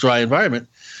normally in this dry environment,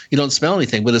 you don't smell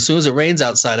anything. But as soon as it rains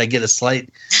outside, I can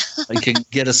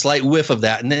get a slight whiff of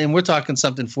that. And we're talking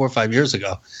something 4 or 5 years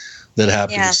ago that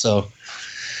happened. Yeah. So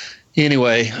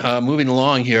anyway, moving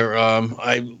along here,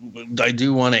 I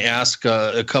do want to ask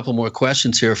a couple more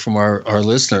questions here from our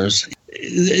listeners.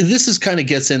 This is kind of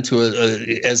gets into,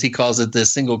 as he calls it, the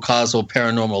single causal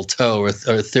paranormal toe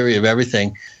or theory of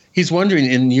everything. He's wondering,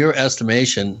 in your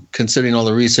estimation, considering all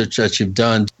the research that you've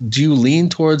done, do you lean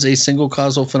towards a single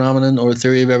causal phenomenon or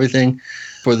theory of everything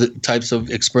for the types of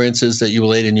experiences that you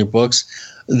relate in your books?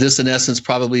 This, in essence,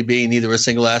 probably being either a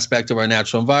single aspect of our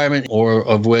natural environment or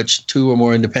of which two or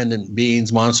more independent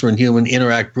beings, monster and human,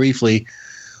 interact briefly.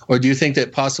 Or do you think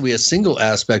that possibly a single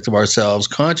aspect of ourselves,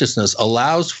 consciousness,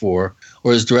 allows for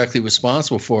or is directly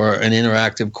responsible for an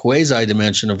interactive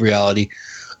quasi-dimension of reality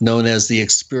known as the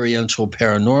experiential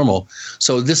paranormal?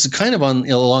 So this is kind of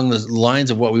along the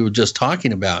lines of what we were just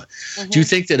talking about. Mm-hmm. Do you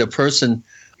think that a person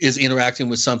is interacting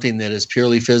with something that is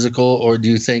purely physical, or do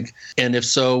you think, and if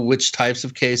so, which types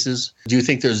of cases? Do you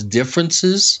think there's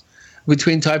differences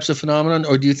between types of phenomenon,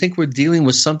 or do you think we're dealing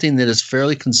with something that is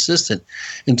fairly consistent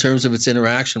in terms of its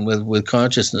interaction with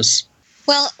consciousness?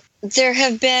 Well, there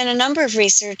have been a number of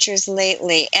researchers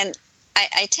lately, and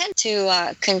I tend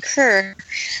to concur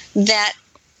that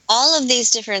all of these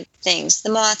different things, the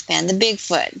Mothman, the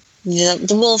Bigfoot,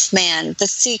 the Wolfman, the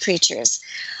sea creatures,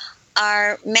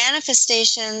 are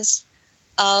manifestations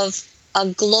of a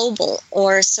global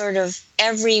or sort of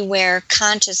everywhere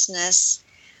consciousness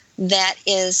that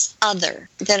is other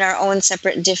than our own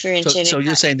separate differentiated. So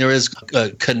you're saying there is a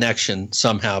connection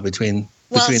somehow between.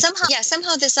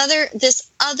 Somehow this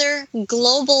other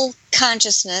global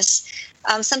consciousness.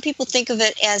 Some people think of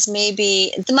it as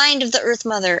maybe the mind of the Earth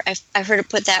Mother. I've heard it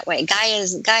put that way.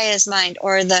 Gaia's mind,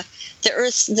 or the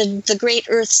Earth, the great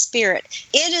Earth Spirit.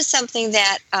 It is something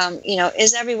that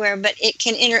is everywhere, but it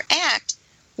can interact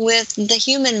with the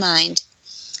human mind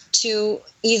to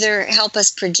either help us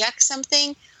project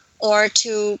something or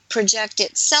to project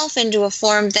itself into a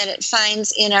form that it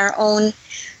finds in our own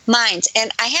minds.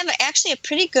 And I have actually a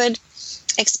pretty good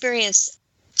experience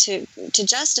to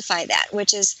justify that,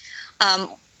 which is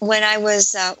when I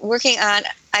was working on,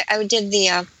 I did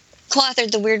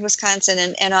co-authored the Weird Wisconsin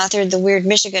and authored the Weird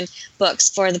Michigan books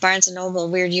for the Barnes & Noble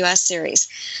Weird US series.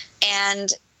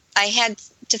 And I had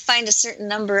to find a certain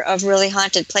number of really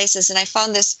haunted places, and I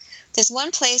found this one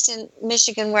place in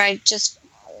Michigan where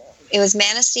it was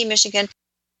Manistee, Michigan.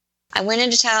 I went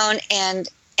into town and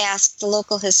asked the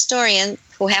local historian,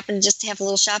 who happened just to have a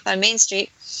little shop on Main Street,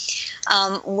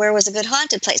 where was a good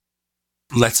haunted place.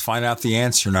 Let's find out the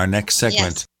answer in our next segment.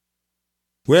 Yes.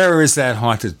 Where is that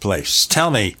haunted place? Tell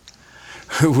me.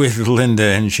 With Linda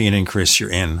and Gene and Chris,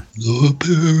 you're in the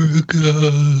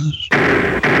Paracast.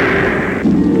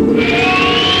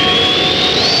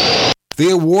 The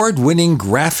award-winning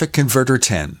Graphic Converter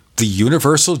 10, the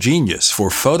universal genius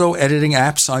for photo editing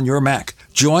apps on your Mac.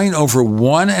 Join over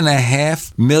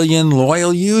 1.5 million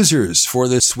loyal users for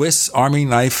the Swiss Army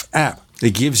Knife app.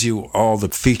 It gives you all the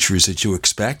features that you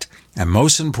expect, and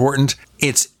most important,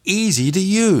 it's easy to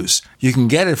use. You can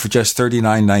get it for just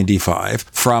 $39.95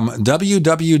 from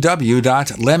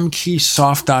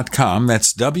www.lemkesoft.com.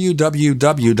 That's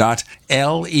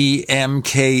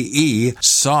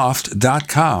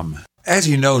www.lemkesoft.com. As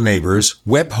you know, neighbors,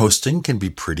 web hosting can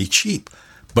be pretty cheap,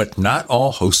 but not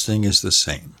all hosting is the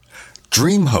same.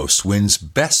 DreamHost wins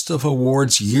Best of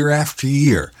Awards year after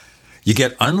year. You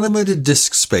get unlimited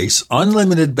disk space,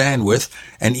 unlimited bandwidth,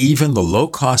 and even the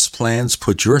low-cost plans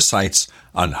put your sites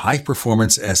on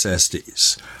high-performance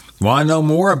SSDs. Want to know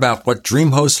more about what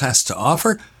DreamHost has to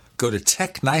offer? Go to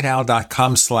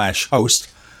technightowl.com/host.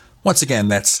 Once again,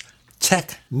 that's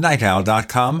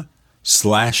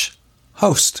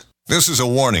technightowl.com/host. This is a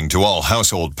warning to all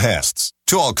household pests,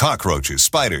 to all cockroaches,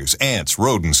 spiders, ants,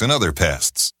 rodents, and other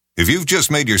pests. If you've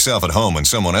just made yourself at home in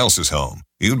someone else's home,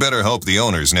 you'd better hope the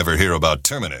owners never hear about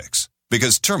Terminix,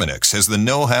 because Terminix has the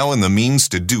know-how and the means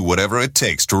to do whatever it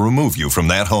takes to remove you from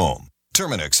that home.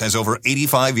 Terminix has over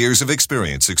 85 years of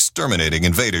experience exterminating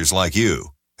invaders like you.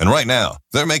 And right now,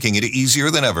 they're making it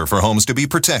easier than ever for homes to be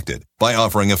protected by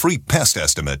offering a free pest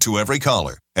estimate to every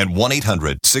caller at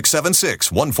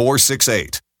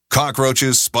 1-800-676-1468.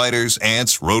 Cockroaches, spiders,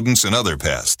 ants, rodents, and other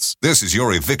pests. This is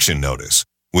your eviction notice.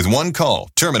 With one call,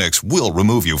 Terminix will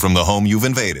remove you from the home you've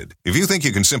invaded. If you think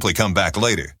you can simply come back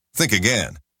later, think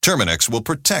again. Terminix will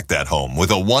protect that home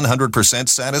with a 100%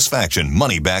 satisfaction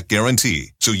money-back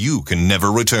guarantee, so you can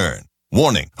never return.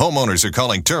 Warning, homeowners are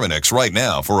calling Terminix right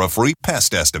now for a free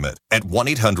pest estimate at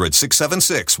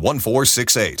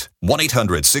 1-800-676-1468.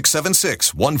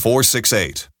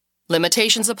 1-800-676-1468.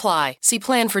 Limitations apply. See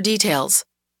plan for details.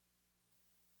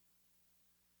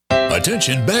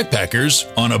 Attention backpackers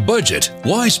on a budget.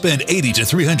 Why spend $80 to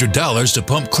 $300 to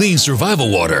pump clean survival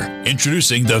water?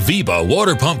 Introducing the Viva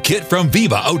Water Pump Kit from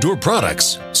Viva Outdoor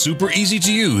Products. Super easy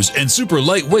to use and super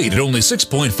lightweight at only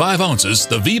 6.5 ounces,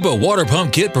 the Viva Water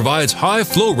Pump Kit provides high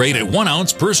flow rate at 1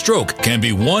 ounce per stroke, can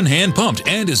be one-hand pumped,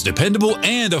 and is dependable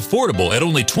and affordable at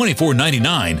only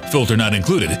 $24.99, filter not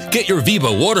included. Get your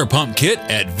Viva Water Pump Kit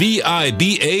at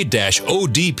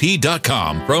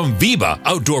viba-odp.com from Viva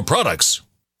Outdoor Products.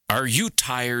 Are you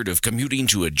tired of commuting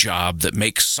to a job that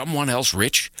makes someone else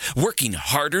rich? Working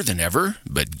harder than ever,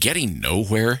 but getting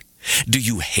nowhere? Do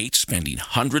you hate spending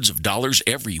hundreds of dollars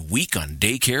every week on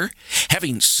daycare?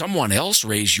 Having someone else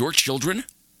raise your children?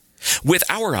 With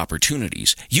our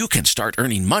opportunities, you can start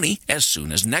earning money as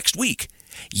soon as next week.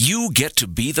 You get to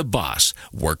be the boss,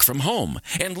 work from home,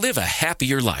 and live a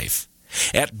happier life.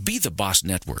 At Be the Boss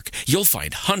Network, you'll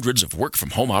find hundreds of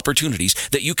work-from-home opportunities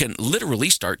that you can literally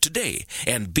start today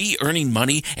and be earning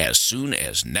money as soon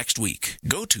as next week.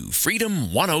 Go to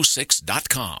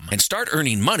freedom106.com and start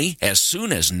earning money as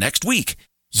soon as next week.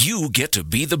 You get to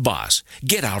be the boss.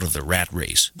 Get out of the rat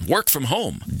race. Work from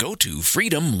home. Go to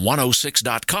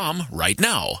freedom106.com right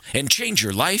now and change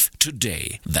your life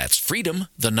today. That's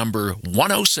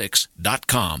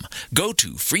freedom106.com. Go to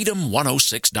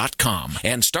freedom106.com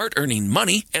and start earning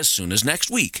money as soon as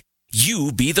next week.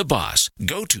 You be the boss.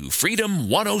 Go to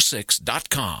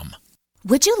freedom106.com.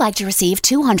 Would you like to receive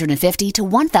 $250 to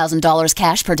 $1,000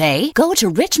 cash per day? Go to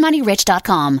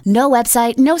richmoneyrich.com. No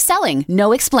website, no selling,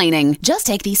 no explaining. Just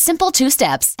take these simple 2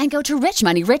 steps and go to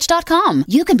richmoneyrich.com.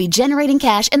 You can be generating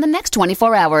cash in the next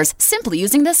 24 hours simply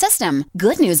using this system.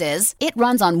 Good news is, it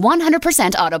runs on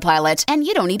 100% autopilot and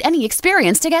you don't need any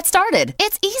experience to get started.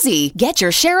 It's easy. Get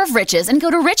your share of riches and go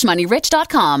to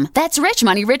richmoneyrich.com. That's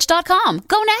richmoneyrich.com.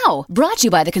 Go now. Brought to you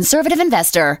by the Conservative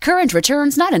Investor. Current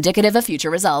returns not indicative of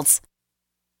future results.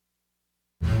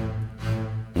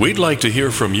 We'd like to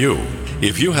hear from you.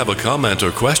 If you have a comment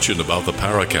or question about the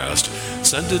Paracast,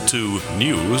 send it to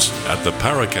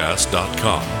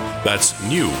news@theparacast.com. That's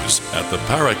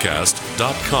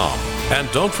news@theparacast.com.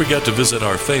 And don't forget to visit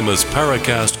our famous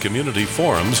Paracast community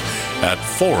forums at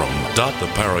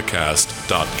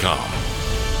forum.theparacast.com.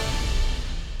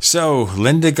 So,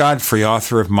 Linda Godfrey,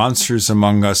 author of Monsters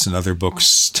Among Us and other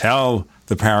books, tell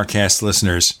the Paracast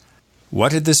listeners,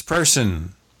 what did this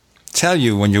person tell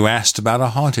you when you asked about a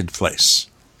haunted place?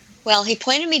 Well, he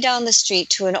pointed me down the street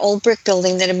to an old brick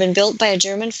building that had been built by a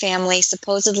German family.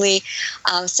 Supposedly,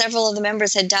 several of the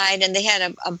members had died, and they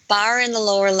had a bar in the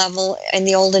lower level in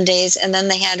the olden days, and then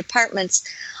they had apartments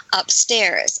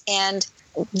upstairs. And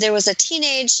there was a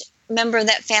teenage member of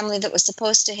that family that was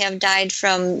supposed to have died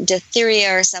from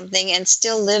diphtheria or something and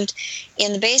still lived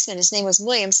in the basement. His name was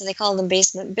William, so they called him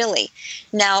Basement Billy.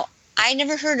 Now, I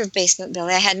never heard of Basement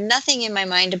Billy. I had nothing in my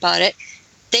mind about it.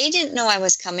 They didn't know I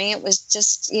was coming. It was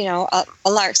just, a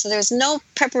lark. So there was no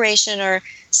preparation or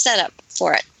setup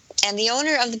for it. And the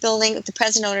owner of the building, the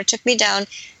present owner, took me down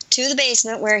to the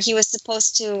basement where he was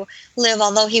supposed to live,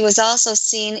 although he was also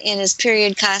seen in his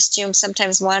period costume,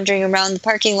 sometimes wandering around the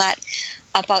parking lot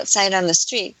up outside on the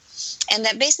street. And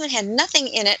that basement had nothing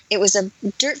in it. It was a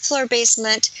dirt floor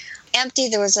basement, empty.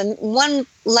 There was one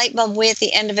light bulb way at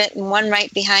the end of it and one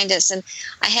right behind us. And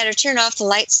I had to turn off the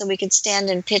lights so we could stand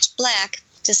in pitch black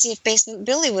to see if Basement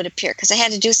Billy would appear, because I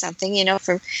had to do something,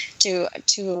 to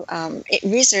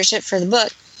research it for the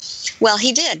book. Well,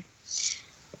 he did.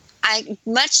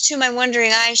 Much to my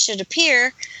wondering eye, should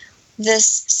appear this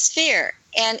sphere,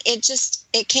 and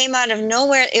it came out of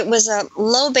nowhere. It was a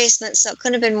low basement, so it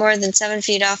couldn't have been more than 7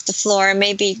 feet off the floor,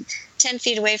 maybe 10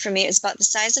 feet away from me. It was about the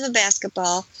size of a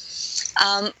basketball,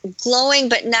 glowing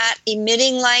but not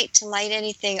emitting light to light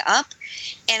anything up.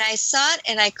 And I saw it,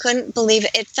 and I couldn't believe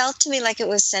it. It felt to me like it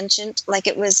was sentient, like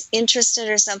it was interested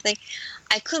or something.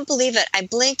 I couldn't believe it. I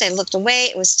blinked. I looked away.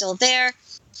 It was still there.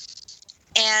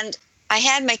 And I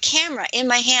had my camera in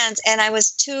my hands, and I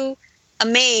was too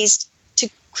amazed to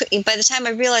quit. By the time I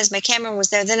realized my camera was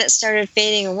there, then it started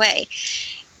fading away.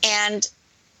 And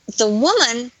the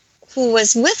woman who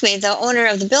was with me, the owner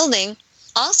of the building,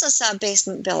 also saw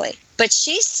Basement Billy. But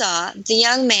she saw the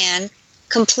young man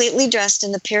completely dressed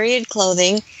in the period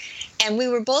clothing, and we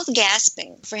were both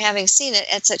gasping for having seen it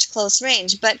at such close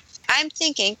range. But I'm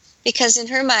thinking, because in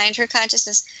her mind, her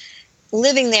consciousness,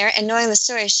 living there and knowing the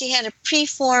story, she had a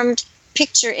preformed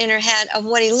picture in her head of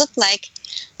what he looked like,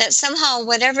 that somehow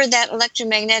whatever that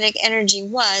electromagnetic energy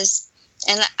was,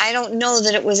 and I don't know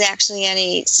that it was actually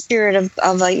any spirit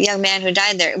of a young man who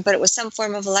died there, but it was some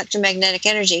form of electromagnetic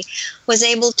energy, was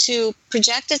able to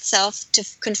project itself to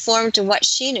conform to what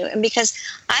she knew. And because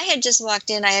I had just walked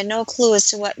in, I had no clue as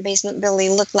to what Basement Billy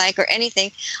looked like or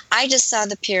anything. I just saw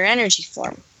the pure energy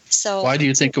form. So why do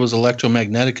you think it was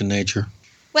electromagnetic in nature?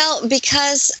 Well,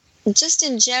 because just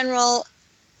in general,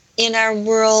 in our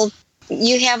world,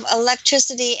 you have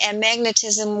electricity and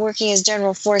magnetism working as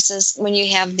general forces when you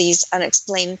have these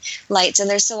unexplained lights, and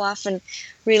they're so often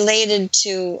related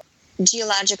to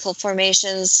geological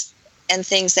formations and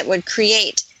things that would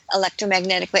create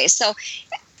electromagnetic waves. So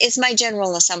it's my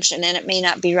general assumption, and it may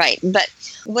not be right, but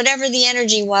whatever the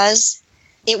energy was,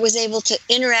 it was able to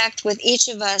interact with each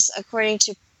of us according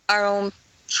to our own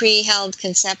pre-held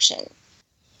conception.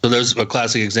 So there's a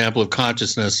classic example of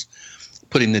consciousness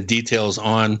putting the details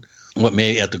on what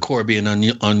may at the core be an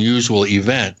unusual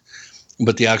event,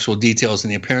 but the actual details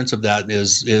and the appearance of that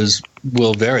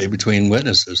will vary between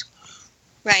witnesses.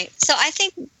 Right. So I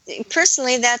think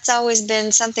personally that's always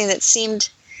been something that seemed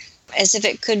as if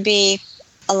it could be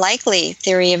a likely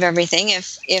theory of everything,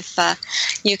 if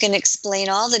you can explain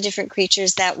all the different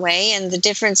creatures that way, and the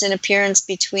difference in appearance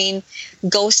between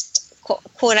ghost,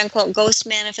 quote unquote, ghost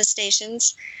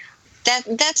manifestations.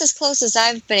 That's as close as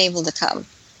I've been able to come.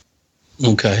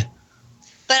 Okay.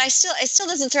 But it still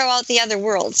doesn't throw out the other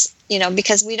worlds,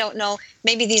 because we don't know.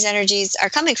 Maybe these energies are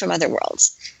coming from other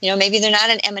worlds. Maybe they're not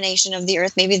an emanation of the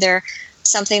earth. Maybe they're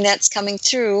something that's coming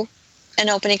through an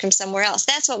opening from somewhere else.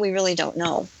 That's what we really don't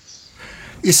know.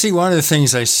 You see, one of the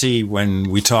things I see when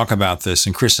we talk about this,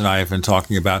 and Chris and I have been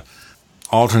talking about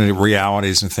alternate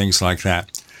realities and things like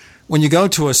that, when you go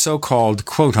to a so-called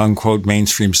quote-unquote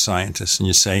mainstream scientist and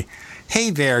you say,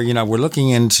 hey there, we're looking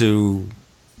into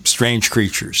strange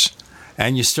creatures,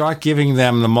 and you start giving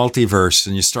them the multiverse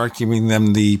and you start giving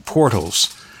them the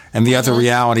portals and the other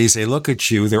realities, they look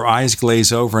at you, their eyes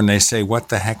glaze over, and they say, what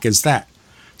the heck is that?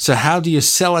 So how do you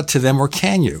sell it to them, or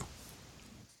can you?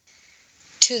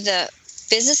 To the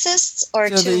physicists or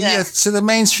to the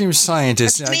mainstream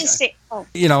scientists?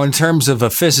 In terms of a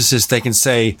physicist, they can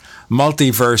say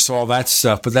multiverse, all that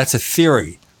stuff, but that's a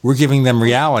theory. We're giving them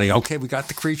reality. Okay, we got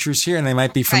the creatures here, and they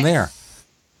might be from there.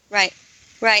 Right.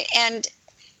 And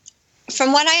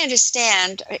from what I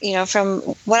understand, from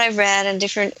what I've read and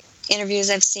different interviews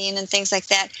I've seen and things like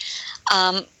that,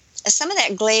 some of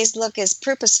that glazed look is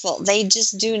purposeful. They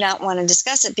just do not want to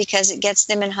discuss it because it gets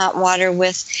them in hot water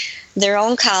with their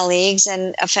own colleagues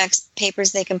and affects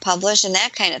papers they can publish and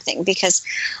that kind of thing, because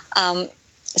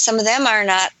some of them are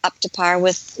not up to par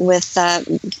with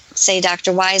say,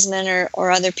 Dr. Wiseman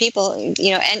or other people, and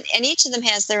each of them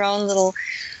has their own little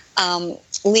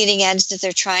leading edge that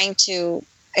they're trying to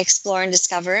explore and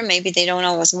discover, and maybe they don't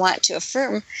always want to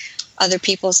affirm other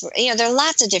people's, there are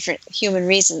lots of different human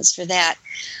reasons for that.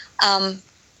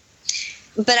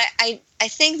 But I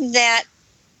think that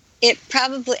it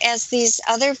probably, as these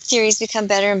other theories become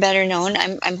better and better known,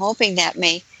 I'm hoping that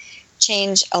may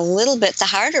change a little bit. The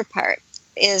harder part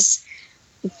is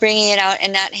bringing it out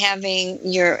and not having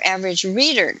your average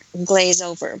reader glaze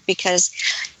over because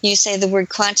you say the word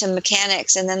quantum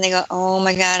mechanics and then they go, oh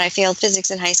my God, I failed physics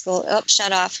in high school. Oh,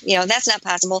 shut off. That's not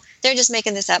possible. They're just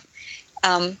making this up.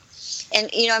 And,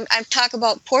 I talk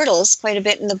about portals quite a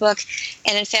bit in the book.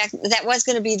 And in fact, that was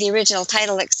going to be the original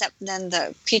title, except then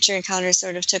the creature encounters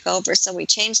sort of took over. So we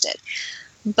changed it.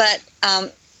 But,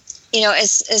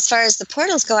 as far as the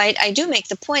portals go, I do make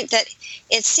the point that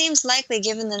it seems likely,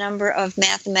 given the number of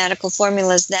mathematical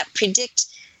formulas that predict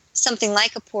something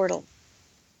like a portal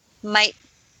might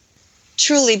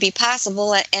truly be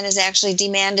possible and is actually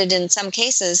demanded in some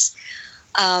cases,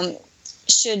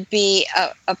 should be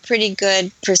a pretty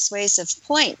good persuasive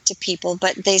point to people.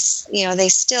 But they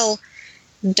still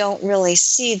don't really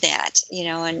see that,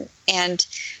 and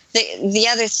the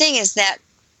other thing is that,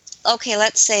 okay,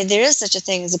 let's say there is such a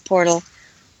thing as a portal.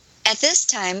 At this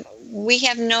time, we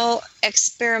have no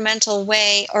experimental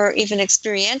way or even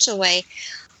experiential way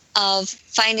of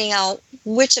finding out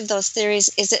which of those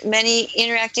theories. Is it many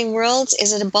interacting worlds?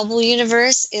 Is it a bubble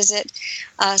universe? Is it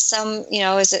some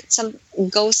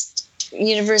ghost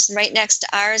universe right next to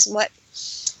ours? What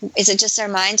is it? Just our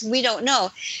minds? We don't know.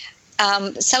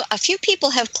 A few people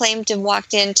have claimed to have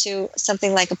walked into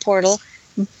something like a portal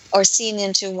or seen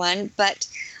into one, but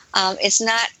it's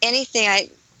not anything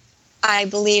I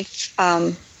believe,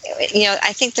 I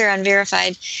think they're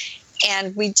unverified,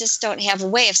 and we just don't have a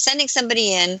way of sending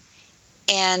somebody in.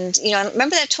 And,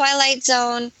 remember that Twilight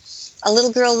Zone, A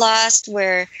Little Girl Lost,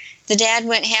 where the dad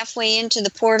went halfway into the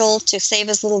portal to save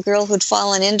his little girl who'd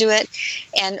fallen into it,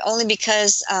 and only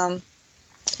because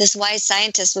this wise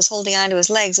scientist was holding onto his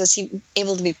legs was he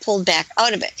able to be pulled back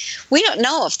out of it. We don't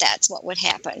know if that's what would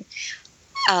happen.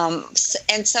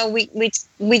 And so we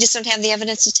just don't have the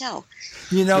evidence to tell.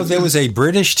 There was a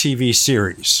British TV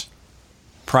series,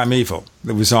 Primeval,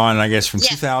 that was on, I guess, from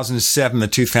 2007 to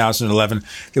 2011.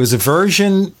 There was a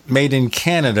version made in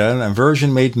Canada and a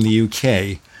version made in the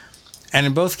UK. And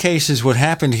in both cases, what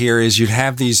happened here is you'd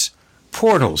have these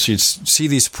portals. You'd see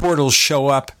these portals show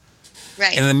up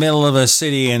in the middle of a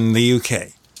city in the UK.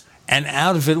 And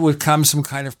out of it would come some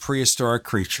kind of prehistoric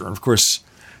creature. And of course,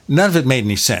 none of it made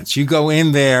any sense. You go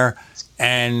in there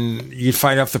and you'd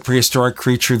fight off the prehistoric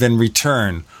creature, then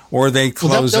return. Or they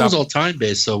close up. That was all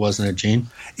time-based, though, wasn't it, Gene?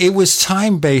 It was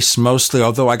time-based mostly,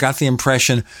 although I got the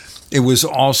impression it was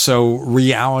also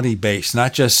reality-based,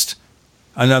 not just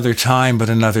another time, but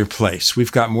another place.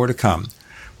 We've got more to come.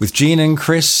 With Gene and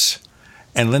Chris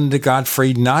and Linda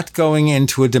Godfrey not going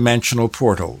into a dimensional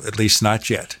portal, at least not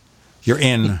yet. You're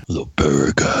in the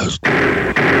Paracast.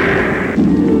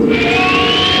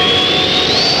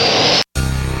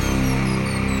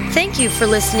 Thank you for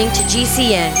listening to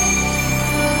GCN.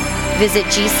 Visit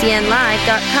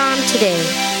GCNlive.com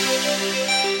today.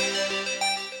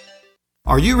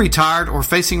 Are you retired or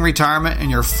facing retirement and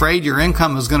you're afraid your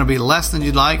income is going to be less than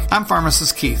you'd like? I'm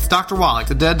Pharmacist Keith. Dr. Wallach,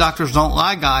 the Dead Doctors Don't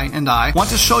Lie guy, and I want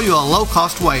to show you a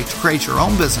low-cost way to create your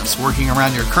own business working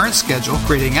around your current schedule,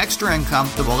 creating extra income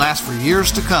that will last for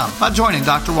years to come by joining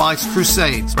Dr. Wallach's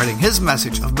crusade, spreading his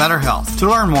message of better health. To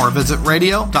learn more, visit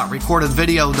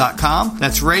radio.recordedvideo.com.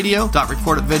 That's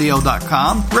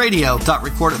radio.recordedvideo.com,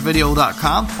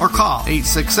 radio.recordedvideo.com, or call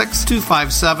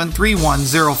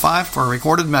 866-257-3105 for a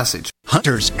recorded message.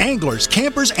 Hunters, anglers,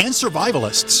 campers, and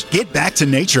survivalists. Get back to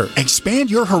nature. Expand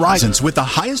your horizons with the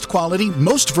highest quality,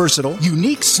 most versatile,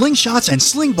 unique slingshots and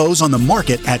sling bows on the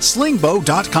market at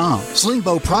slingbow.com. Sling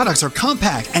bow products are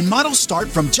compact and models start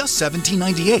from just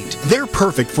 $17.98. They're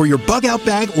perfect for your bug out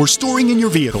bag or storing in your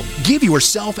vehicle. Give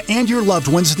yourself and your loved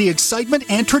ones the excitement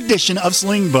and tradition of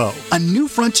sling bow. A new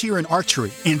frontier in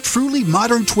archery and truly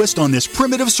modern twist on this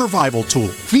primitive survival tool.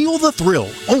 Feel the thrill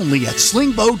only at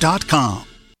slingbow.com.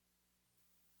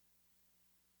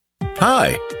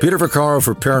 Hi, Peter Vaccaro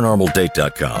for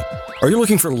ParanormalDate.com. Are you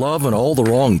looking for love in all the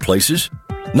wrong places?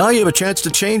 Now you have a chance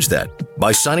to change that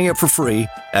by signing up for free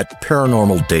at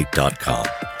ParanormalDate.com.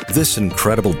 This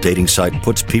incredible dating site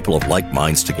puts people of like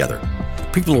minds together.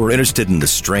 People who are interested in the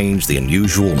strange, the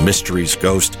unusual, mysteries,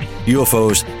 ghosts,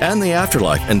 UFOs, and the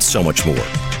afterlife, and so much more.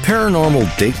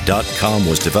 ParanormalDate.com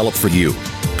was developed for you,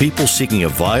 people seeking a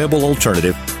viable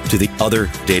alternative to the other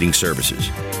dating services.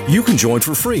 You can join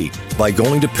for free by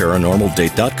going to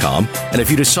ParanormalDate.com, and if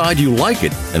you decide you like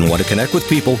it and want to connect with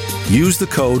people, use the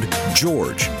code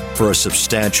GEORGE for a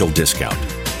substantial discount.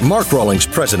 Mark Rawlings,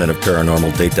 president of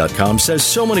ParanormalDate.com, says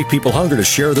so many people hunger to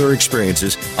share their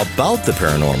experiences about the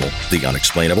paranormal, the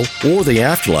unexplainable, or the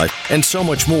afterlife, and so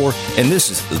much more, and this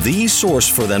is the source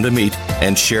for them to meet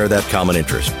and share that common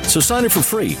interest. So sign up for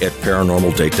free at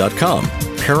ParanormalDate.com.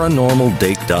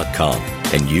 paranormaldate.com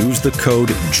and use the code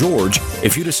GEORGE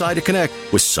if you decide to connect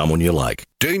with someone you like.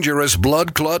 Dangerous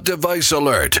blood clot device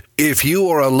alert. If you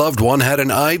or a loved one had an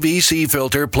IVC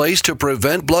filter placed to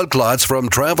prevent blood clots from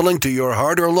traveling to your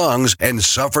heart or lungs and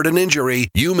suffered an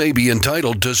injury, you may be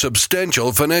entitled to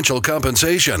substantial financial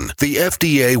compensation. The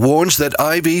FDA warns that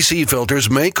IVC filters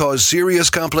may cause serious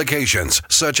complications,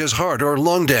 such as heart or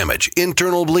lung damage,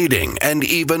 internal bleeding, and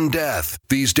even death.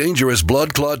 These dangerous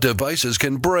blood clot devices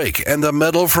can break, and the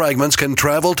metal fragments can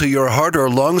travel to your heart or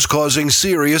lungs, causing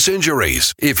serious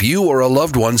injuries. If you or a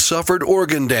loved one suffered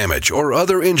organ damage or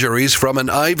other injuries from an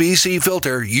IVC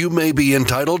filter, you may be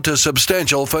entitled to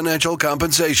substantial financial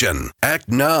compensation. Act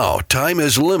now. Time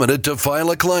is limited to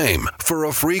file a claim. For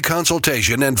a free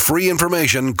consultation and free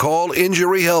information, call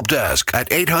Injury Help Desk at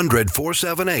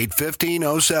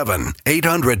 800-478-1507.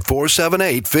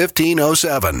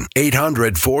 800-478-1507.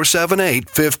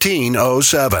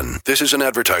 800-478-1507. This is an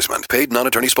advertisement. Paid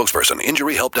non-attorney spokesperson.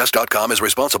 InjuryHelpDesk.com is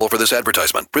responsible for this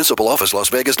advertisement. Principal office, Las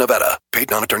Vegas, Nevada. Paid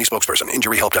non-attorney spokesperson.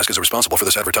 Injury Help Desk is responsible for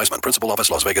this advertisement. Principal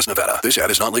office, Las Vegas, Nevada. This ad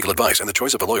is not legal advice, and the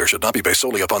choice of a lawyer should not be based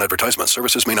solely upon advertisement.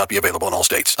 Services may not be available in all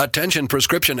states. Attention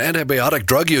prescription antibiotic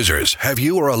drug users. Have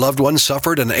you or a loved one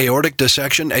suffered an aortic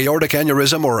dissection, aortic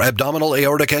aneurysm, or abdominal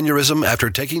aortic aneurysm after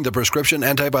taking the prescription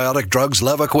antibiotic drugs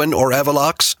Levaquin or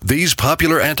Avelox? These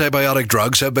popular antibiotic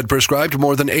drugs have been prescribed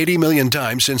more than 80 million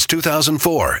times since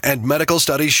 2004, and medical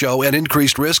studies show an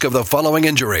increased risk of the following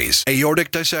injuries: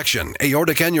 aortic dissection,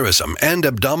 aortic aneurysm, and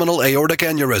abdominal aortic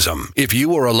aneurysm. If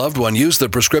you or a loved one used the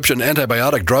prescription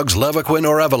antibiotic drugs Levaquin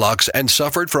or Avelox and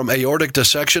suffered from aortic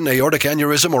dissection, aortic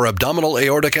aneurysm, or abdominal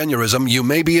aortic aneurysm, you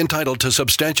may be entitled to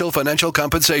substantial financial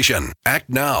compensation. Act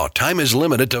now. Time is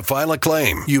limited to file a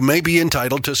claim. You may be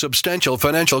entitled to substantial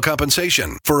financial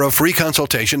compensation. For a free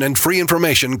consultation and free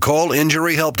information, call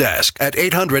Injury Help Desk at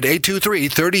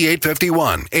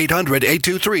 800-823-3851.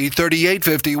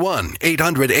 800-823-3851.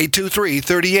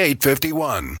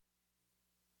 800-823-3851.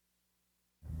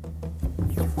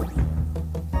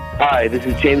 Hi, this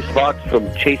is James Fox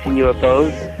from Chasing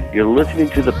UFOs. You're listening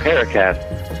to the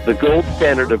Paracast, the gold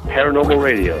standard of paranormal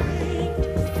radio.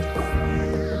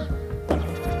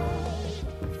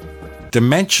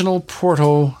 Dimensional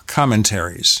portal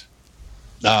commentaries.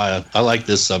 I like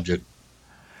this subject.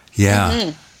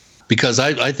 Yeah. Because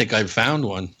I think I've found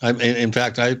one. In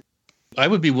fact, I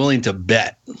would be willing to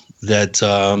bet that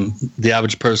the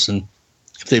average person,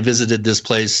 if they visited this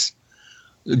place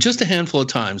just a handful of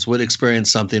times, would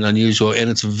experience something unusual, and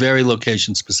it's very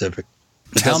location specific.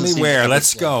 Tell me where.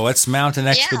 Let's go. Let's mount an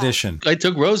expedition. I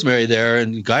took Rosemary there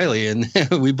and Guiley, and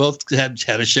we both had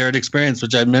a shared experience,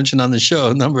 which I mentioned on the show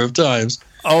a number of times.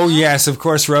 Oh, yes. Of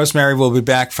course, Rosemary will be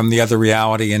back from the other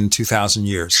reality in 2,000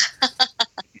 years.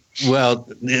 Well,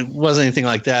 it wasn't anything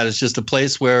like that. It's just a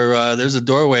place where there's a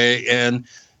doorway, and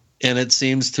it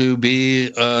seems to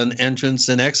be an entrance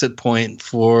and exit point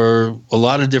for a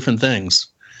lot of different things.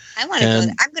 I want to go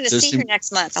there. I'm going to see her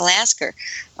next month. I'll ask her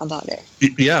about it.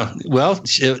 Yeah. Well,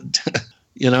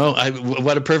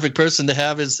 what a perfect person to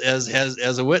have as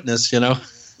a witness,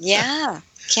 Yeah.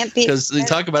 Can't be. Because you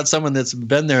talk about someone that's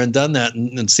been there and done that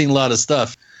and seen a lot of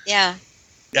stuff. Yeah.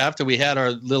 After we had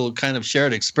our little kind of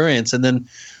shared experience, and then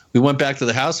we went back to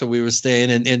the house where we were staying,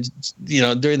 and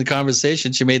during the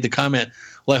conversation, she made the comment,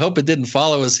 well, I hope it didn't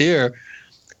follow us here.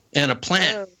 And a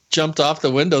plant jumped off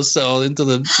the windowsill into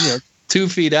the, 2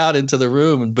 feet out into the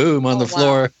room, and boom, on the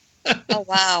floor. Oh,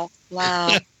 wow.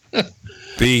 Wow.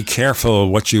 Be careful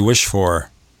what you wish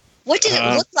for. What did it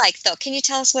look like, though? Can you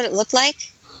tell us what it looked like?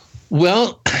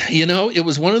 Well, it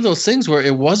was one of those things where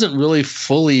it wasn't really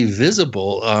fully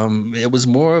visible. It was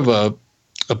more of a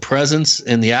presence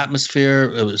in the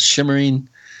atmosphere. It was shimmering.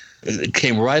 It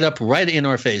came right in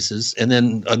our faces. And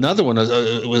then another one,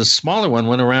 it was a smaller one,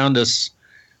 went around us,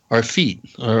 our feet,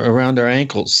 or around our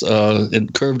ankles,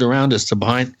 and curved around us to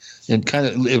behind, and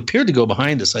it appeared to go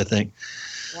behind us, I think.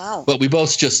 Wow. But we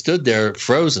both just stood there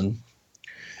frozen,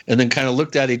 and then kind of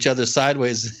looked at each other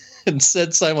sideways and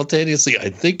said simultaneously, I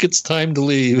think it's time to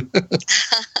leave.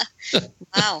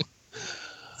 Wow.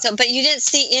 So, but you didn't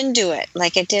see into it,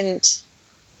 like it didn't.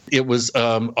 It was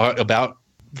about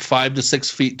 5 to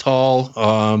 6 feet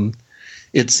tall.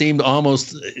 It seemed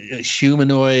almost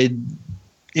humanoid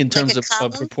in terms of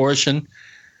proportion,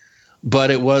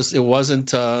 but it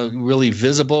wasn't really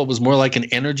visible. It was more like an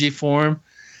energy form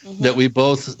that we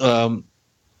both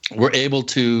were able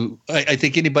to. I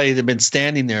think anybody that had been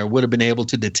standing there would have been able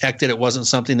to detect it. It wasn't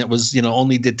something that was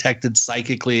only detected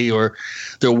psychically, or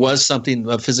there was something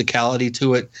of physicality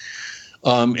to it.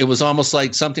 It was almost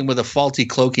like something with a faulty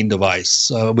cloaking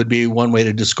device would be one way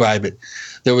to describe it.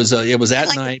 It was at Like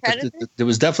a night. predator? There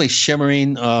was definitely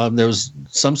shimmering. There was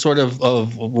some sort of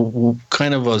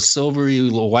kind of a silvery,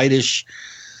 whitish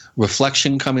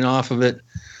reflection coming off of it,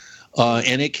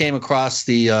 and it came across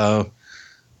the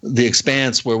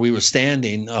expanse where we were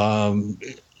standing.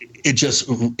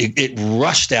 It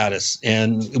rushed at us,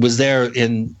 and it was there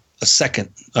in a second,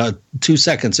 2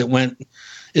 seconds. It went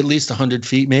at least 100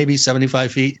 feet, maybe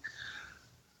 75 feet.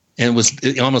 And was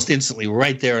almost instantly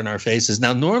right there in our faces.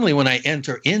 Now, normally when I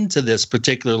enter into this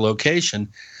particular location,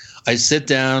 I sit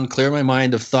down, clear my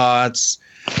mind of thoughts,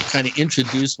 kind of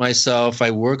introduce myself. I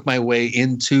work my way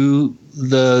into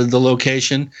the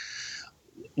location.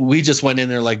 We just went in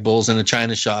there like bulls in a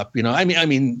china shop. I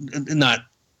mean, not,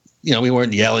 we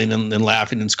weren't yelling and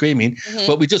laughing and screaming,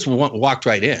 but we just walked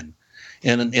right in.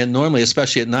 And normally,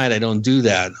 especially at night, I don't do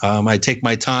that. I take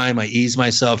my time. I ease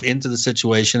myself into the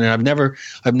situation, and I've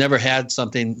never had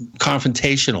something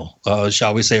confrontational,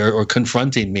 shall we say, or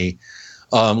confronting me,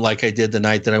 like I did the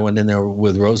night that I went in there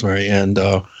with Rosemary. And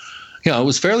it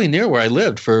was fairly near where I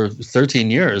lived for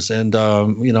 13 years, and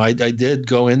I did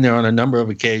go in there on a number of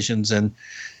occasions and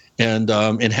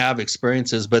have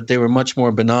experiences, but they were much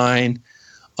more benign.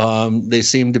 They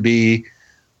seemed to be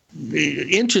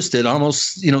interested,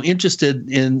 almost, interested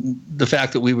in the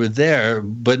fact that we were there,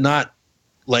 but not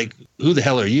like, who the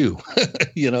hell are you?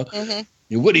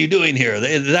 What are you doing here?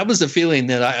 That was the feeling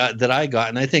that I got,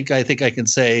 and I think I can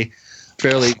say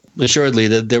fairly assuredly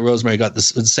that Rosemary got the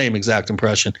same exact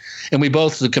impression. And we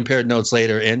both compared notes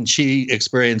later, and she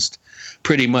experienced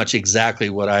pretty much exactly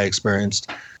what I experienced.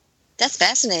 That's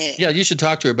fascinating. Yeah, you should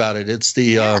talk to her about it. It's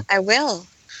the I will.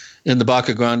 In the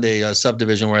Baca Grande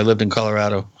subdivision where I lived in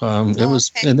Colorado. It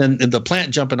was, okay. And then the plant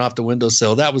jumping off the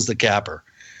windowsill, that was the capper.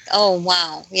 Oh,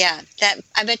 wow. Yeah.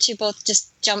 I bet you both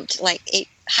just jumped like 8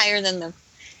 higher than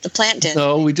the plant did.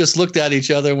 No, we just looked at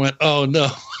each other and went, oh, no.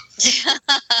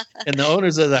 And the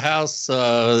owners of the house,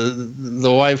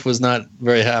 the wife was not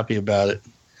very happy about it.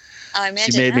 Oh, I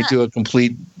imagine she made me do a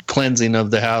complete cleansing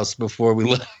of the house before we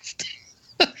left.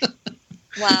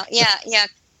 Wow. Yeah.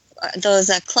 Those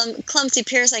clumsy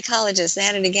parapsychologists, they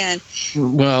had it again.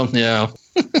 Well, yeah.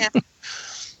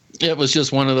 It was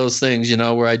just one of those things,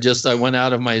 where I went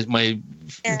out of my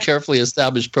carefully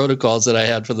established protocols that I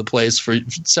had for the place for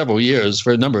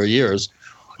a number of years.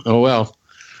 Oh, well.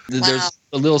 Wow. There's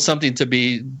a little something to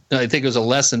be, I think there's a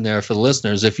lesson there for the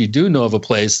listeners. If you do know of a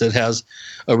place that has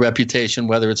a reputation,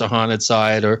 whether it's a haunted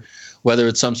site or whether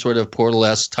it's some sort of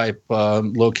portal-esque type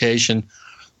location,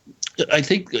 I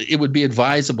think it would be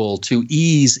advisable to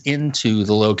ease into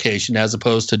the location as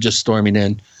opposed to just storming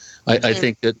in. I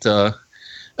think that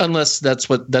unless that's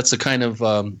the kind of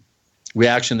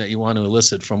reaction that you want to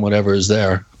elicit from whatever is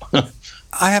there.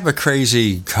 I have a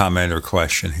crazy comment or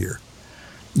question here.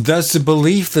 Does the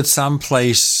belief that some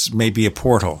place may be a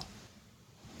portal,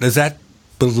 does that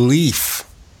belief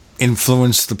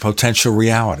influence the potential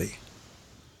reality?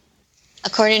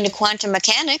 According to quantum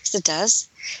mechanics, it does.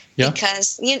 Yeah.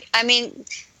 Because,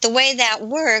 the way that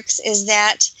works is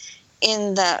that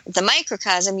in the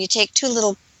microcosm, you take 2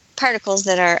 little particles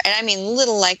that are, and I mean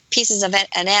little like pieces of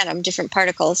an atom, different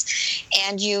particles,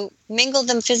 and you mingle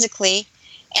them physically,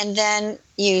 and then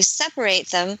you separate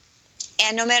them,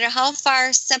 and no matter how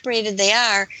far separated they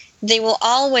are, they will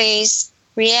always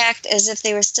react as if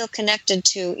they were still connected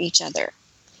to each other.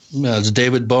 It's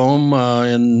David Bohm,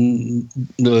 and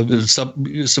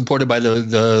supported by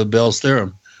the Bell's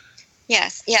theorem.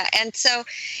 Yes, yeah, and so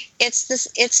it's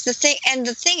the thing, and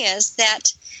the thing is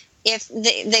that if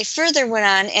they further went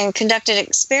on and conducted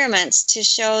experiments to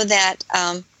show that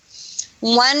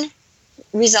one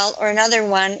result or another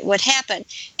one would happen,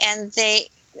 and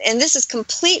this is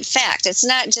complete fact. It's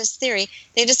not just theory.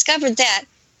 They discovered that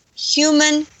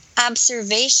human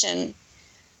observation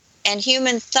and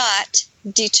human thought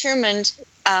determined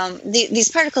these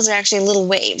particles are actually little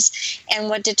waves, and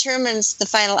what determines the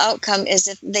final outcome is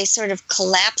if they sort of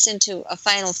collapse into a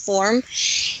final form.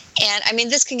 And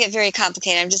this can get very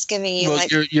complicated. I'm just giving you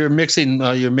you're mixing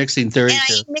theories.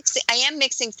 And I am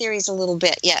mixing theories a little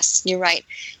bit. Yes, you're right.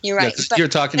 But, you're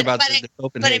talking about the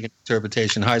Copenhagen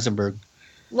interpretation, Heisenberg.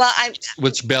 Well,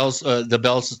 which the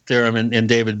Bell's theorem and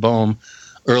David Bohm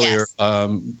earlier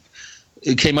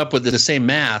it came up with the same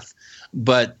math,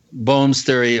 but Bohm's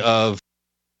theory of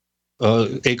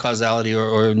acausality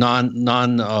or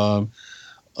non-local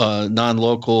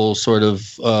sort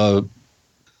of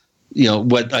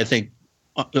what I think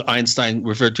Einstein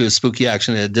referred to as spooky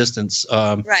action at a distance.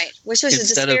 Right, which was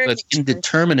instead of an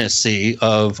indeterminacy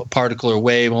of a particle or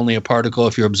wave, only a particle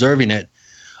if you're observing it.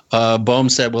 Bohm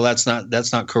said, "Well, that's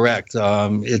not correct.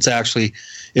 It's actually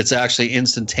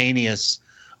instantaneous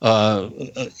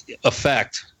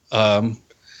effect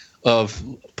of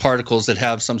particles that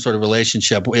have some sort of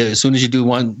relationship. As soon as you do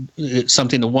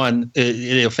something to one,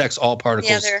 it affects all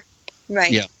particles. The other,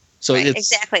 right. Yeah. So right,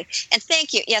 exactly. And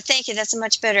thank you. Yeah, thank you. That's a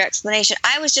much better explanation.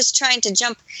 I was just trying to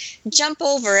jump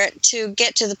over it to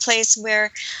get to the place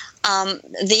where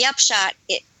the upshot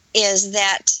is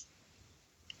that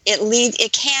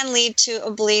it can lead to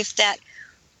a belief that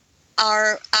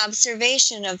our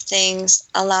observation of things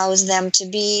allows them to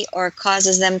be or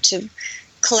causes them to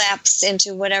collapse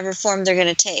into whatever form they're going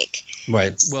to take.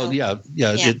 Right. So, well, yeah,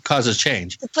 it causes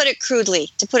change. To put it crudely,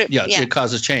 it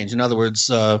causes change. In other words,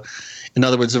 the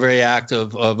very act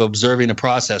of observing a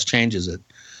process changes it.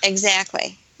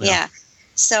 Exactly. Yeah.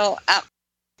 So, but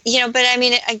I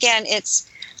mean, again, it's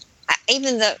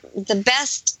even the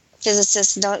best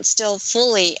physicists don't still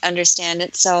fully understand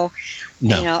it. So,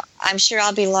 I'm sure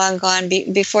I'll be long gone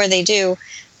before they do.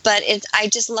 But I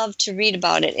just love to read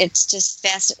about it. It's just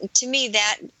fascinating to me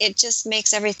that it just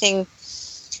makes everything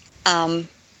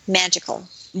magical.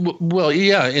 Well,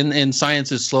 yeah, and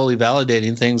science is slowly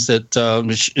validating things that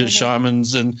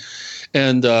shamans and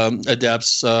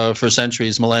adepts for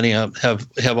centuries, millennia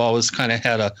have always kind of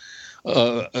had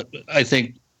I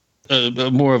think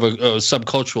more of a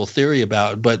subcultural theory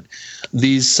about. But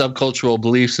these subcultural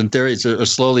beliefs and theories are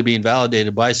slowly being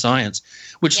validated by science,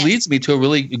 which leads me to a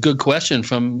really good question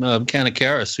from Canna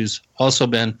Karis, who's also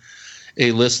been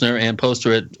a listener and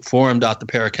poster at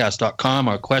forum.theparacast.com,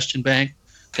 our question bank.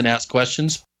 Can ask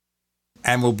questions.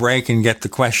 And we'll break and get the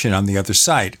question on the other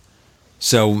side.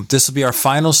 So this will be our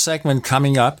final segment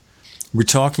coming up. We're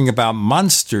talking about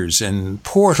monsters and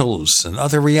portals and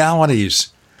other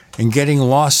realities and getting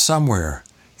lost somewhere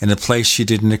in a place you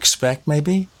didn't expect,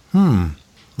 maybe?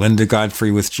 Linda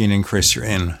Godfrey with Gene and Chris, you're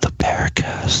in The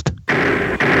Paracast.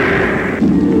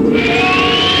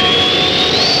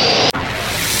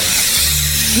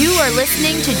 You are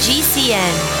listening to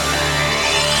GCN.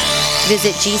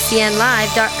 Visit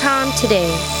GCNlive.com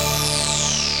today.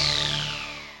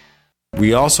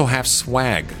 We also have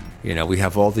swag. We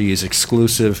have all these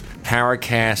exclusive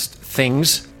Paracast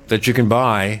things that you can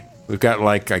buy. We've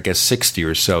got 60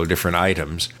 or so different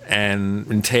items, and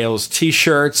entails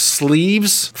t-shirts,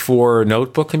 sleeves for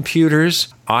notebook computers,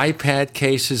 iPad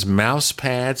cases, mouse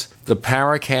pads, the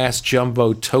Paracast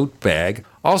Jumbo tote bag,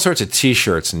 all sorts of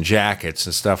t-shirts and jackets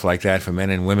and stuff like that for men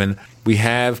and women. We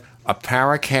have a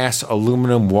Paracast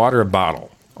aluminum water bottle.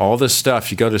 All this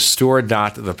stuff, you go to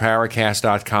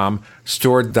store.theparacast.com,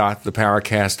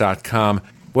 store.theparacast.com.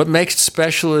 What makes it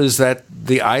special is that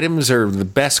the items are the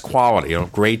best quality,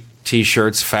 great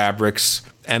t-shirts, fabrics,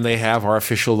 and they have our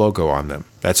official logo on them.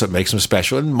 That's what makes them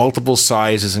special, in multiple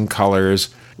sizes and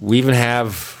colors. We even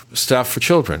have stuff for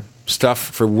children, stuff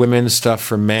for women, stuff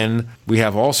for men. We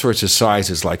have all sorts of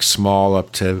sizes, like small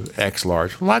up to X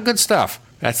large. A lot of good stuff.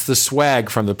 That's the swag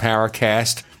from the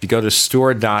Paracast. You go to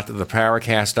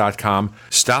store.theparacast.com,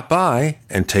 stop by,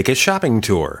 and take a shopping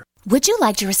tour. Would you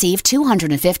like to receive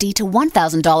 $250 to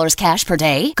 $1,000 cash per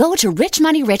day? Go to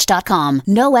richmoneyrich.com.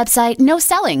 No website, no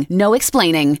selling, no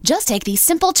explaining. Just take these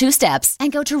simple 2 steps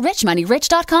and go to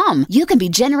richmoneyrich.com. You can be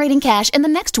generating cash in the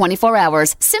next 24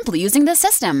 hours simply using this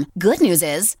system. Good news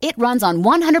is, it runs on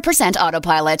 100%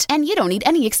 autopilot, and you don't need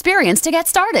any experience to get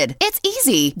started. It's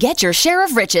easy. Get your share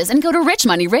of riches and go to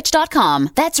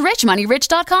richmoneyrich.com. That's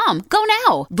richmoneyrich.com. Go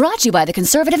now. Brought to you by the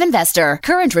Conservative Investor.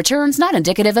 Current returns not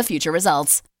indicative of future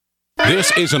results.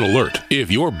 This is an alert. If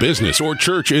your business or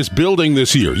church is building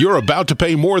this year, you're about to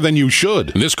pay more than you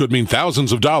should. And this could mean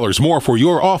thousands of dollars more for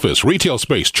your office, retail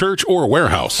space, church, or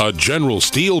warehouse. A General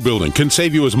Steel building can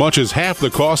save you as much as half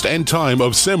the cost and time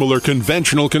of similar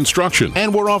conventional construction.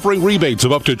 And we're offering rebates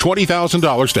of up to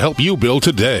 $20,000 to help you build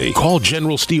today. Call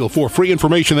General Steel for free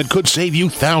information that could save you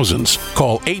thousands.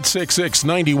 Call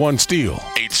 866-91-STEEL.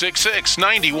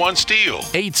 866-91-STEEL.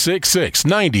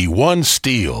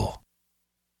 866-91-STEEL.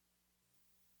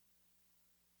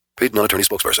 Paid non-attorney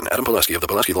spokesperson Adam Pulaski of the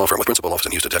Pulaski Law Firm with principal office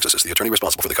in Houston, Texas is the attorney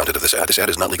responsible for the content of this ad. This ad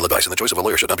is not legal advice, and the choice of a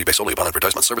lawyer should not be based solely upon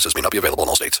advertisement. Services may not be available in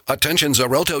all states. Attention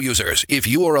Xarelto users. If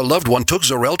you or a loved one took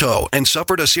Xarelto and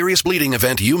suffered a serious bleeding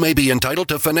event, you may be entitled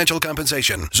to financial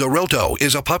compensation. Xarelto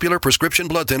is a popular prescription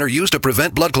blood thinner used to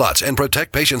prevent blood clots and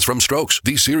protect patients from strokes.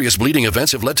 These serious bleeding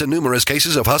events have led to numerous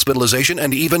cases of hospitalization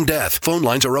and even death. Phone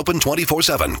lines are open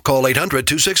 24/7. Call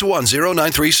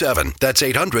 800-261-0937. That's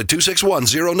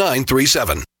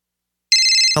 800-261-0937.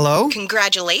 Hello?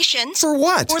 Congratulations. For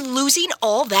what? For losing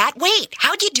all that weight.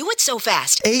 How'd you do it so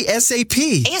fast?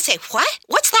 ASAP. ASAP what?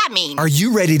 What's that mean? Are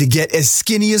you ready to get as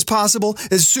skinny as possible,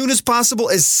 as soon as possible,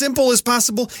 as simple as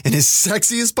possible, and as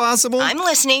sexy as possible? I'm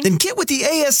listening. Then get with the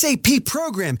ASAP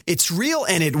program. It's real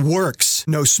and it works.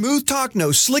 No smooth talk,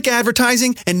 no slick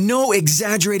advertising, and no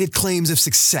exaggerated claims of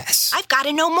success. I've got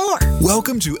to know more.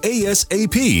 Welcome to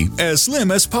ASAP, as slim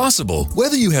as possible.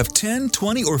 Whether you have 10,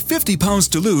 20, or 50 pounds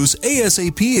to lose,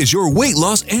 ASAP is your weight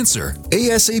loss answer.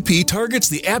 ASAP targets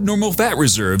the abnormal fat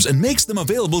reserves and makes them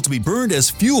available to be burned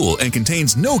as fuel and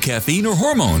contains no caffeine or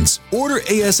hormones. Order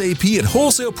ASAP at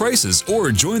wholesale prices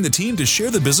or join the team to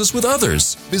share the business with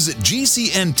others. Visit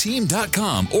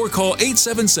GCNteam.com or call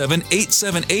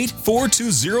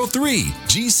 877-878-4203.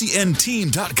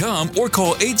 GCNteam.com or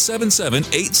call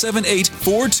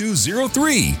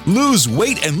 877-878-4203. Lose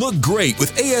weight and look great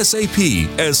with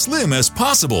ASAP, as slim as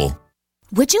possible.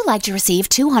 Would you like to receive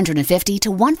 $250 to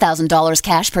 $1,000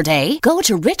 cash per day? Go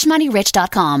to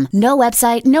richmoneyrich.com. No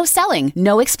website, no selling,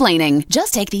 no explaining.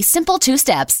 Just take these simple 2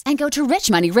 steps and go to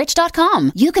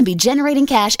richmoneyrich.com. You can be generating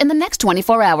cash in the next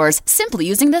 24 hours simply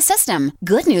using the system.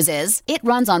 Good news is, it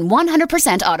runs on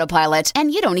 100% autopilot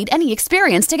and you don't need any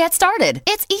experience to get started.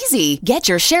 It's easy. Get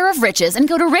your share of riches and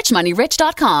go to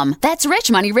richmoneyrich.com. That's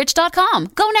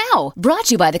richmoneyrich.com. Go now. Brought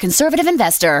to you by the Conservative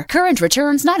Investor. Current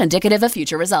returns not indicative of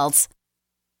future results.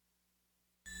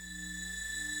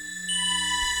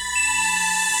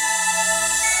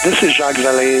 This is Jacques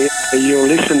Vallée. You're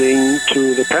listening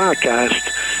to the Paracast,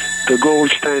 the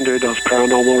gold standard of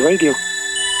paranormal radio.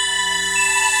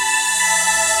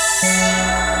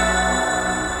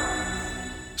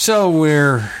 So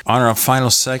we're on our final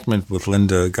segment with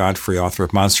Linda Godfrey, author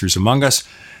of Monsters Among Us.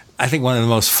 I think one of the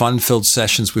most fun-filled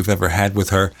sessions we've ever had with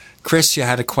her. Chris, you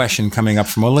had a question coming up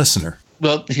from a listener.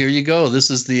 Well, here you go. This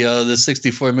is the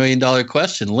 $64 million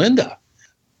question. Linda,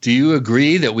 do you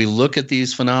agree that we look at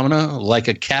these phenomena like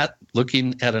a cat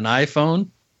looking at an iPhone?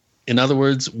 In other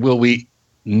words, will we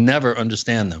never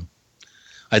understand them?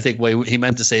 I think what he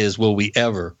meant to say is, will we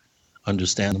ever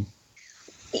understand them?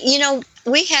 You know,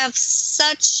 we have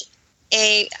such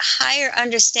a higher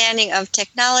understanding of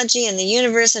technology and the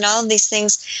universe and all of these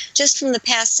things just from the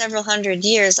past several hundred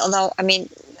years, although, I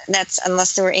mean, that's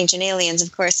unless there were ancient aliens,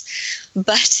 of course.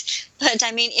 But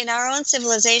I mean, in our own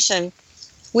civilization,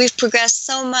 we've progressed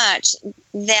so much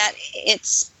that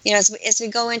it's, you know, as we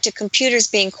go into computers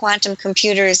being quantum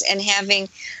computers and having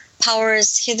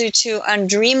powers hitherto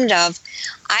undreamed of,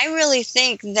 I really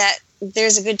think that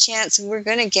there's a good chance we're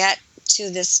going to get to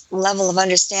this level of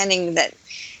understanding that,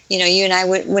 you know, you and I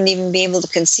wouldn't even be able to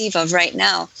conceive of right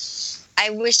now.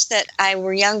 I wish that I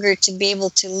were younger to be able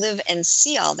to live and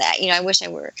see all that. You know, I wish I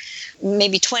were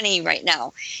maybe 20 right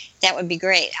now. That would be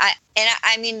great.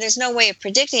 I mean, there's no way of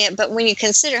predicting it, but when you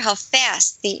consider how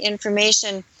fast the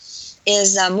information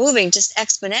is moving just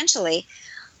exponentially,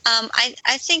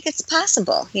 I think it's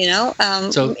possible, you know.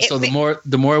 So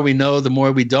the more we know, the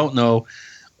more we don't know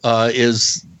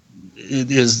is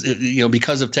you know,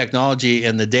 because of technology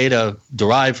and the data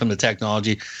derived from the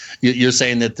technology. You're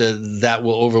saying that that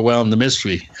will overwhelm the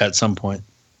mystery at some point.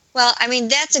 Well, I mean,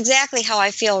 that's exactly how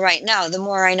I feel right now. The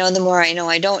more I know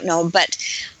I don't know. But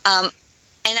I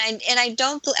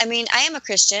am a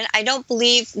Christian. I don't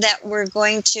believe that we're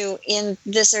going to, in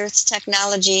this Earth's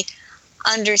technology,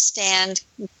 understand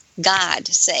God,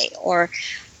 say, or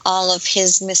all of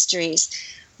his mysteries.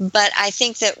 But I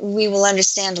think that we will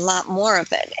understand a lot more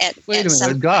of it. Wait a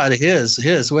minute, God, his.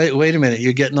 Wait a minute,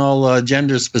 you're getting all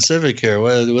gender specific here.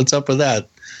 What's up with that?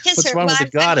 What's wrong with the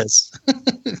goddess?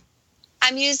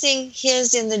 I'm using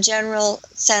his in the general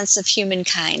sense of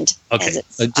humankind, as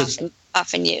it's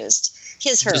often used.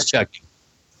 His, her. Just checking.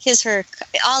 His, her,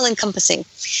 all encompassing.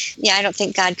 Yeah, I don't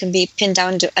think God can be pinned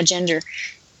down to a gender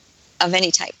of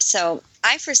any type. So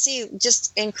I foresee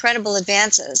just incredible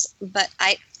advances, but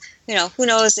you know, who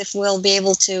knows if we'll be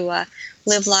able to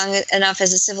live long enough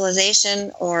as a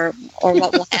civilization or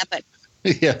what will happen.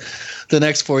 Yeah, the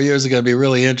next 4 years are going to be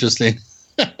really interesting.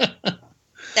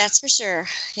 That's for sure.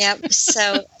 Yep.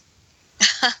 So,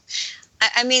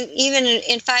 I mean, even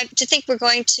in 5, to think we're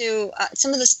going to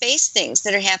some of the space things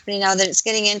that are happening now, that it's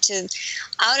getting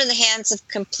out of the hands of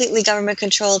completely government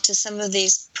control to some of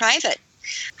these private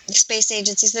space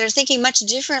agencies that are thinking much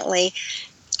differently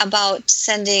about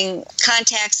sending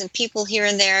contacts and people here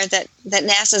and there that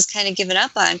NASA's kind of given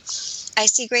up on. I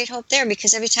see great hope there,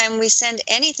 because every time we send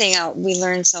anything out, we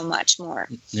learn so much more.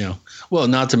 Yeah. Well,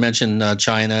 not to mention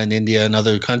China and India and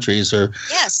other countries are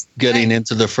getting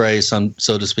into the fray, so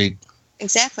to speak.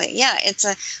 Exactly. Yeah. It's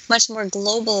a much more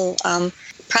global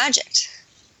project.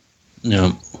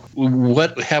 Yeah.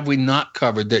 What have we not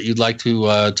covered that you'd like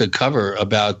to cover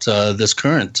about this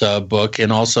current book,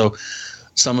 and also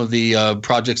some of the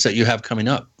projects that you have coming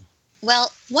up?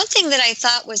 Well, one thing that I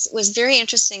thought was very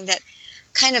interesting that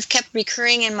kind of kept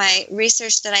recurring in my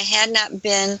research that I had not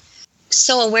been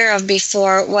so aware of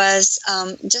before was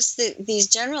just these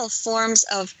general forms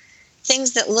of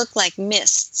things that look like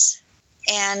mists.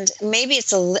 And maybe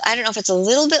I don't know if it's a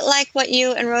little bit like what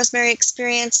you and Rosemary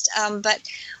experienced, but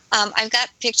I've got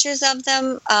pictures of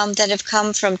them that have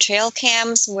come from trail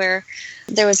cams where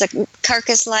there was a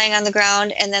carcass lying on the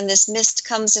ground, and then this mist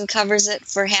comes and covers it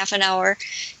for half an hour,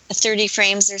 30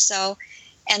 frames or so.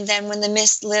 And then when the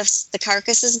mist lifts, the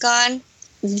carcass is gone.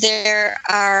 There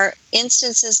are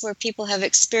instances where people have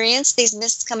experienced these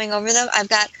mists coming over them. I've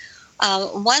got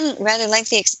one rather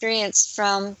lengthy experience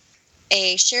from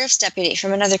a sheriff's deputy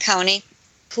from another county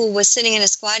who was sitting in a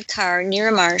squad car near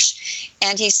a marsh,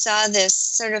 and he saw this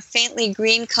sort of faintly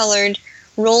green-colored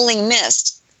rolling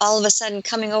mist all of a sudden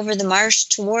coming over the marsh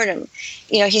toward him.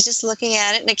 He's just looking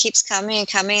at it, and it keeps coming and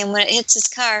coming, and when it hits his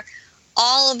car,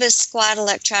 all of his squad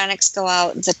electronics go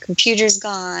out. The computer's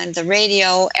gone, the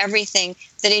radio, everything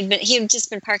that he had just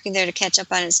been parking there to catch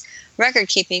up on his record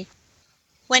keeping.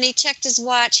 When he checked his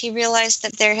watch, he realized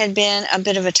that there had been a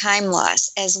bit of a time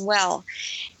loss as well.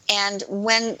 And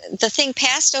when the thing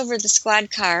passed over the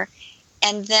squad car,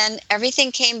 and then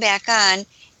everything came back on,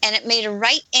 and it made a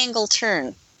right angle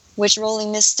turn, which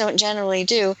rolling mists don't generally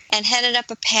do, and headed up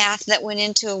a path that went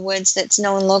into a woods that's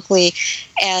known locally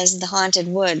as the Haunted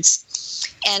Woods.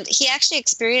 And he actually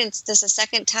experienced this a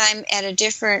second time at a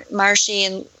different marshy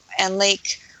and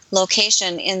lake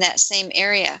location in that same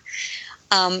area.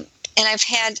 And I've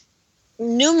had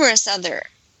numerous other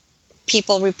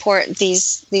people report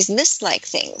these mist-like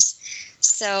things.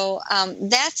 So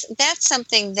that's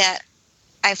something that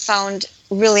I found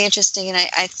really interesting, and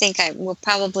I think I will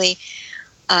probably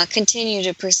continue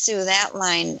to pursue that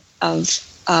line of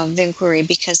inquiry,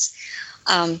 because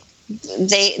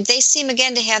they seem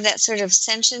again to have that sort of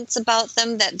sentience about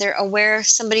them, that they're aware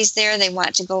somebody's there, they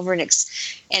want to go over and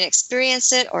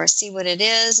experience it or see what it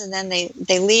is, and then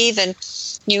they leave, and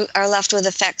you are left with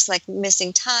effects like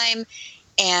missing time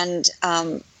and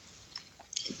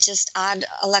just odd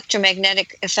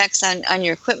electromagnetic effects on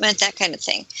your equipment, that kind of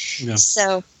thing. Yeah.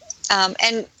 So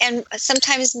and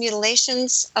sometimes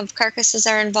mutilations of carcasses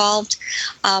are involved.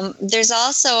 There's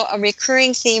also a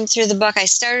recurring theme through the book. I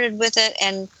started with it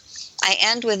and I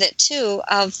end with it too,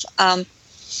 of a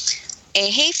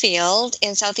hayfield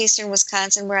in southeastern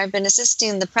Wisconsin where I've been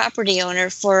assisting the property owner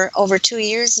for over 2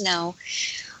 years now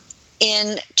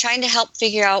in trying to help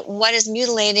figure out what is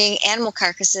mutilating animal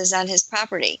carcasses on his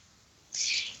property.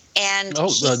 And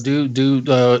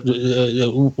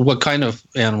what kind of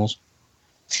animals?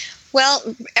 Well,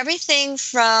 everything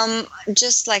from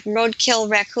just like roadkill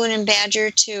raccoon and badger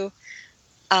to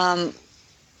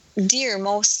deer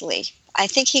mostly. I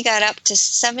think he got up to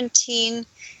 17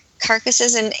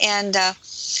 carcasses, and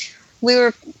we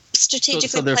were strategically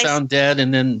So they're found dead,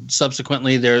 and then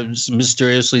subsequently they're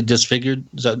mysteriously disfigured?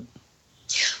 Is that?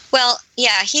 Well,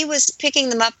 yeah, he was picking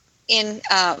them up in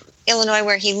Illinois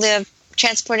where he lived,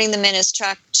 transporting them in his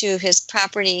truck to his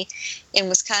property in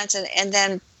Wisconsin, and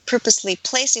then purposely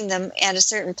placing them at a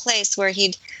certain place where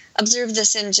he'd observed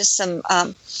this in just some...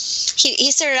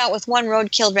 He started out with one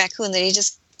road-killed raccoon that he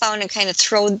just found and kind of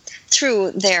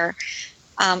threw there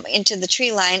into the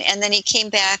tree line, and then he came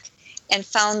back and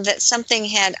found that something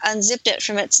had unzipped it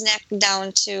from its neck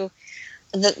down to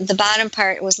the bottom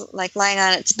part. It was like lying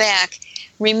on its back,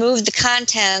 removed the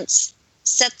contents,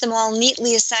 set them all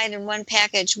neatly aside in one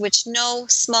package, which no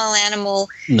small animal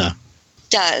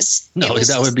does. No,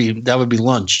 that would be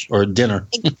lunch or dinner.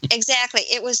 Exactly.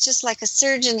 It was just like a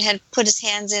surgeon had put his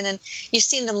hands in, and you've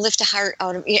seen them lift a heart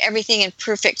out of everything, and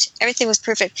perfect. Everything was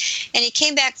perfect. And he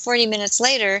came back 40 minutes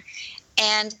later,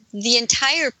 and the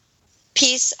entire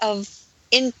piece of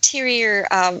interior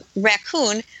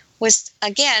raccoon was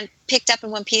again picked up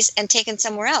in one piece and taken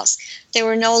somewhere else. There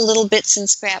were no little bits and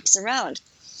scraps around.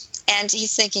 And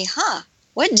he's thinking,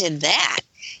 what did that?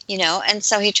 And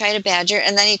so he tried a badger,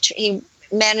 and then he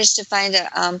managed to find a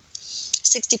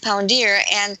 60-pound deer.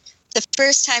 And the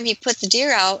first time he put the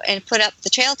deer out and put up the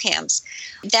trail cams,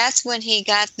 that's when he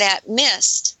got that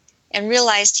mist and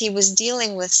realized he was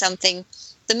dealing with something.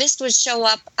 The mist would show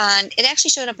up it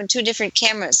actually showed up on 2 different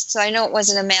cameras, so I know it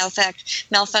wasn't a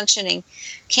malfunctioning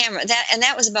camera.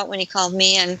 That was about when he called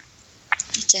me and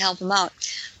to help him out.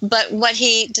 But what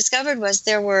he discovered was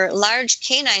there were large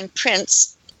canine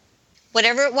prints.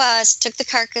 Whatever it was, took the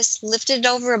carcass, lifted it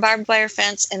over a barbed wire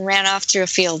fence, and ran off through a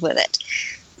field with it.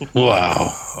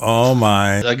 Wow. Oh,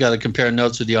 my. I got to compare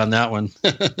notes with you on that one.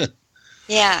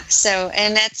 Yeah,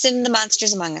 and that's in the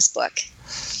Monsters Among Us book.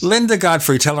 Linda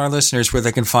Godfrey, tell our listeners where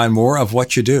they can find more of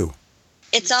what you do.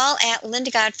 It's all at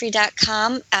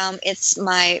lindagodfrey.com. It's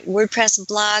my WordPress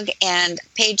blog and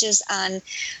pages on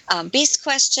beast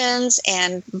questions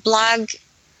and blog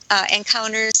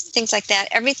encounters, things like that.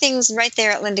 Everything's right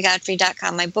there at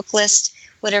lindagodfrey.com. My book list,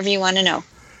 whatever you want to know.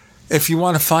 If you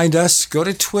want to find us, go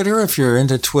to Twitter. If you're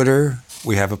into Twitter,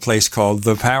 we have a place called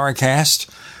The Paracast.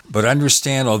 But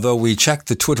understand, although we check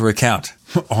the Twitter account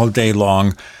all day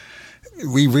long,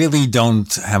 we really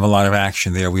don't have a lot of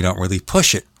action there. We don't really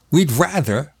push it. We'd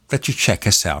rather that you check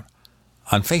us out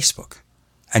on Facebook.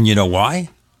 And you know why?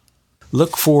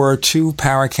 Look for 2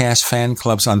 Paracast fan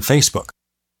clubs on Facebook.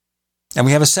 And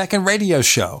we have a second radio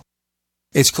show.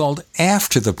 It's called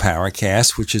After the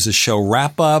Paracast, which is a show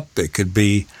wrap-up. It could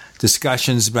be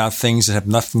discussions about things that have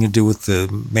nothing to do with the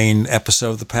main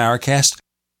episode of the Paracast.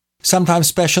 Sometimes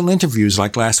special interviews,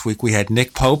 like last week we had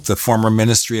Nick Pope, the former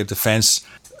Ministry of Defense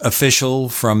official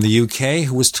from the UK,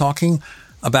 who was talking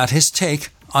about his take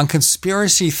on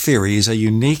conspiracy theories, a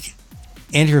unique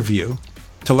interview.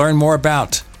 To learn more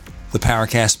about the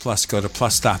Paracast Plus, go to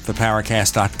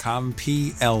plus.theparacast.com,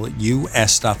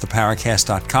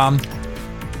 plus.theparacast.com.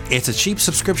 It's a cheap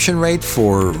subscription rate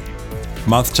for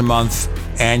month-to-month,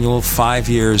 annual, 5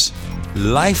 years,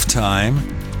 lifetime.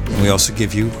 And we also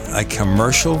give you a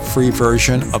commercial-free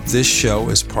version of this show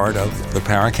as part of the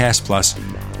Paracast Plus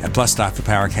at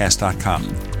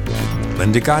plus.theparacast.com.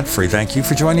 Linda Godfrey, thank you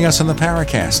for joining us on the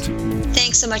Paracast.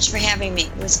 Thanks so much for having me.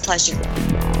 It was a pleasure.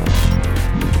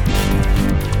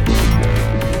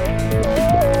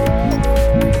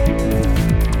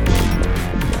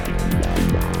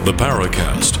 The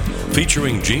Paracast,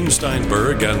 featuring Gene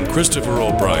Steinberg and Christopher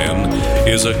O'Brien,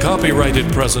 is a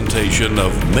copyrighted presentation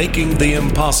of Making the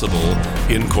Impossible,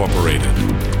 Incorporated.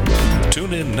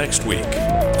 Tune in next week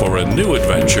for a new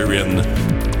adventure in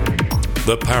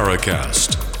The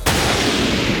Paracast.